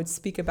Sam would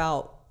speak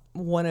about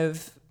one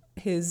of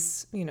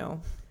his,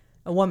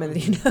 a woman that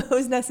he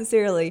knows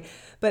necessarily.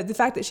 But the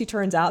fact that she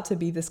turns out to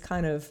be this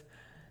kind of,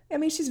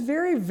 she's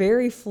very,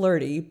 very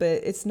flirty,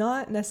 but it's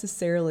not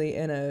necessarily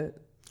in a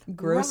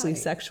grossly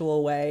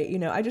sexual way.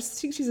 I just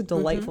think she's a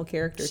delightful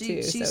character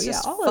too. So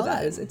all of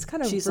that it's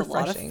kind of she's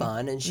refreshing. A lot of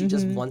fun, and she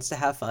just wants to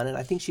have fun, and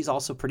I think she's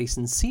also pretty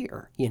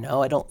sincere.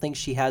 I don't think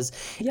she has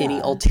any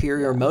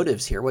ulterior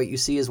motives here. What you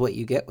see is what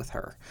you get with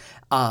her,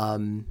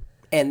 and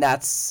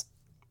that's.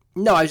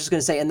 No, I was just going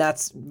to say, and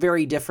that's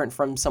very different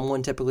from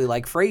someone typically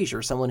like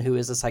Frasier, someone who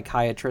is a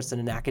psychiatrist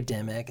and an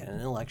academic and an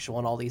intellectual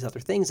and all these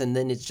other things. And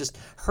then it's just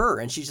her,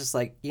 and she's just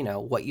like,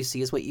 what you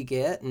see is what you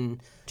get.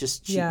 And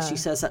just she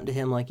says something to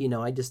him like,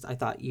 I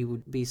thought you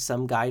would be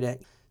some guy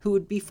who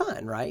would be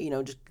fun, right?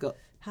 Just go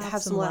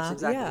have some laughs.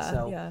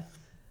 Exactly. Yeah.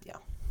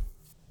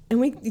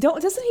 And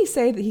doesn't he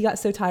say that he got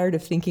so tired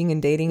of thinking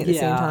and dating at the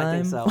same time? I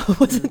think so.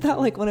 Wasn't that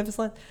like one of his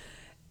lines?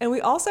 And we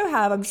also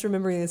have, I'm just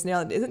remembering this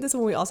now, isn't this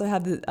when we also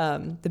have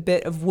the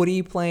bit of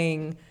Woody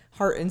playing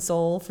Heart and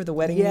Soul for the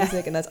wedding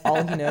music, and that's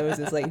all he knows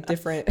is like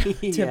different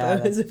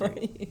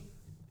tempos.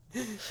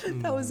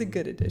 That was a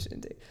good addition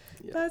too.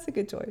 Yeah. That's a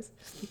good choice.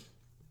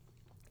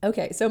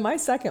 Okay, so my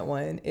second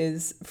one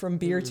is From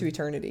Beer to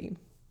Eternity.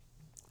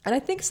 And I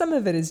think some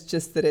of it is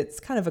just that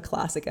it's kind of a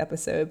classic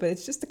episode, but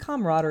it's just the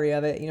camaraderie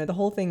of it. The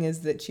whole thing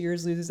is that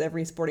Cheers loses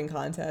every sporting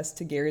contest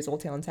to Gary's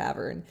Old Town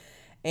Tavern.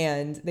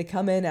 And they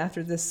come in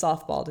after this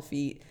softball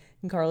defeat,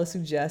 and Carla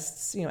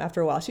suggests,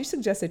 after a while, she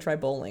suggests they try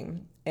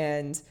bowling.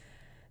 And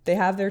they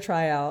have their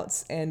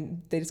tryouts,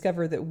 and they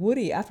discover that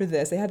Woody, after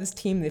this, they have this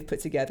team they've put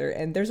together.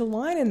 And there's a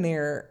line in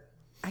there,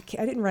 I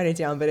didn't write it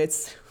down, but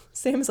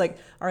Sam's like,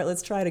 all right,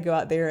 let's try to go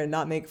out there and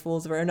not make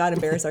fools of her, or not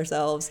embarrass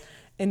ourselves.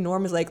 And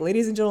Norm is like,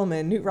 ladies and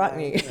gentlemen, Newt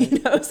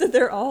Rockne. So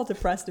they're all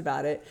depressed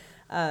about it.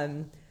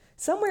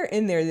 Somewhere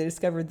in there, they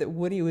discovered that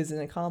Woody was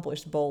an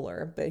accomplished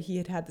bowler, but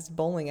he had this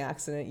bowling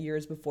accident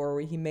years before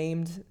where he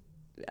maimed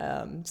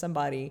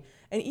somebody.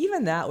 And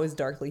even that was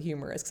darkly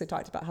humorous, because they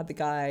talked about how the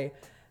guy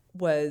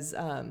was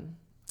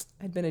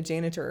had been a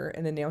janitor,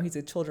 and then now he's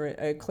a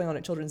clown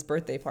at children's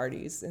birthday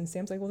parties. And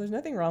Sam's like, well, there's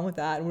nothing wrong with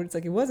that. And it's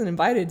like, he wasn't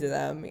invited to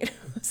them.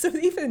 So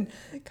they even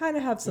kind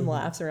of have some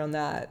laughs around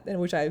that, and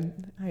which I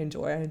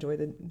enjoy. I enjoy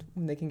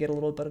when they can get a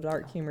little bit of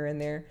dark humor in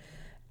there.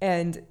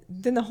 And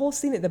then the whole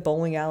scene at the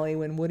bowling alley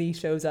when Woody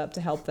shows up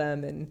to help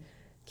them and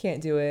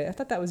can't do it. I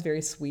thought that was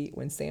very sweet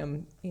when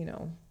Sam,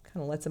 kind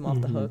of lets him off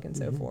the hook and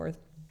so forth.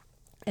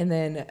 And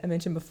then I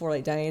mentioned before,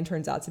 like, Diane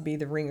turns out to be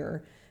the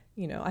ringer.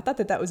 I thought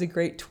that was a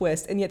great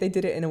twist, and yet they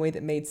did it in a way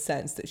that made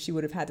sense, that she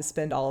would have had to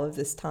spend all of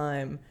this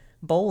time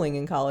bowling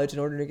in college in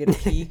order to get a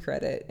PE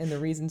credit, and the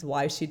reasons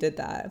why she did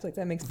that. I was like,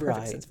 that makes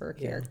perfect sense for her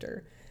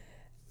character.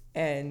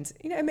 And,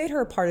 it made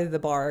her a part of the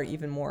bar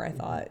even more, I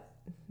thought.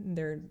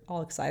 They're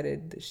all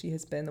excited that she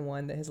has been the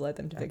one that has led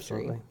them to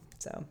victory. Absolutely.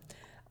 So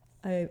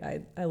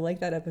I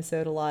like that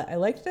episode a lot. I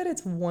liked that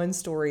it's one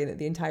story and that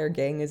the entire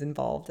gang is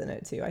involved in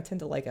it, too. I tend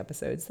to like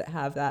episodes that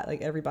have that,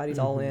 like, everybody's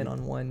all in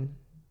on one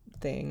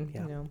thing,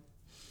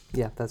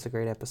 Yeah, that's a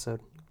great episode.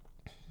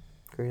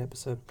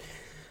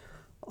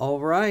 All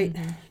right.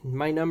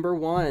 My number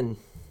one.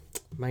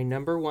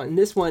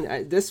 This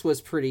one, this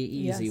was pretty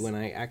easy when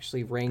I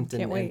actually ranked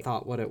and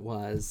thought what it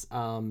was.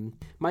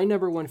 My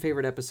number one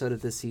favorite episode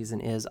of this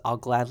season is I'll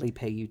Gladly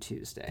Pay You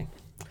Tuesday.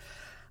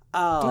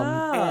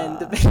 And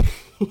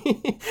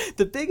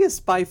the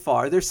biggest by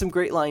far, there's some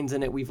great lines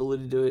in it. We've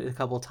alluded to it a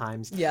couple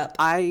times. Yeah.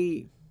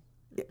 I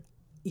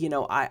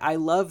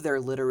love their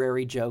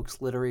literary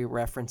jokes, literary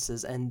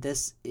references, and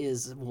this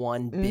is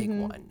one big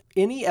one.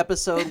 Any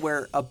episode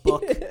where a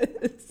book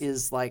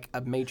is like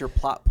a major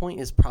plot point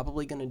is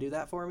probably going to do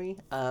that for me.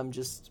 I'm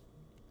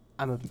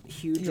a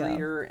huge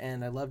reader,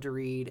 and I love to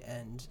read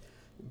and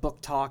book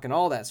talk and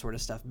all that sort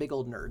of stuff. Big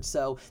old nerd.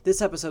 So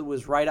this episode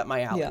was right up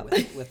my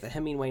alley with the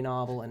Hemingway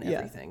novel and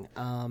everything.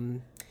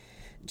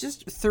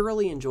 Just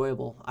thoroughly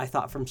enjoyable, I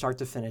thought, from start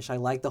to finish. I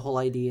like the whole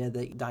idea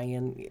that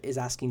Diane is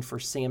asking for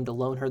Sam to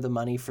loan her the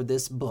money for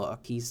this book.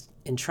 He's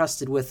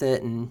entrusted with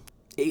it, and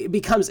it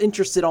becomes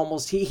interested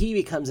almost. He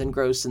becomes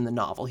engrossed in the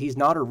novel. He's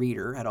not a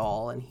reader at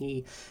all, and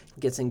he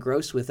gets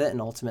engrossed with it and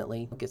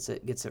ultimately gets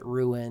it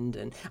ruined.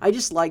 And I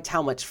just liked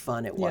how much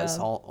fun it was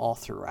all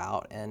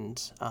throughout.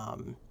 And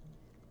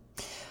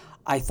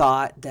I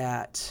thought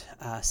that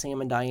Sam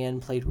and Diane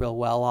played real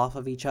well off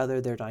of each other,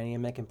 their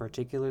dynamic in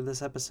particular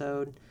this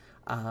episode.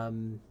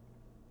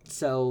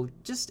 So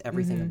just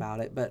everything about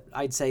it, but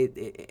I'd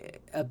say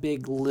a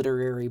big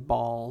literary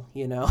ball,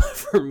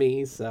 for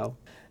me. So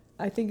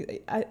I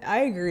think I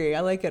agree.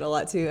 I like it a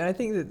lot too. And I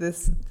think that the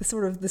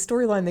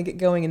storyline they get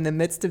going in the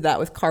midst of that,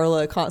 with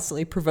Carla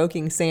constantly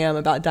provoking Sam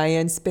about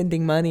Diane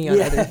spending money on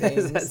other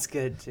things. That's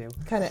good too.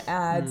 Kind of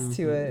adds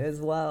to it as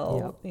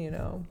well.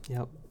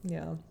 Yep.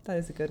 Yeah, that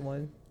is a good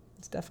one.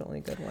 It's definitely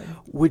a good one.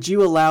 Would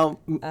you allow,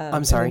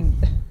 I'm sorry.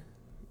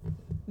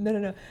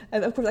 No.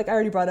 And of course, like, I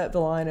already brought up the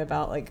line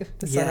about, like,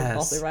 the sun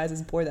also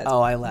rises. Boy, that's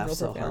I laughed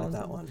so hard at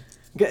that one.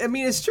 I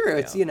mean, it's true.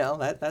 It's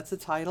that's a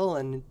title,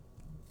 and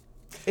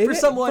for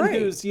someone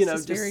who's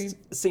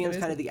Sam's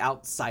kind of the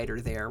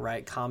outsider there,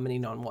 right?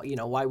 Commenting on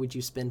why would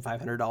you spend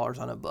 $500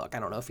 on a book? I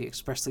don't know if he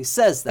expressly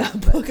says that,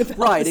 but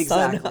right,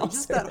 exactly.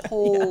 Just that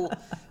whole,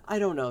 I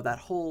don't know, that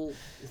whole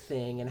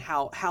thing, and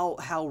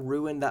how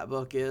ruined that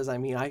book is. I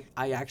mean,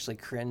 I actually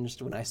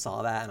cringed when I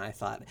saw that, and I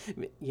thought,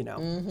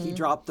 he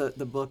dropped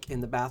the book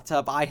in the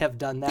bathtub. I have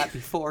done that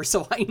before,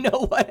 so I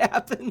know what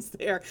happens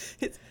there.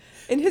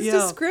 And his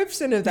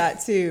description of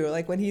that too,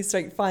 like when he's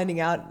like finding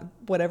out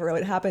what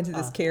happened to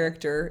this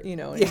character,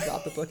 and he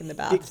dropped the book in the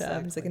bathtub.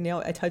 Exactly. He's like, and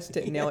now I touched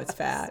it, and now it's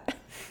fat.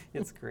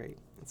 It's great.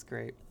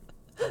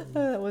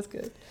 That was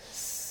good.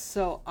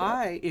 So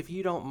if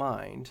you don't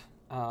mind,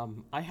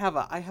 I have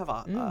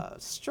a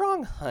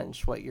strong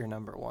hunch what your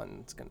number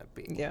one is going to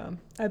be. Yeah,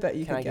 I bet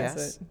you can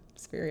guess it.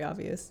 It's very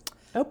obvious.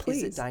 Oh,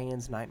 please. Is it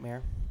Diane's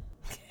Nightmare?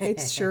 It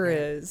sure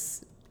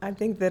is. I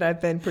think that I've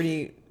been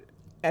pretty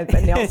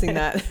announcing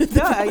that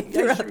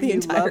throughout the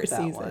entire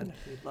season.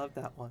 You love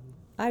that one.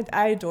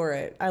 I adore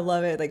it. I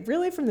love it. Like,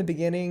 really, from the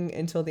beginning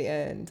until the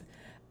end.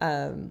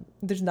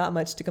 There's not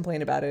much to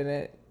complain about in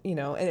it,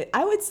 And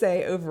I would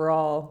say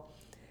overall,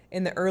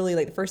 in the early,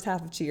 like the first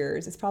half of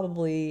Cheers, it's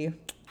probably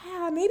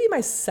maybe my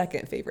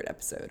second favorite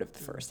episode of the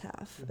first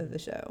half of the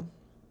show.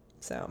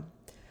 So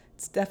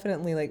it's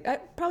definitely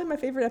probably my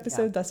favorite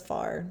episode thus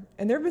far.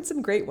 And there have been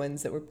some great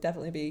ones that would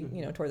definitely be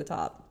toward the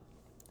top,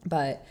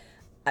 but.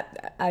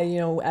 I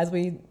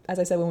as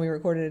I said when we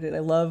recorded it, I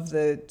love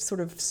the sort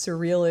of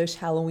surrealish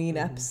Halloween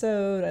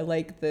episode. I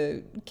like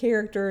the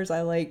characters.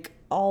 I like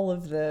all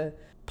of the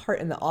part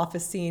in the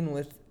office scene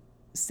with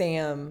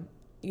Sam,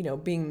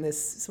 being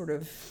this sort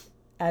of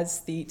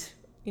aesthete,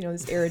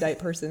 this erudite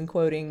person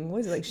quoting, what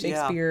is it, like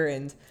Shakespeare,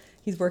 and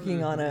he's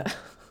working on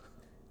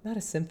not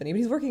a symphony, but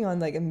he's working on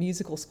like a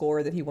musical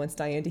score that he wants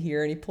Diane to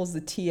hear, and he pulls the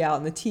tea out,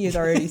 and the tea is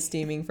already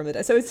steaming from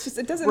it. So it's just,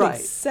 it doesn't make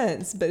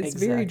sense, but it's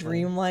very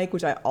dreamlike,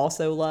 which I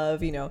also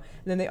love, And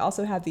then they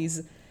also have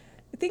these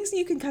things that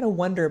you can kind of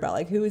wonder about,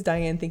 like, who is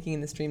Diane thinking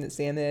in this dream that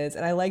Sam is?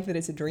 And I like that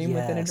it's a dream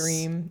within a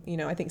dream.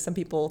 I think some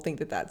people think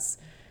that that's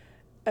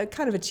a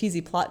kind of a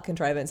cheesy plot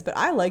contrivance, but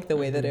I like the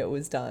way that it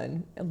was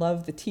done. I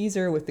love the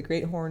teaser with the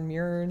Great Horn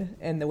Muirn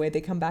and the way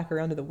they come back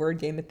around to the word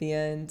game at the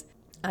end.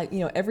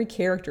 Every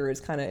character is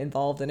kind of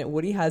involved in it.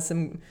 Woody has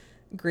some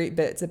great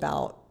bits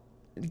about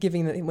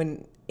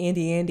when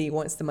Andy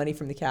wants the money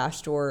from the cash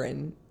store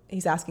and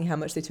he's asking how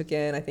much they took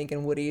in, I think,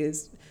 and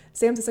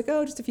Sam's just like,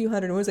 oh, just a few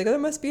hundred. And Woody's like, oh, there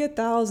must be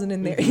 1,000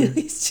 in there.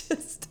 He's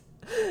just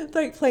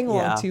like playing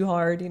along too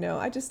hard.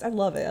 I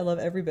love it. I love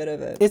every bit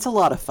of it. It's a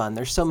lot of fun.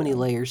 There's so many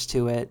layers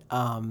to it.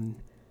 And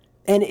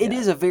it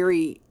is a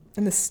very...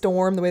 And the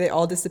storm, the way they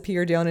all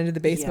disappear down into the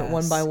basement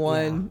one by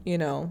one,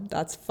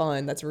 that's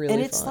fun. That's really fun,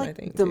 and it's like I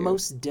think, the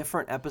most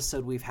different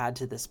episode we've had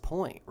to this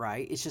point,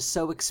 right? It's just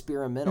so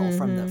experimental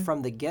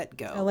from the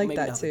get-go. I like Maybe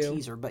that not too. The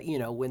teaser, but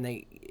when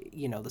they,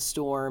 the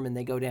storm and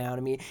they go down.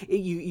 I mean,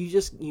 you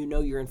just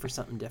you're in for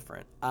something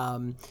different.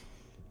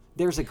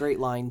 There's a great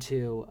line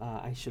too.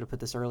 I should have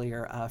put this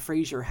earlier.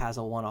 Frasier has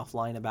a one-off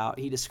line about,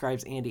 he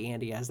describes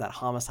Andy as that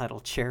homicidal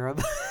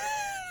cherub.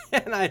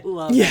 And I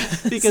love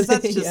it because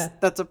that's just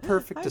that's a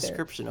perfect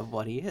description of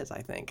what he is,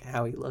 I think,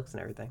 how he looks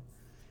and everything.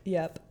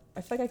 Yep.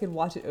 I feel like I could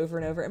watch it over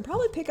and over and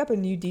probably pick up a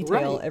new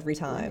detail every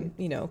time,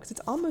 because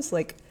it's almost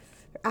like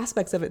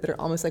aspects of it that are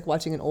almost like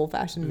watching an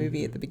old-fashioned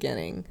movie at the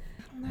beginning.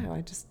 I don't know.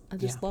 I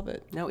just love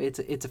it. No, it's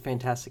a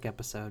fantastic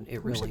episode.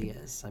 It really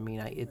is. I mean,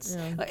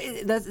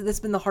 that's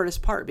been the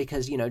hardest part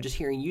because just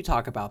hearing you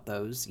talk about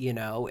those,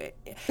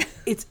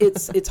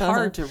 it's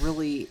hard to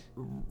really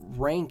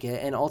rank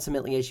it. And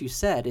ultimately, as you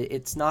said,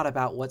 it's not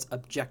about what's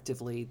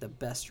objectively the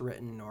best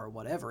written or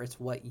whatever. It's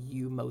what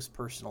you most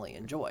personally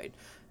enjoyed.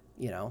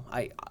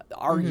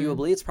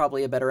 Arguably it's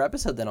probably a better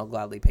episode than I'll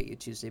Gladly Pay You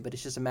Tuesday, but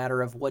it's just a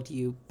matter of what do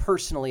you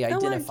personally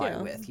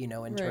identify with,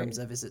 in terms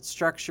of, is it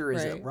structure,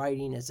 is it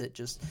writing, is it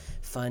just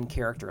fun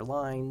character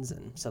lines?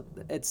 And so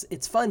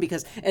it's fun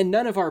because, and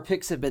none of our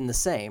picks have been the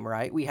same,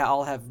 right? We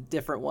all have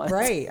different ones.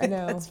 Right, I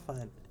know. That's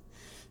fun.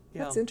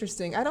 Yeah. That's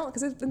interesting.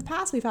 Because in the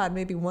past we've had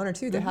maybe one or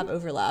two that have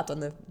overlapped on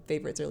the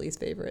favorites or least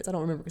favorites. I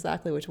don't remember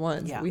exactly which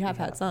ones. Yeah, but we have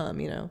had some,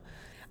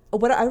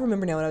 What I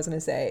remember now what I was going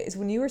to say is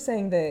when you were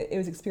saying that it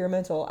was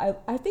experimental,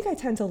 I think I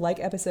tend to like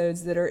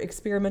episodes that are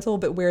experimental,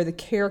 but where the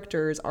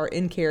characters are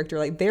in character,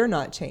 like they're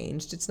not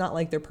changed. It's not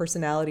like their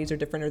personalities are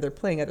different or they're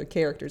playing other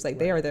characters. Like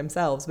they are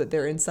themselves, but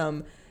they're in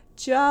some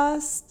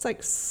just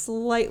like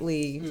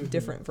slightly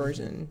different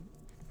version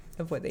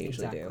of what they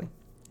usually do.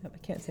 I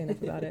can't say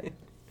enough about it.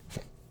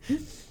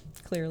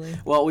 Clearly.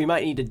 Well, we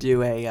might need to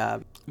do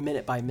a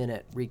minute by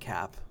minute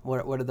recap.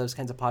 What are those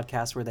kinds of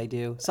podcasts where they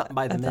do something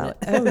by the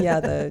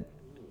minute?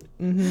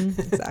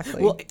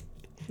 Exactly. Well,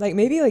 like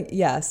maybe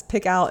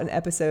pick out an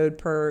episode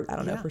per, I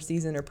don't know, per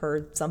season or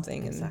per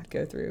something and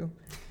go through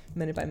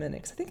minute by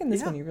minute. 'Cause I think in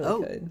this one you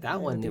really could.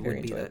 That one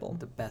would be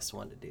the best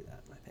one to do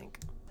that, I think.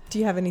 Do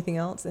you have anything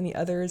else, any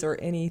others or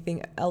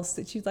anything else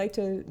that you'd like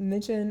to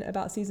mention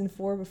about season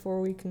 4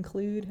 before we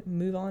conclude,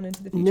 move on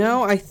into the future?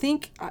 No, I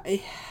think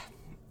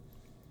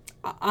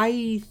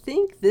I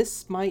think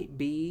this might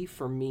be,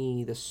 for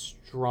me, the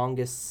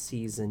strongest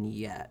season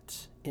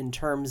yet in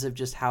terms of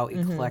just how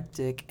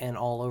eclectic and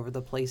all over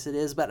the place it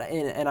is. But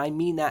and I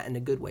mean that in a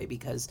good way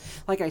because,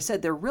 like I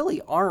said, there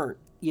really aren't,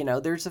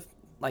 there's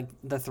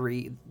the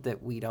three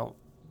that we don't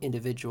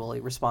individually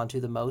respond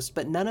to the most,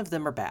 but none of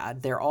them are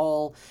bad. They're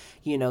all,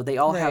 they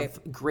all have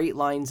great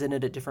lines in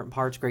it at different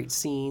parts, great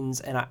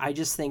scenes. And I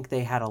just think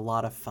they had a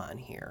lot of fun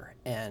here.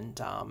 And,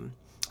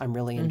 I'm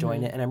really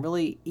enjoying it, and I'm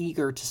really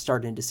eager to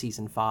start into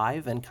season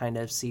 5 and kind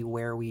of see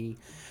where we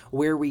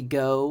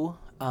go.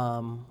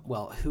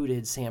 Who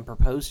did Sam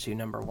propose to?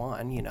 Number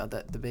one,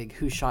 the big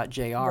who shot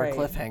JR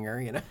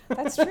cliffhanger.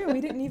 That's true.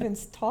 We didn't even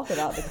talk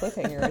about the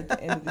cliffhanger at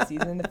the end of the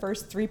season, the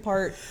first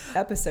 3-part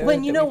episode.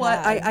 Well, you know what?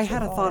 I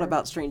had a thought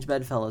about Strange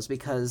Bedfellows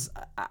because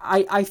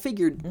I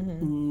figured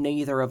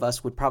neither of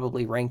us would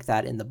probably rank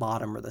that in the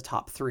bottom or the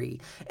top 3.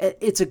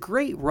 It's a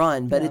great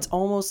run, but it's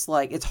almost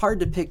like it's hard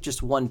to pick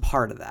just one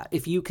part of that.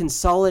 If you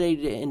consolidate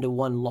it into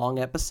one long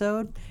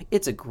episode,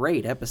 it's a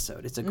great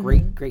episode. It's a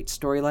great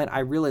storyline. I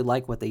really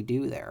like what they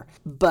do there.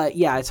 But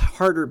yeah, it's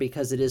harder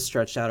because it is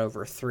stretched out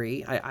over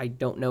 3. I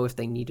don't know if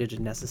they needed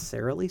to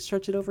necessarily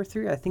stretch it over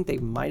 3. I think they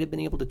might have been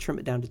able to trim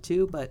it down to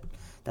 2, but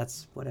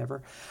that's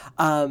whatever.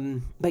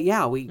 But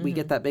yeah, we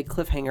get that big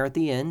cliffhanger at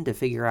the end to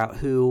figure out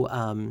who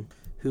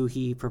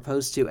he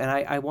proposed to. And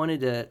I wanted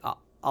to...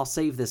 I'll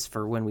save this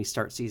for when we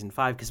start season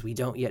 5 because we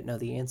don't yet know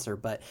the answer.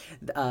 But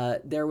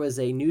there was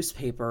a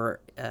newspaper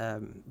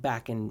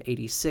back in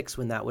 '86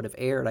 when that would have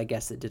aired, I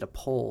guess, that did a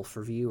poll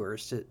for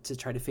viewers to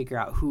try to figure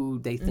out who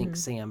they think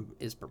Sam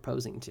is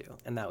proposing to.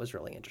 And that was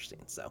really interesting.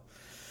 So,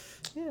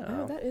 yeah.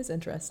 Oh, that is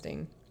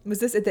interesting. Was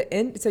this at the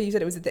end? So you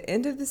said it was at the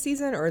end of the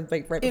season or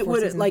right before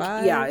season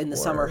 5? Yeah, in the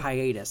summer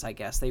hiatus, I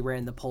guess. They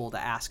ran the poll to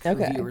ask for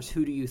viewers,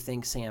 who do you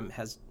think Sam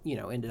has,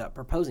 ended up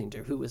proposing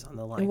to? Who was on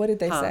the line? And what did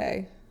they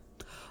say?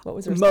 What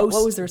was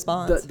the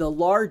response? The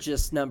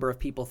largest number of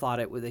people thought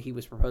that he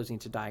was proposing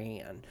to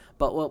Diane.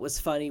 But what was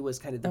funny was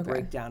kind of the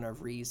breakdown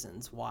of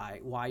reasons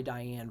why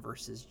Diane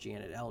versus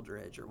Janet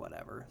Eldridge or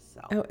whatever.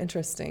 So oh,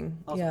 interesting.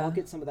 I'll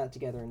get some of that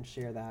together and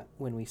share that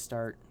when we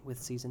start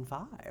with season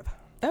 5.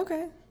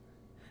 Okay.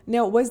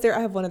 Now,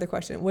 I have one other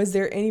question. Was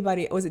there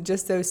anybody, was it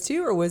just those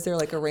two, or was there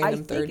like a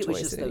random third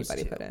choice that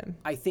anybody put in?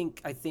 I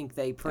think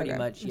they pretty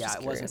much, it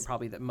wasn't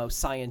probably the most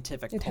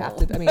scientific It'd poll. have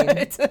to, I mean,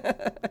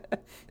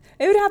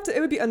 it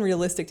would be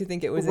unrealistic to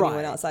think it was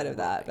anyone outside of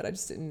that, but I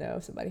just didn't know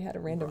if somebody had a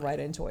random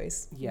write-in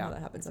choice. Yeah.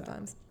 That happens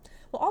sometimes.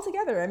 Well,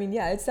 altogether, I mean,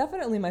 it's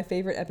definitely my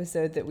favorite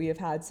episode that we have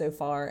had so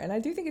far, and I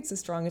do think it's the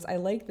strongest. I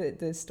like that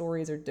the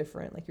stories are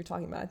different, like you're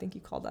talking about. I think you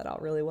called that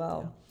out really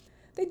well. Yeah.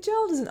 They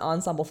gelled as an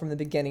ensemble from the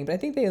beginning, but I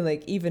think they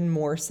like even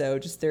more so.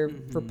 Just their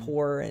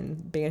rapport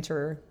and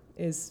banter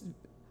is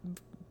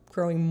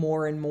growing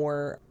more and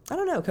more. I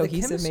don't know,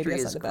 cohesive. Maybe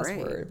that's not the best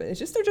word, but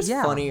they're just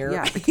funnier.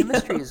 Yeah, the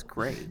chemistry is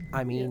great.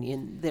 I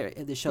mean,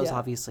 the show's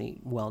obviously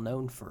well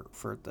known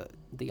for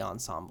the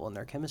ensemble and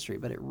their chemistry,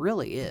 but it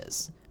really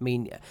is. I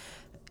mean,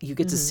 you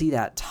get to see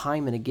that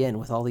time and again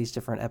with all these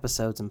different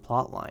episodes and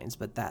plot lines,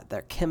 but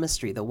their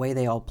chemistry, the way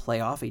they all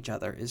play off each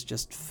other, is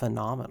just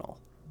phenomenal.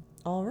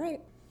 All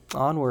right.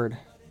 Onward.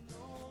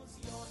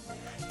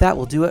 That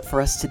will do it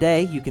for us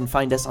today. You can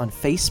find us on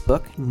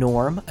Facebook,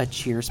 Norm, a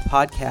Cheers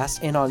podcast,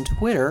 and on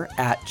Twitter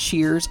at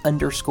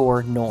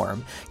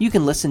Cheers_Norm. You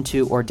can listen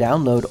to or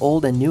download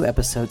old and new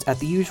episodes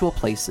at the usual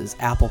places: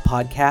 Apple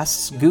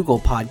Podcasts, Google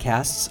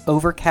Podcasts,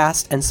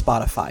 Overcast, and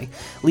Spotify.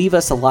 Leave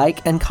us a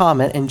like and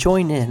comment and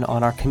join in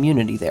on our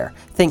community there.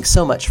 Thanks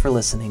so much for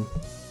listening.